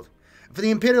Garrakak's World. For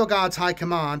the Imperial Guard's High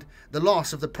Command, the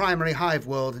loss of the primary Hive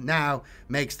world now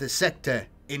makes the sector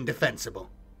indefensible.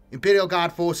 Imperial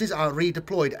Guard forces are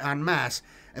redeployed en masse,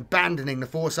 abandoning the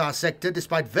Forsarr sector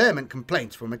despite vehement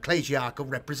complaints from ecclesiarchal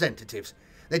representatives.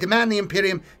 They demand the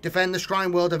Imperium defend the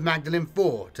shrine world of Magdalene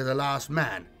 4 to the last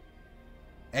man.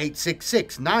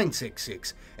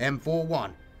 866966,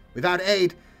 M41. Without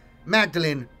aid,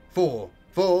 Magdalene 4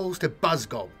 falls to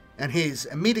Buzzgob, and is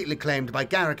immediately claimed by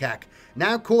Garrakak,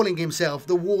 now calling himself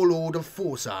the Warlord of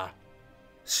Forsarr.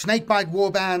 Snakebite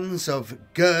warbands of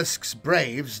Gursk's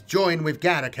Braves join with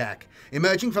Garrakak,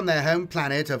 emerging from their home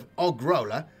planet of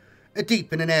Ogrola,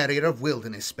 deep in an area of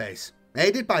wilderness space.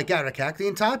 Aided by Garrakak, the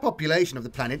entire population of the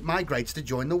planet migrates to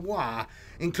join the Waaagh,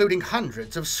 including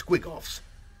hundreds of squigoffs.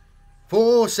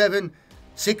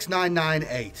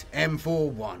 476998,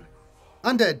 M41.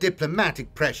 Under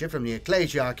diplomatic pressure from the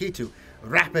ecclesiarchy to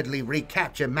rapidly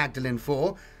recapture Magdalene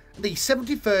 4, the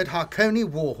 73rd Harkoni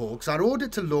Warhawks are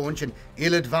ordered to launch an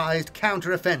ill-advised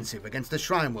counter-offensive against the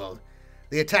Shrine World.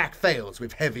 The attack fails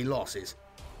with heavy losses.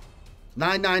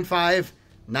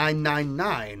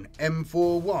 995999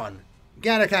 M41.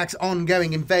 Garrakak's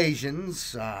ongoing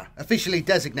invasions are officially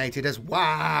designated as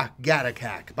Waaagh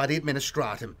Garrakak by the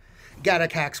Administratum.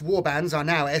 Garrakak's warbands are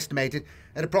now estimated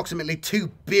at approximately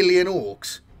 2 billion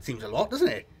orcs. Seems a lot, doesn't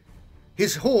it?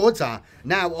 His hordes are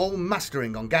now all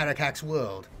mustering on Garrakak's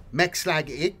world. Mexslag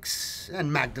X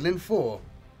and Magdalene 4.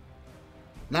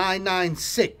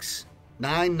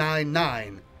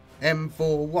 996999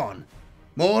 M41.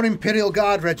 More Imperial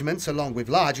Guard regiments, along with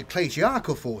large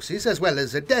ecclesiarchal forces, as well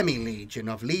as a demi-legion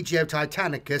of Legio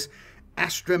Titanicus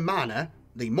Astramana,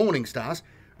 the Morning Stars,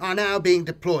 are now being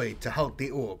deployed to halt the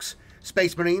orcs.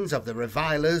 Space Marines of the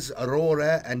Revilers,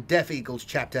 Aurora and Death Eagles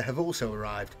chapter have also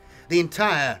arrived. The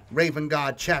entire Raven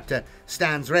Guard chapter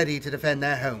stands ready to defend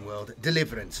their homeworld,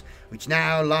 Deliverance, which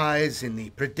now lies in the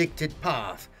predicted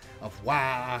path of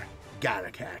Waaagh.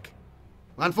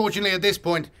 Unfortunately, at this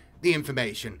point, the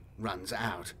information runs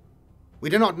out. We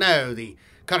do not know the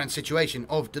current situation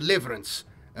of Deliverance,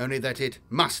 only that it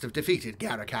must have defeated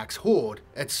Garakak's horde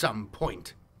at some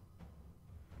point.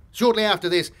 Shortly after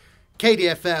this,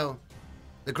 KDF fell,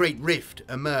 the Great Rift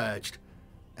emerged,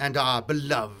 and our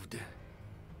beloved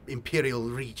Imperial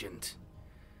Regent,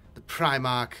 the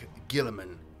Primarch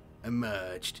Guilliman,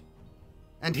 emerged,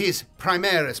 and his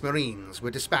Primaris Marines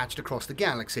were dispatched across the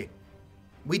galaxy.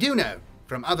 We do know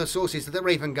from other sources that the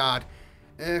Raven Guard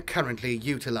are currently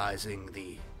utilizing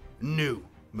the new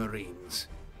Marines.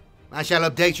 I shall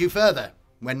update you further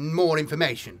when more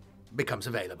information becomes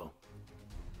available.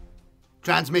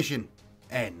 Transmission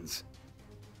ends.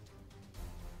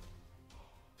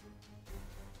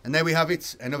 And there we have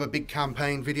it, another big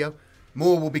campaign video.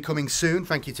 More will be coming soon.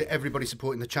 Thank you to everybody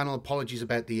supporting the channel. Apologies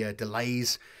about the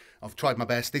delays. I've tried my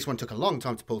best. This one took a long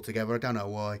time to pull together. I don't know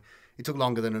why. It took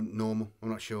longer than normal. I'm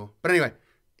not sure. But anyway,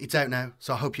 it's out now,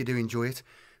 so I hope you do enjoy it.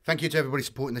 Thank you to everybody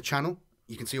supporting the channel.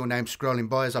 You can see your name scrolling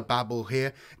by as I babble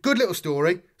here. Good little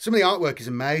story. Some of the artwork is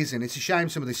amazing. It's a shame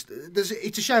some of this...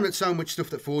 It's a shame that so much stuff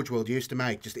that Forge World used to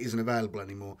make just isn't available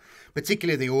anymore.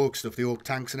 Particularly the Orc stuff, the Orc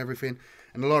tanks and everything.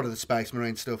 And a lot of the Space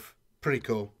Marine stuff. Pretty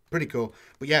cool. Pretty cool.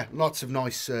 But yeah, lots of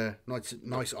nice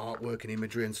artwork and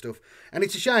imagery and stuff. And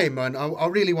it's a shame, man. I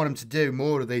really want them to do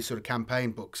more of these sort of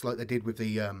campaign books like they did with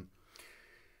the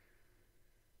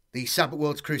Sabbath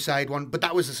Worlds Crusade one, but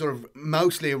that was a sort of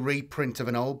mostly a reprint of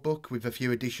an old book with a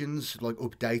few additions, like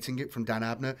updating it from Dan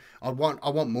Abner. I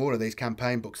want more of these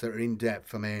campaign books that are in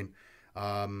depth. I mean,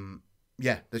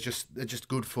 yeah, they're just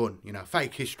good fun, you know.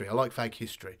 Fake history. I like fake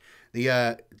history.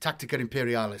 The Tactica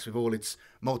Imperialis with all its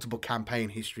multiple campaign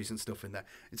histories and stuff in there.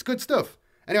 It's good stuff.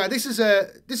 Anyway, this is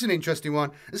an interesting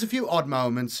one. There's a few odd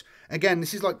moments. Again,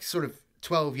 this is like sort of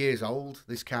 12 years old,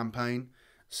 this campaign.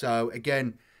 So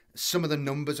again, some of the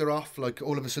numbers are off. Like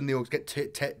all of a sudden the orcs get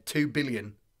 2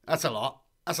 billion. That's a lot.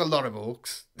 That's a lot of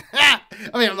orcs. I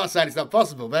mean, I'm not saying it's not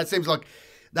possible, but it seems like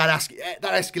that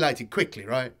escalated quickly,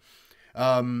 right?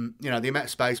 You know, the amount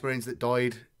of Space Marines that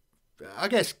died. I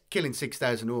guess killing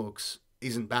 6,000 orcs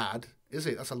isn't bad, is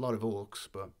it? That's a lot of orcs.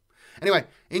 But anyway,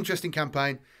 interesting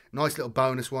campaign. Nice little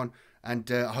bonus one.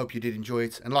 And I hope you did enjoy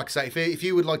it. And like I say, if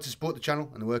you would like to support the channel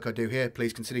and the work I do here,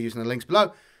 please consider using the links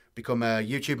below. Become a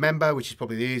YouTube member, which is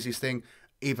probably the easiest thing.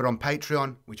 Either on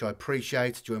Patreon, which I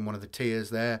appreciate. Join one of the tiers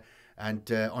there.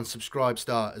 And on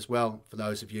Subscribestar as well. For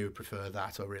those of you who prefer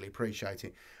that, I really appreciate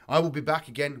it. I will be back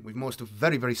again with more stuff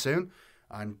very, very soon.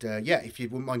 And yeah, if you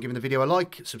wouldn't mind giving the video a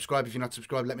like, subscribe if you're not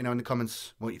subscribed. Let me know in the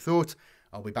comments what you thought.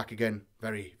 I'll be back again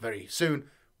very, very soon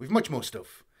with much more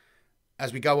stuff.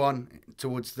 As we go on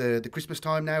towards the Christmas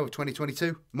time now of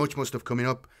 2022, much more stuff coming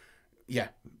up. Yeah,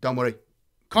 don't worry.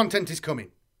 Content is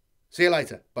coming. See you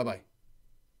later. Bye-bye.